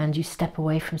and you step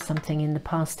away from something in the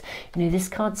past. You know, this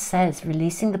card says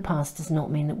releasing the past does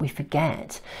not mean that we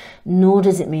forget, nor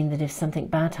does it mean that if something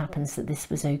bad happens that this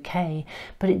was okay,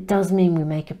 but it does mean we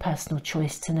make a personal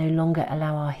choice to no longer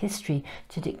allow our history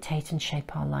to dictate and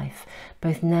shape our life,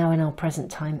 both now in our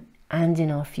present time and in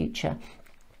our future.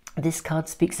 This card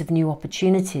speaks of new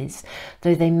opportunities,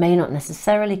 though they may not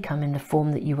necessarily come in the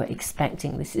form that you were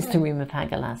expecting. This is the Room of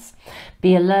Hagalaz.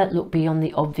 Be alert, look beyond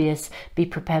the obvious, be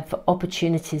prepared for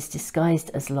opportunities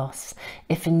disguised as loss.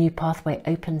 If a new pathway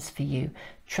opens for you,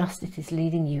 trust it is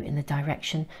leading you in the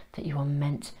direction that you are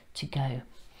meant to go.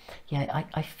 Yeah,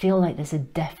 I feel like there's a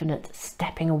definite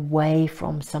stepping away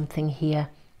from something here.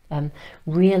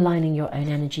 Realigning your own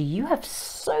energy. You have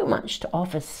so much to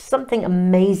offer, something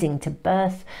amazing to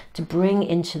birth, to bring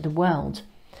into the world.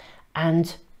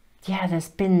 And yeah, there's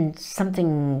been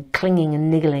something clinging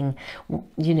and niggling,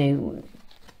 you know,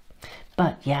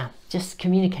 but yeah, just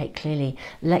communicate clearly,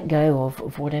 let go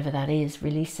of whatever that is,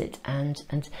 release it, and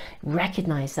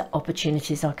recognize that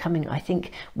opportunities are coming, I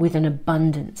think, with an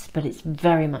abundance, but it's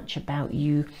very much about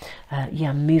you,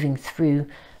 yeah, moving through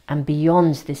and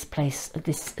beyond this place,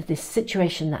 this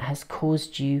situation that has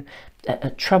caused you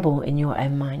trouble in your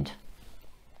own mind.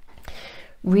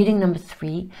 Reading number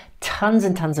 3, tons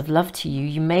and tons of love to you.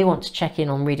 You may want to check in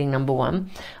on reading number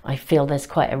 1. I feel there's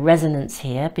quite a resonance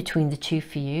here between the two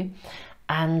for you.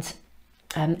 And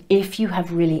if you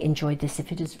have really enjoyed this,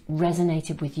 if it has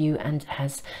resonated with you and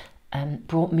has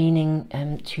brought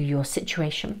meaning to your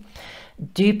situation,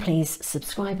 do please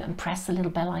subscribe and press the little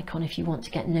bell icon if you want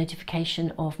to get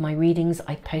notification of my readings.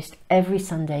 I post every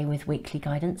Sunday with weekly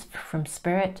guidance from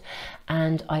Spirit,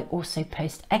 and I also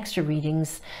post extra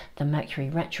readings, the Mercury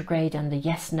retrograde and the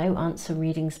yes/no answer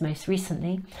readings most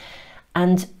recently.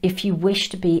 And if you wish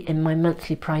to be in my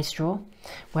monthly prize draw,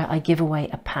 where I give away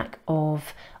a pack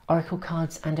of oracle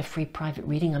cards and a free private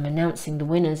reading, I'm announcing the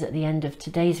winners at the end of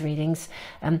today's readings.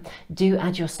 Do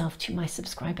add yourself to my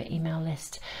subscriber email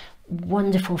list.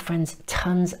 Wonderful friends,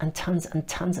 tons and tons and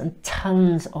tons and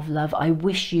tons of love. I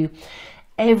wish you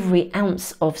every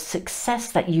ounce of success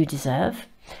that you deserve,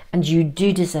 and you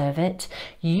do deserve it.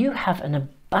 You have an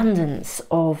abundance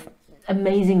of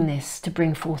amazingness to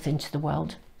bring forth into the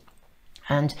world,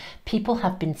 and people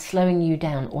have been slowing you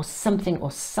down, or something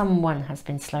or someone has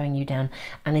been slowing you down,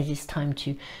 and it is time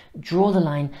to draw the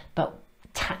line, but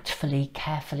tactfully,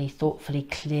 carefully, thoughtfully,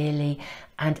 clearly.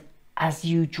 And as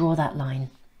you draw that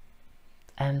line,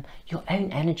 your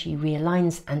own energy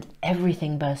realigns and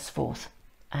everything bursts forth.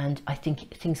 And I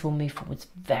think things will move forwards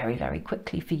very, very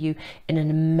quickly for you in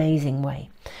an amazing way.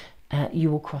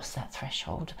 You will cross that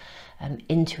threshold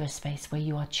into a space where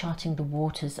you are charting the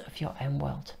waters of your own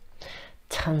world.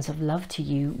 Tons of love to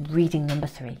you. Reading number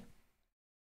 3.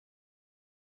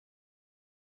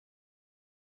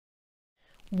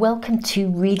 Welcome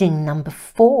to reading number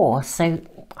 4. So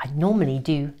I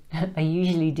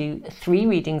usually do 3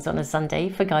 readings on a Sunday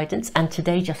for guidance, and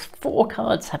today just 4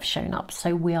 cards have shown up,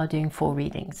 so we are doing 4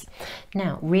 readings.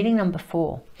 Now, reading number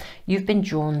 4, you've been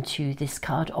drawn to this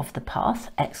card of the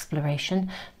path, exploration,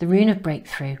 the rune of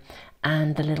breakthrough,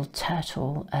 and the little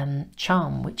turtle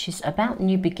charm, which is about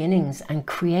new beginnings and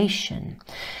creation.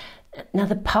 Now,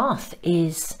 the path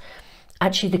is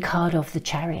actually the card of the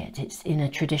Chariot. It's in a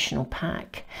traditional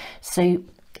pack, so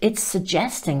it's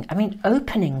suggesting, I mean,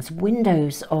 openings,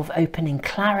 windows of opening,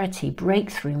 clarity,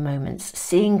 breakthrough moments,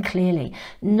 seeing clearly,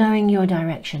 knowing your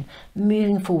direction,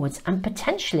 moving forwards, and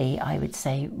potentially, I would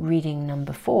say, reading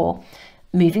number 4,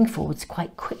 moving forwards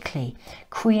quite quickly,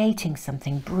 creating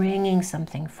something, bringing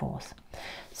something forth.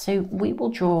 So we will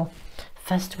draw,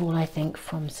 first of all, I think,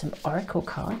 from some oracle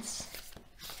cards.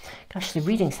 Gosh, the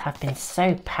readings have been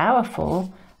so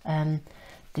powerful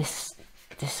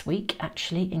this week,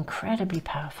 actually, incredibly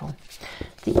powerful.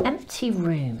 The empty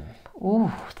room.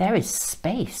 Oh, there is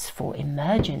space for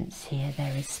emergence here.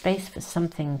 There is space for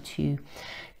something to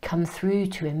come through,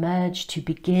 to emerge, to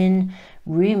begin.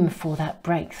 Room for that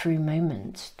breakthrough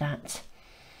moment, that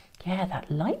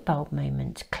light bulb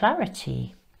moment,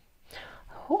 clarity.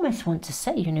 I almost want to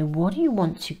say, you know, what do you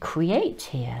want to create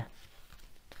here?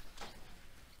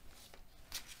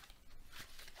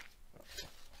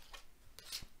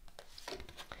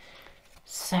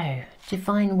 So,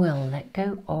 divine will, let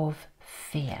go of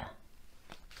fear.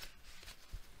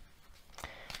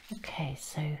 Okay,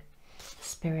 so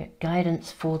spirit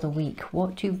guidance for the week.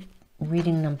 What do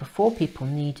reading number 4 people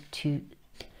need to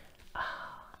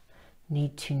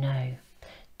know?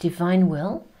 Divine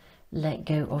will, let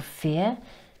go of fear,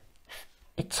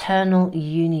 eternal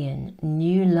union,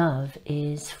 new love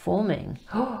is forming.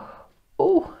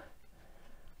 Oh,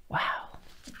 wow.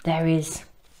 There is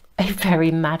a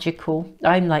very magical,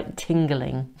 I'm like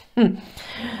tingling.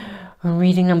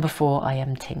 Reading number 4, I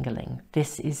am tingling.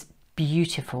 This is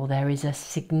beautiful. There is a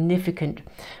significant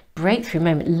breakthrough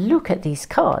moment. Look at these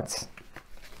cards.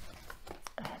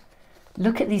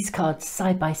 Look at these cards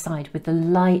side by side with the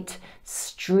light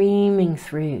streaming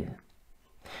through.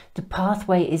 The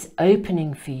pathway is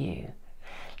opening for you.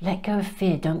 Let go of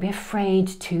fear. Don't be afraid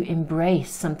to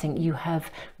embrace something you have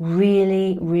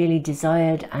really, really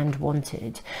desired and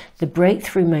wanted. The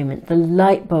breakthrough moment, the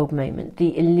light bulb moment,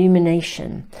 the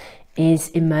illumination is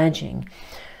emerging.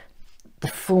 The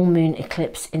full moon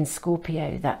eclipse in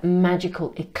Scorpio, that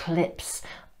magical eclipse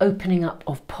opening up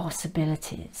of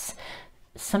possibilities.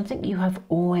 Something you have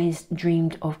always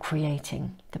dreamed of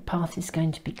creating. The path is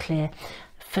going to be clear.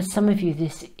 For some of you,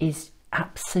 this is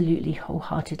absolutely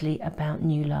wholeheartedly about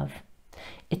new love,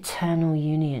 eternal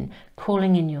union,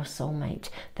 calling in your soulmate,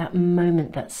 that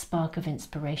moment, that spark of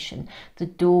inspiration, the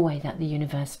doorway that the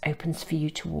universe opens for you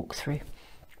to walk through.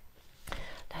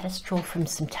 Let us draw from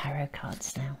some tarot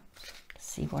cards now.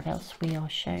 See what else we are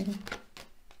shown.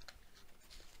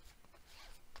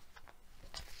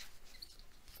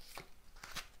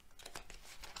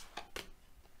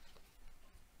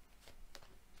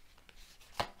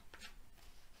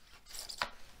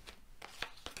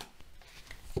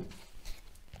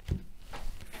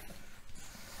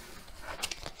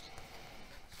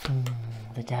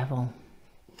 The devil.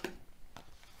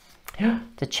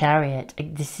 The chariot.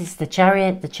 This is the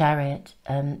chariot,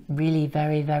 really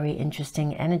very, very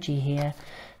interesting energy here.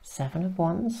 7 of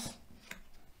Wands.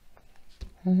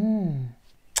 7,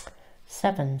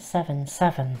 7,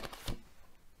 7.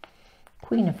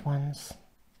 Queen of Wands.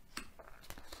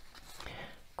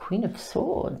 Queen of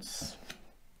Swords.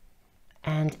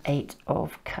 And 8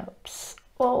 of Cups.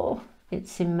 Oh,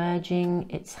 it's emerging,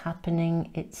 it's happening,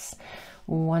 it's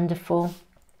wonderful.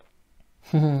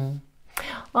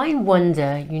 I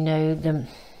wonder, you know,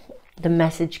 the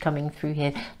message coming through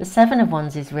here. The 7 of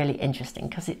Wands is really interesting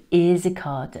because it is a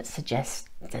card that suggests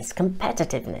there's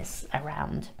competitiveness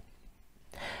around.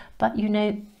 But, you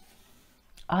know,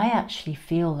 I actually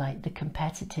feel like the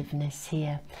competitiveness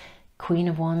here, Queen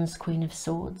of Wands, Queen of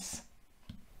Swords,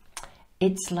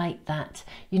 it's like that.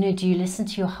 You know, do you listen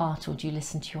to your heart or do you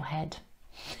listen to your head?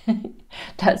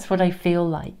 That's what I feel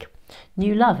like.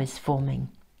 New love is forming.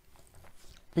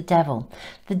 The devil.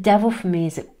 The devil for me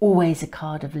is always a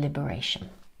card of liberation.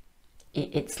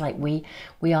 It's like we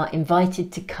are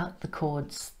invited to cut the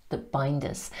cords that bind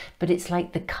us, but it's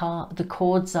like the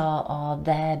cords are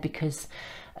there because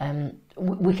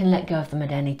we can let go of them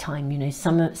at any time. You know,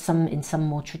 in some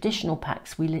more traditional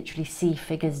packs, we literally see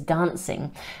figures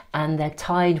dancing and they're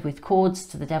tied with cords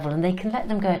to the devil and they can let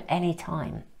them go at any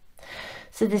time.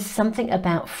 So there's something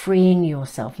about freeing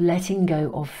yourself, letting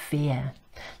go of fear.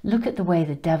 Look at the way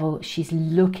the devil, she's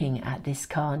looking at this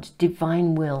card.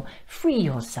 Divine will, free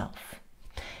yourself.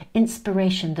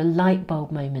 Inspiration, the light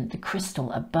bulb moment, the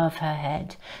crystal above her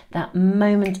head, that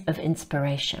moment of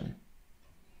inspiration.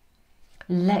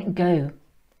 Let go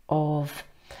of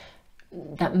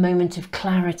that moment of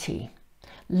clarity.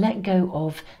 Let go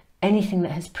of anything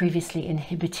that has previously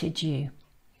inhibited you.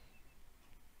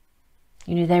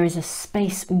 You know, there is a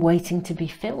space waiting to be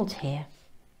filled here.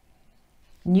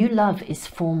 New love is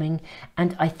forming,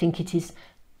 and I think it is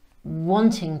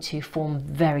wanting to form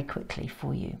very quickly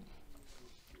for you.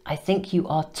 I think you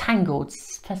are tangled,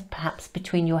 perhaps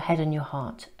between your head and your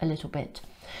heart a little bit.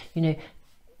 You know,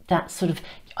 that sort of,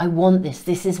 I want this,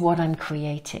 this is what I'm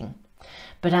creating.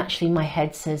 But actually my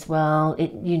head says, well,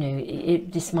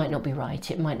 this might not be right,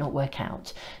 it might not work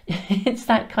out. It's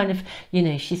that kind of, you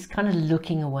know, she's kind of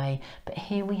looking away. But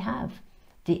here we have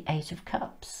the 8 of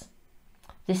Cups.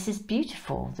 This is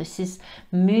beautiful. This is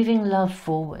moving love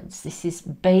forwards. This is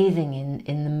bathing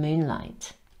in the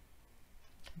moonlight.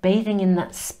 Bathing in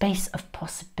that space of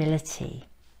possibility.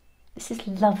 This is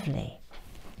lovely.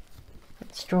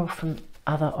 Let's draw from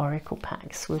other oracle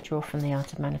packs. We'll draw from the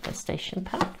Art of Manifestation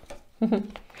pack.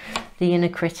 The Inner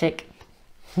Critic.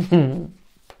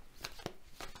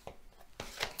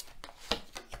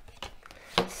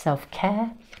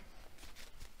 Self-care.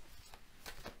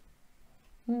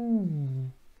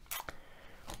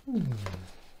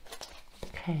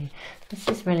 Okay, this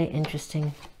is really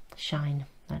interesting. Shine.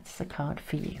 That's the card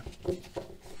for you.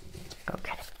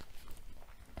 Okay.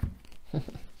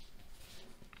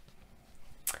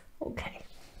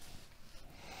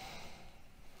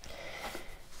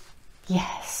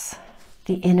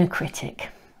 the inner critic.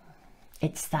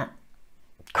 It's that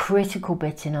critical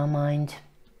bit in our mind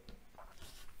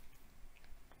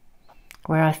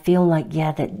where I feel like,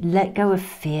 yeah, that let go of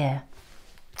fear.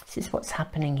 This is what's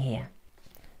happening here.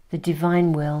 The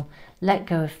divine will, let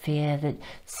go of fear, that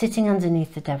sitting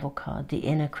underneath the devil card, the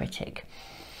inner critic.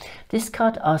 This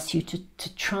card asks you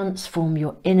to transform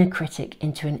your inner critic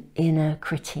into an inner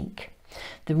critique.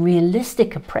 The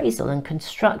realistic appraisal and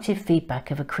constructive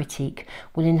feedback of a critique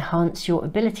will enhance your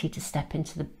ability to step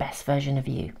into the best version of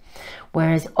you,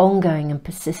 whereas ongoing and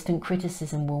persistent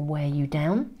criticism will wear you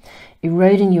down,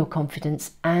 eroding your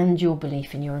confidence and your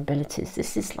belief in your abilities.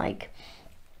 This is like,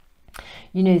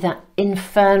 you know, that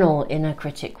infernal inner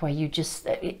critic where you just,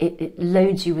 it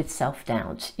loads you with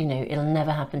self-doubt. You know, it'll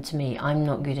never happen to me. I'm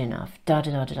not good enough. Da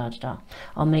da da da da da.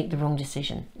 I'll make the wrong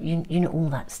decision. You know, all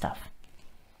that stuff.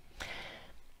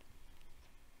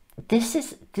 This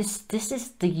is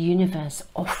the universe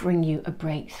offering you a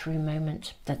breakthrough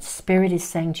moment. That spirit is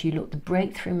saying to you, look, the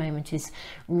breakthrough moment is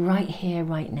right here,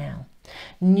 right now.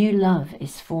 New love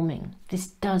is forming. This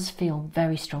does feel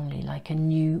very strongly like a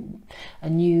new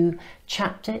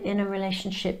chapter in a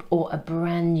relationship, or a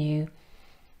brand new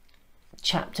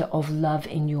chapter of love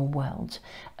in your world.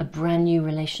 A brand new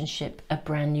relationship, a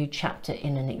brand new chapter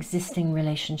in an existing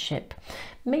relationship.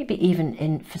 Maybe even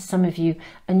in, for some of you,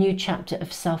 a new chapter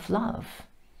of self-love.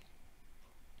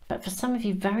 But for some of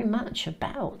you, very much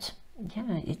about,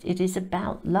 yeah, it is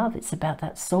about love. It's about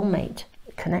that soulmate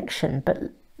connection,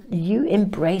 but you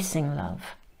embracing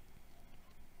love.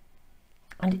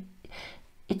 And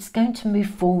it's going to move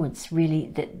forwards, really.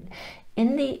 That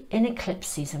in eclipse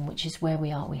season, which is where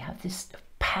we are, we have this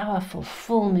powerful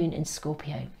full moon in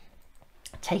Scorpio,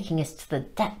 taking us to the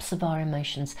depths of our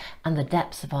emotions and the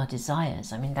depths of our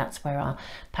desires. I mean, that's where our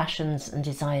passions and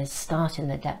desires start, in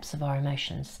the depths of our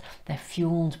emotions. They're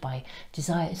fueled by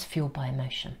desire, is fueled by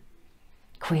emotion.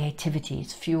 Creativity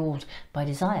is fueled by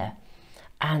desire.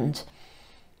 And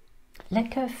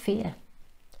let go of fear.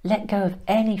 Let go of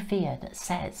any fear that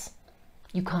says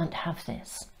you can't have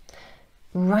this.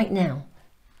 Right now,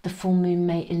 the full moon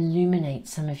may illuminate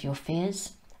some of your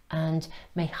fears and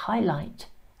may highlight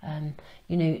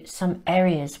you know, some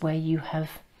areas where you have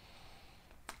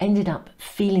ended up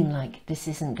feeling like this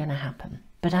isn't going to happen.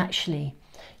 But actually,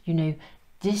 you know,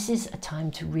 this is a time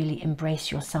to really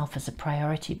embrace yourself as a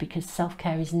priority, because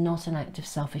self-care is not an act of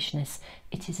selfishness.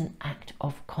 It is an act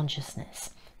of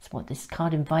consciousness. It's what this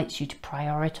card invites you to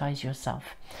prioritize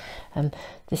yourself.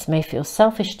 This may feel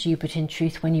selfish to you, but in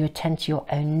truth, when you attend to your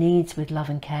own needs with love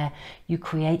and care, you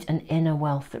create an inner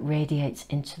wealth that radiates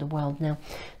into the world. Now,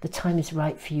 the time is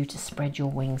right for you to spread your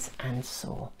wings and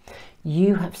soar.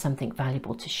 You have something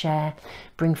valuable to share.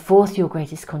 Bring forth your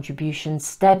greatest contributions.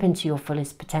 Step into your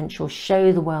fullest potential.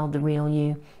 Show the world the real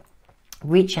you.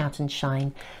 Reach out and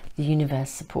shine. The universe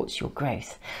supports your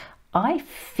growth. I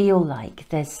feel like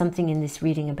there's something in this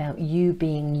reading about you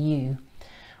being you.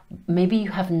 Maybe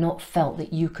you have not felt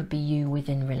that you could be you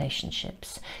within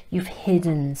relationships. You've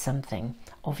hidden something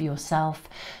of yourself,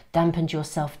 dampened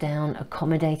yourself down,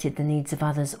 accommodated the needs of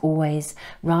others always,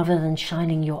 rather than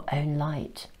shining your own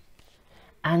light.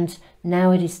 And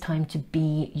now it is time to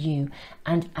be you.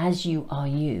 And as you are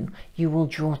you, you will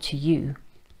draw to you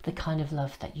the kind of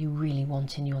love that you really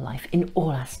want in your life, in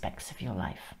all aspects of your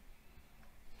life.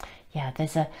 Yeah,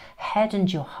 there's a head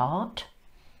and your heart.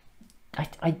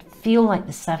 I feel like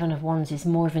the Seven of Wands is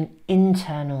more of an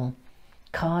internal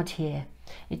card here.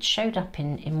 It showed up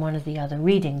in one of the other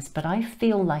readings, but I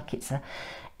feel like it's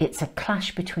a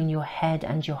clash between your head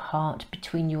and your heart,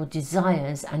 between your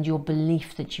desires and your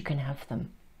belief that you can have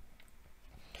them.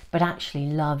 But actually,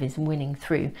 love is winning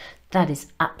through. That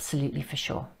is absolutely for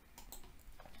sure.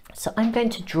 So I'm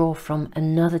going to draw from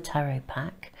another tarot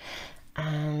pack,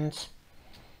 and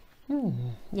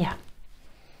yeah,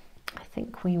 I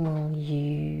think we will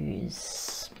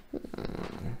use,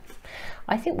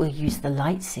 I think we'll use the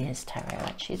Lightseers Tarot.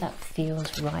 Actually, that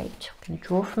feels right. I'm going to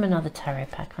draw from another tarot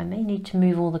pack. I may need to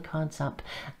move all the cards up,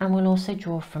 and we'll also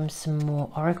draw from some more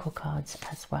oracle cards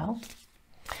as well.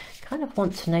 Kind of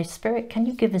want to know, Spirit, can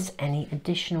you give us any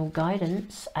additional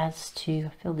guidance as to,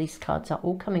 I feel these cards are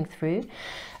all coming through,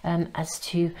 as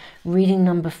to reading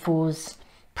number 4's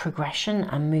progression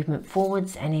and movement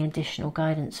forwards? Any additional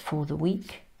guidance for the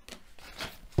week?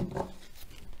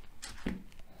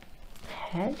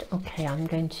 Head. Okay, I'm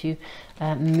going to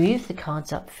move the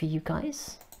cards up for you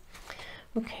guys.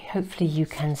 Okay, hopefully you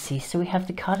can see. So we have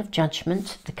the card of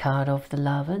Judgment, the card of the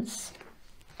Lovers,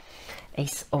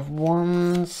 Ace of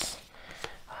Wands,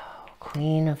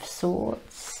 Queen of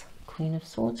Swords, Queen of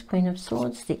Swords, Queen of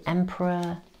Swords, the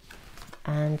Emperor,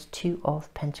 and Two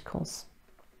of Pentacles.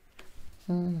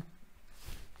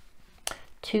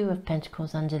 Two of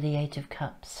Pentacles under the Eight of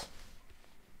Cups.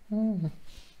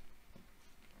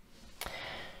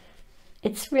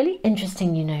 It's really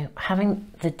interesting, you know,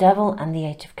 having the Devil and the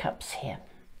Eight of Cups here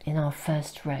in our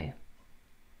first row.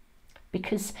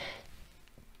 Because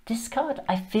this card,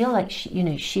 I feel like,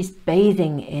 she's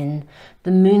bathing in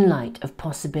the moonlight of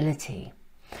possibility.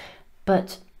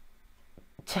 But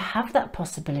to have that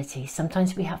possibility,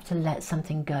 sometimes we have to let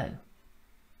something go.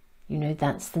 You know,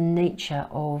 that's the nature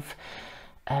of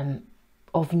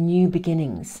new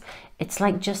beginnings. It's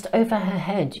like just over her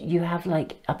head, you have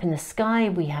like up in the sky,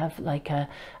 we have like a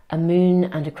moon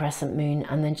and a crescent moon,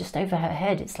 and then just over her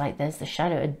head, it's like there's the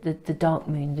shadow, the dark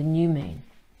moon, the new moon.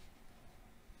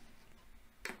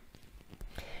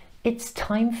 It's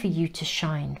time for you to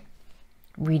shine.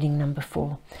 Reading number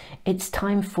 4. It's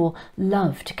time for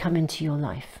love to come into your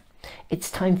life.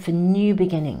 It's time for new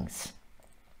beginnings.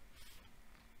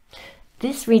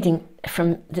 This reading,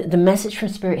 from the message from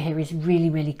Spirit here is really,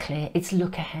 really clear. It's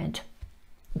look ahead.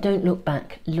 Don't look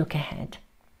back, look ahead.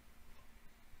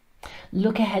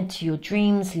 Look ahead to your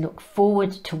dreams, look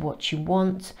forward to what you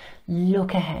want,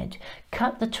 look ahead.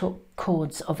 Cut the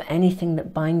cords of anything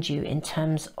that bind you in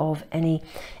terms of any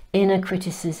inner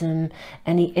criticism,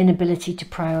 any inability to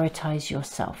prioritize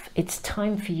yourself. It's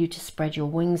time for you to spread your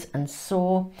wings and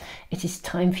soar. It is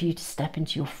time for you to step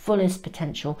into your fullest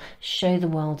potential, show the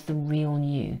world the real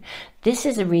you. This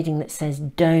is a reading that says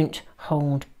don't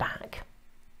hold back.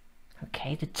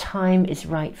 Okay, the time is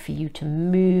right for you to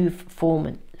move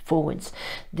forwards.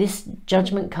 This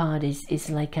Judgment card is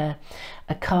like a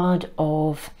card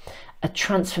of a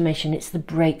transformation. It's the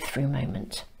breakthrough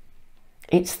moment.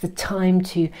 It's the time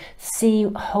to see,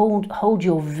 hold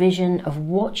your vision of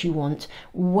what you want,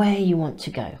 where you want to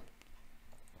go.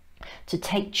 To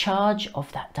take charge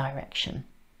of that direction.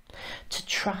 To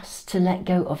trust, to let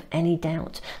go of any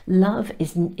doubt. Love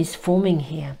is forming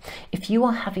here. If you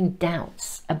are having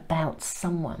doubts about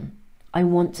someone, I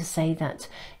want to say that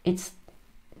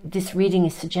this reading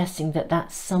is suggesting that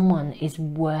that someone is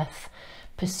worth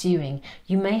pursuing.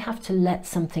 You may have to let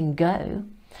something go.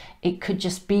 It could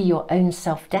just be your own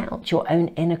self-doubt, your own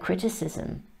inner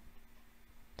criticism.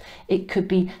 It could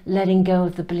be letting go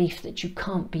of the belief that you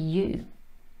can't be you.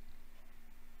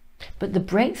 But the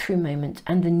breakthrough moment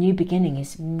and the new beginning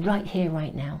is right here,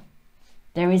 right now.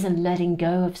 There is a letting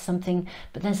go of something,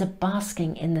 but there's a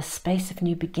basking in the space of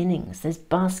new beginnings. There's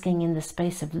basking in the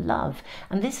space of love.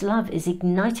 And this love is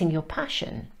igniting your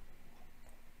passion.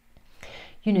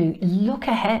 You know, look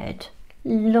ahead.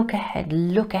 Look ahead,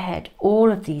 look ahead.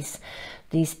 All of these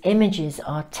images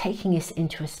are taking us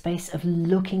into a space of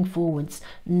looking forwards,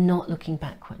 not looking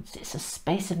backwards. It's a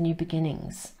space of new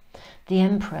beginnings. The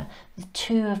Emperor, the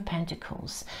Two of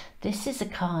Pentacles. This is a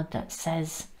card that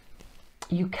says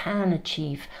you can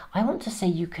achieve, I want to say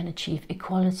you can achieve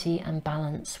equality and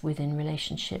balance within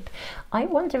relationship. I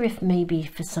wonder if maybe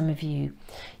for some of you,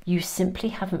 you simply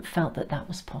haven't felt that that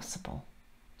was possible.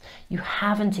 You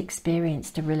haven't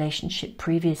experienced a relationship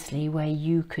previously where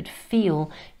you could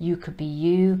feel you could be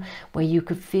you, where you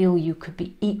could feel you could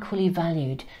be equally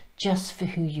valued just for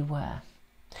who you were.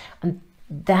 And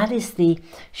that is the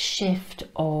shift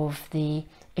of the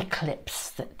eclipse,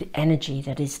 the energy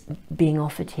that is being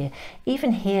offered here.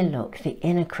 Even here, look, the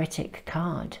inner critic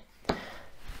card.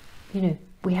 You know,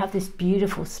 we have this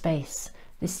beautiful space,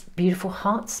 this beautiful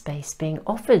heart space being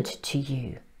offered to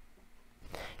you.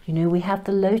 You know, we have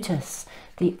the lotus,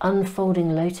 the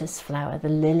unfolding lotus flower, the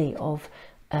lily of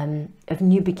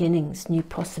new beginnings, new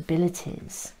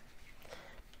possibilities.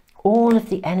 All of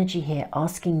the energy here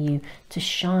asking you to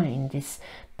shine, this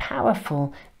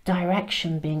powerful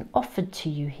direction being offered to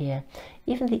you here.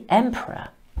 Even the Emperor,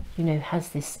 you know, has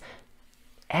this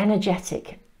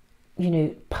energetic, you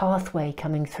know, pathway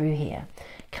coming through here,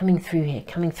 coming through here,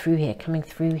 coming through here, coming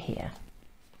through here.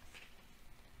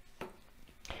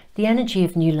 The energy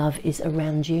of new love is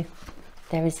around you.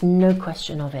 There is no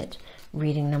question of it.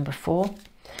 Reading number 4.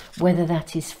 Whether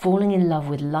that is falling in love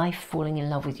with life, falling in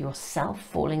love with yourself,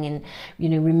 falling in, you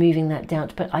know, removing that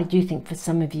doubt. But I do think for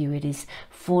some of you it is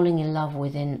falling in love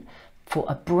for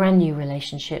a brand new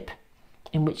relationship,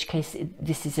 in which case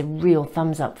this is a real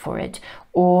thumbs up for it,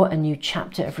 or a new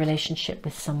chapter of relationship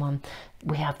with someone.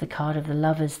 We have the card of the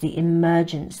Lovers, the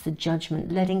emergence, the judgment,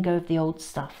 letting go of the old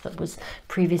stuff that was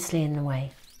previously in the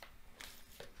way.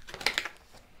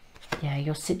 Yeah,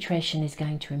 your situation is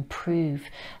going to improve.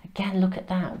 Again, look at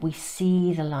that. We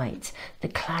see the light, the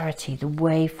clarity, the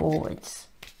way forwards.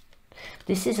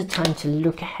 This is a time to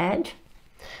look ahead.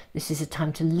 This is a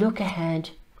time to look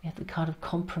ahead We have the card of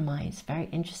compromise. Very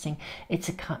interesting.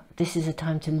 This is a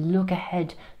time to look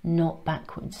ahead, not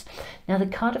backwards. Now, the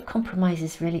card of compromise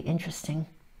is really interesting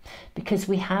because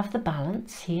we have the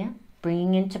balance here,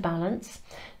 bringing into balance.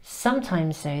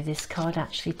 Sometimes, though, this card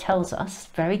actually tells us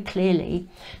very clearly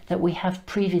that we have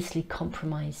previously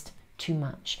compromised too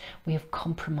much. We have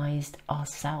compromised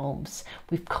ourselves.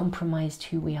 We've compromised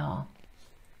who we are.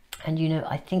 And, you know,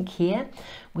 I think here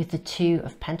with the Two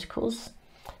of Pentacles,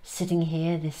 sitting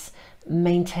here, this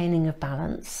maintaining of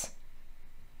balance,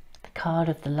 the card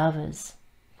of the Lovers,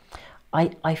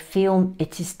 I feel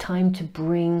it is time to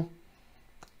bring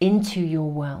into your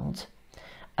world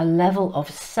a level of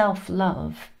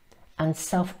self-love and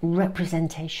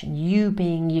self-representation, you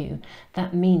being you.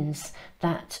 That means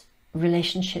that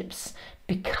relationships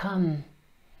become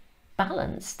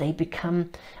balanced, they become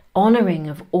honouring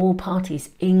of all parties,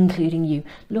 including you.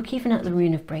 Look even at the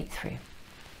Rune of Breakthrough.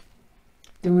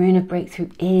 The Rune of Breakthrough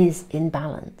is in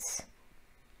balance.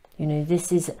 You know,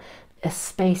 this is a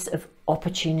space of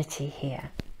opportunity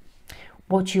here.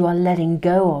 What you are letting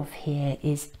go of here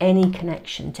is any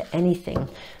connection to anything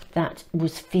that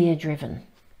was fear-driven.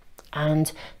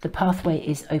 And the pathway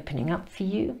is opening up for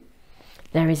you.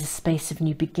 There is a space of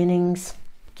new beginnings.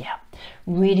 Yeah.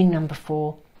 Reading number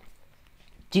 4.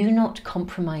 Do not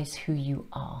compromise who you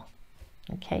are.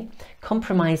 Okay?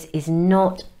 Compromise is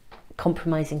not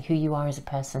compromising who you are as a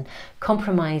person.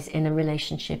 Compromise in a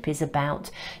relationship is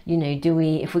about, you know,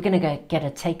 if we're going to get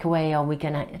a takeaway, are we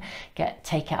going to get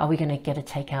takeout? Are we going to get a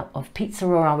takeout of pizza,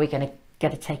 or are we going to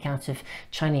get a takeout of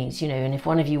Chinese? You know, and if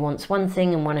one of you wants one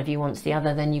thing and one of you wants the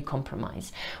other, then you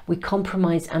compromise. We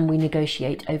compromise and we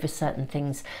negotiate over certain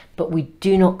things, but we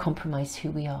do not compromise who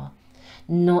we are.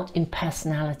 Not in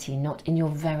personality, not in your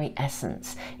very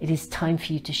essence. It is time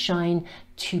for you to shine,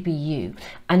 to be you.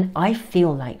 And I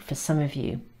feel like for some of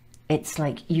you, it's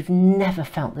like you've never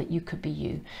felt that you could be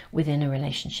you within a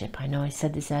relationship. I know I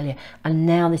said this earlier, and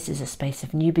now this is a space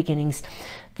of new beginnings.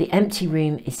 The empty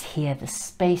room is here, the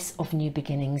space of new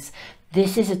beginnings.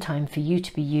 This is a time for you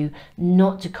to be you,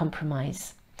 not to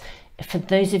compromise. For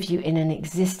those of you in an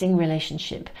existing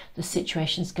relationship, the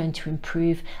situation is going to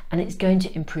improve, and it's going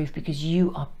to improve because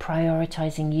you are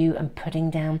prioritizing you and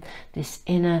putting down this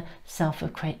inner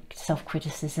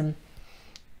self-criticism,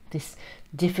 this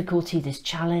difficulty, this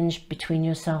challenge between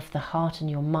yourself, the heart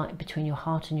and your mind, between your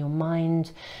heart and your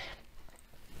mind.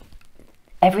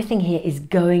 Everything here is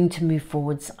going to move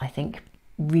forwards, I think,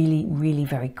 really, really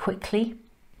very quickly.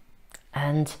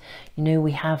 And, you know,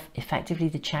 we have effectively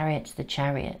the Chariot.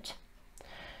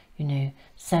 You know,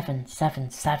 7,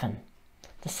 7, 7.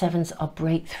 The 7s are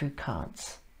breakthrough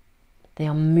cards. They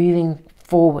are moving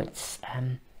forwards.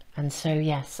 And so,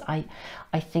 yes, I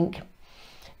think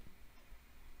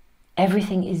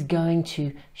everything is going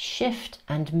to shift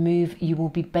and move. You will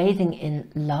be bathing in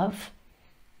love.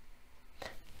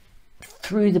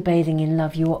 Through the bathing in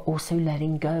love, you are also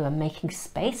letting go and making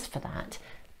space for that,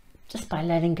 just by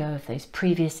letting go of those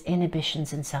previous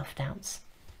inhibitions and self-doubts.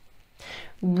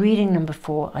 Reading number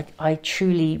 4, I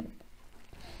truly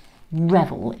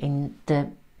revel in the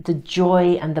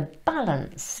joy and the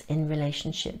balance in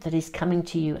relationship that is coming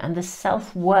to you, and the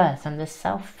self-worth and the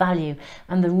self-value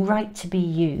and the right to be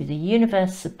you. The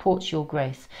universe supports your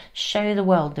growth. Show the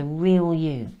world the real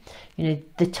you. You know,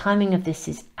 the timing of this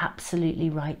is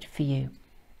absolutely right for you.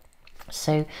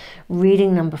 So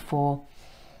reading number 4,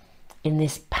 in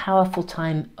this powerful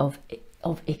time of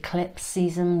eclipse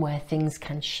season, where things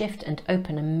can shift and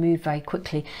open and move very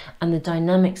quickly, and the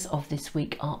dynamics of this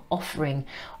week are offering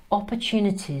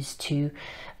opportunities to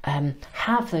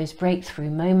have those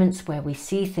breakthrough moments where we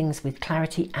see things with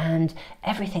clarity and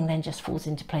everything then just falls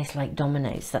into place like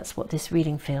dominoes. That's what this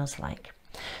reading feels like.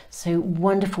 So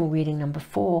wonderful reading number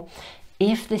 4.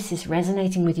 If this is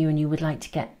resonating with you and you would like to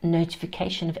get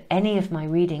notification of any of my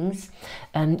readings,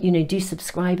 you know, do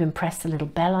subscribe and press the little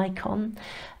bell icon.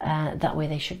 That way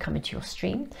they should come into your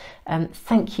stream.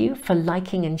 Thank you for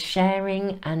liking and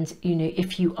sharing. And, you know,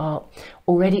 if you are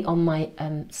already on my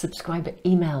subscriber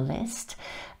email list,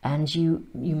 and you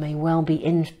may well be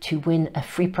in to win a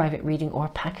free private reading or a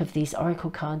pack of these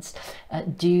oracle cards,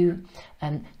 do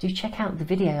check out the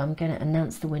video. I'm going to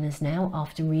announce the winners now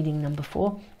after reading number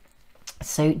 4.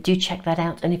 So do check that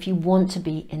out. And if you want to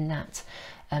be in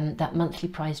that monthly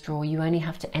prize draw, you only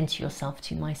have to enter yourself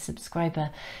to my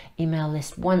subscriber email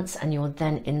list once, and you're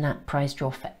then in that prize draw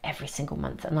for every single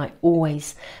month. And I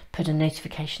always put a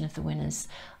notification of the winners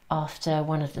after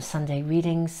one of the Sunday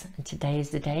readings, and today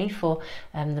is the day for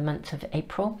the month of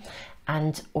April.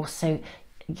 And also,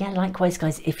 yeah, likewise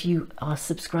guys, if you are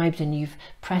subscribed and you've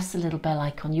pressed the little bell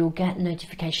icon, you'll get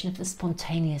notification of the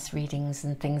spontaneous readings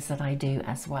and things that I do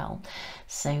as well.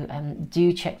 So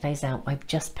do check those out. I've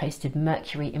just posted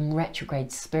Mercury in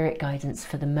retrograde spirit guidance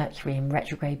for the Mercury in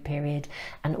retrograde period,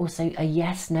 and also a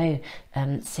yes/no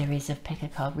series of pick a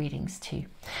card readings too.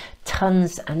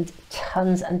 Tons and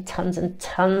tons and tons and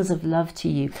tons of love to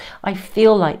you. I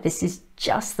feel like this is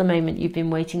just the moment you've been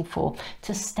waiting for,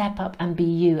 to step up and be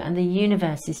you, and the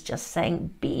universe is just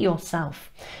saying, be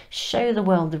yourself, show the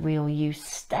world the real you,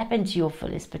 step into your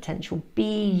fullest potential,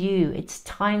 be you. It's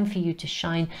time for you to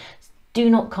shine.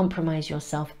 Do not compromise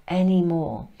yourself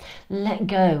anymore. Let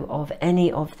go of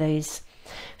any of those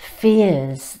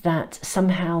fears that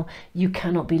somehow you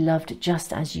cannot be loved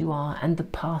just as you are, and the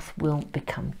path will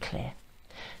become clear.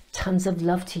 Tons of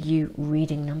love to you.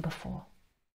 Reading number 4.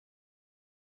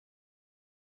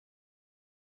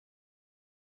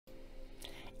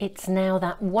 It's now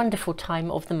that wonderful time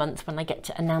of the month when I get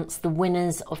to announce the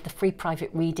winners of the free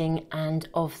private reading and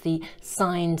of the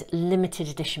signed limited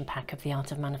edition pack of the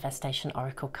Art of Manifestation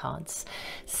Oracle cards.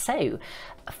 So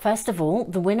first of all,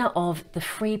 the winner of the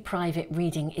free private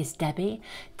reading is Debbie.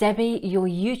 Debbie, your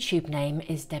YouTube name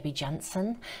is Debbie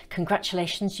Jansen.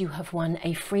 Congratulations, you have won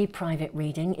a free private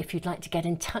reading. If you'd like to get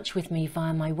in touch with me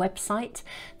via my website,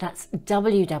 that's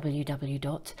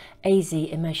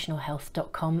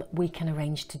www.azemotionalhealth.com. we can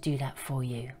arrange to do that for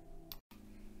you.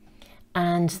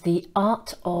 And the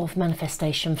Art of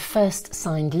Manifestation first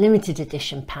signed limited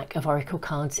edition pack of Oracle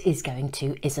cards is going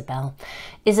to Isabel.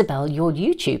 Isabel, your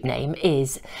YouTube name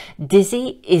is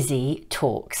Dizzy Izzy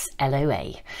Talks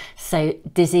LOA. So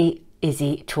Dizzy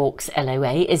Izzy Talks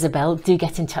LOA. Isabel, do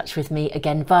get in touch with me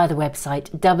again via the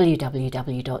website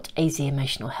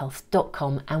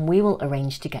www.azemotionalhealth.com, and we will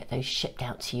arrange to get those shipped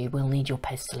out to you. We'll need your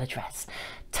postal address.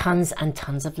 Tons and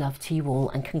tons of love to you all,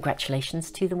 and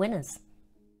congratulations to the winners.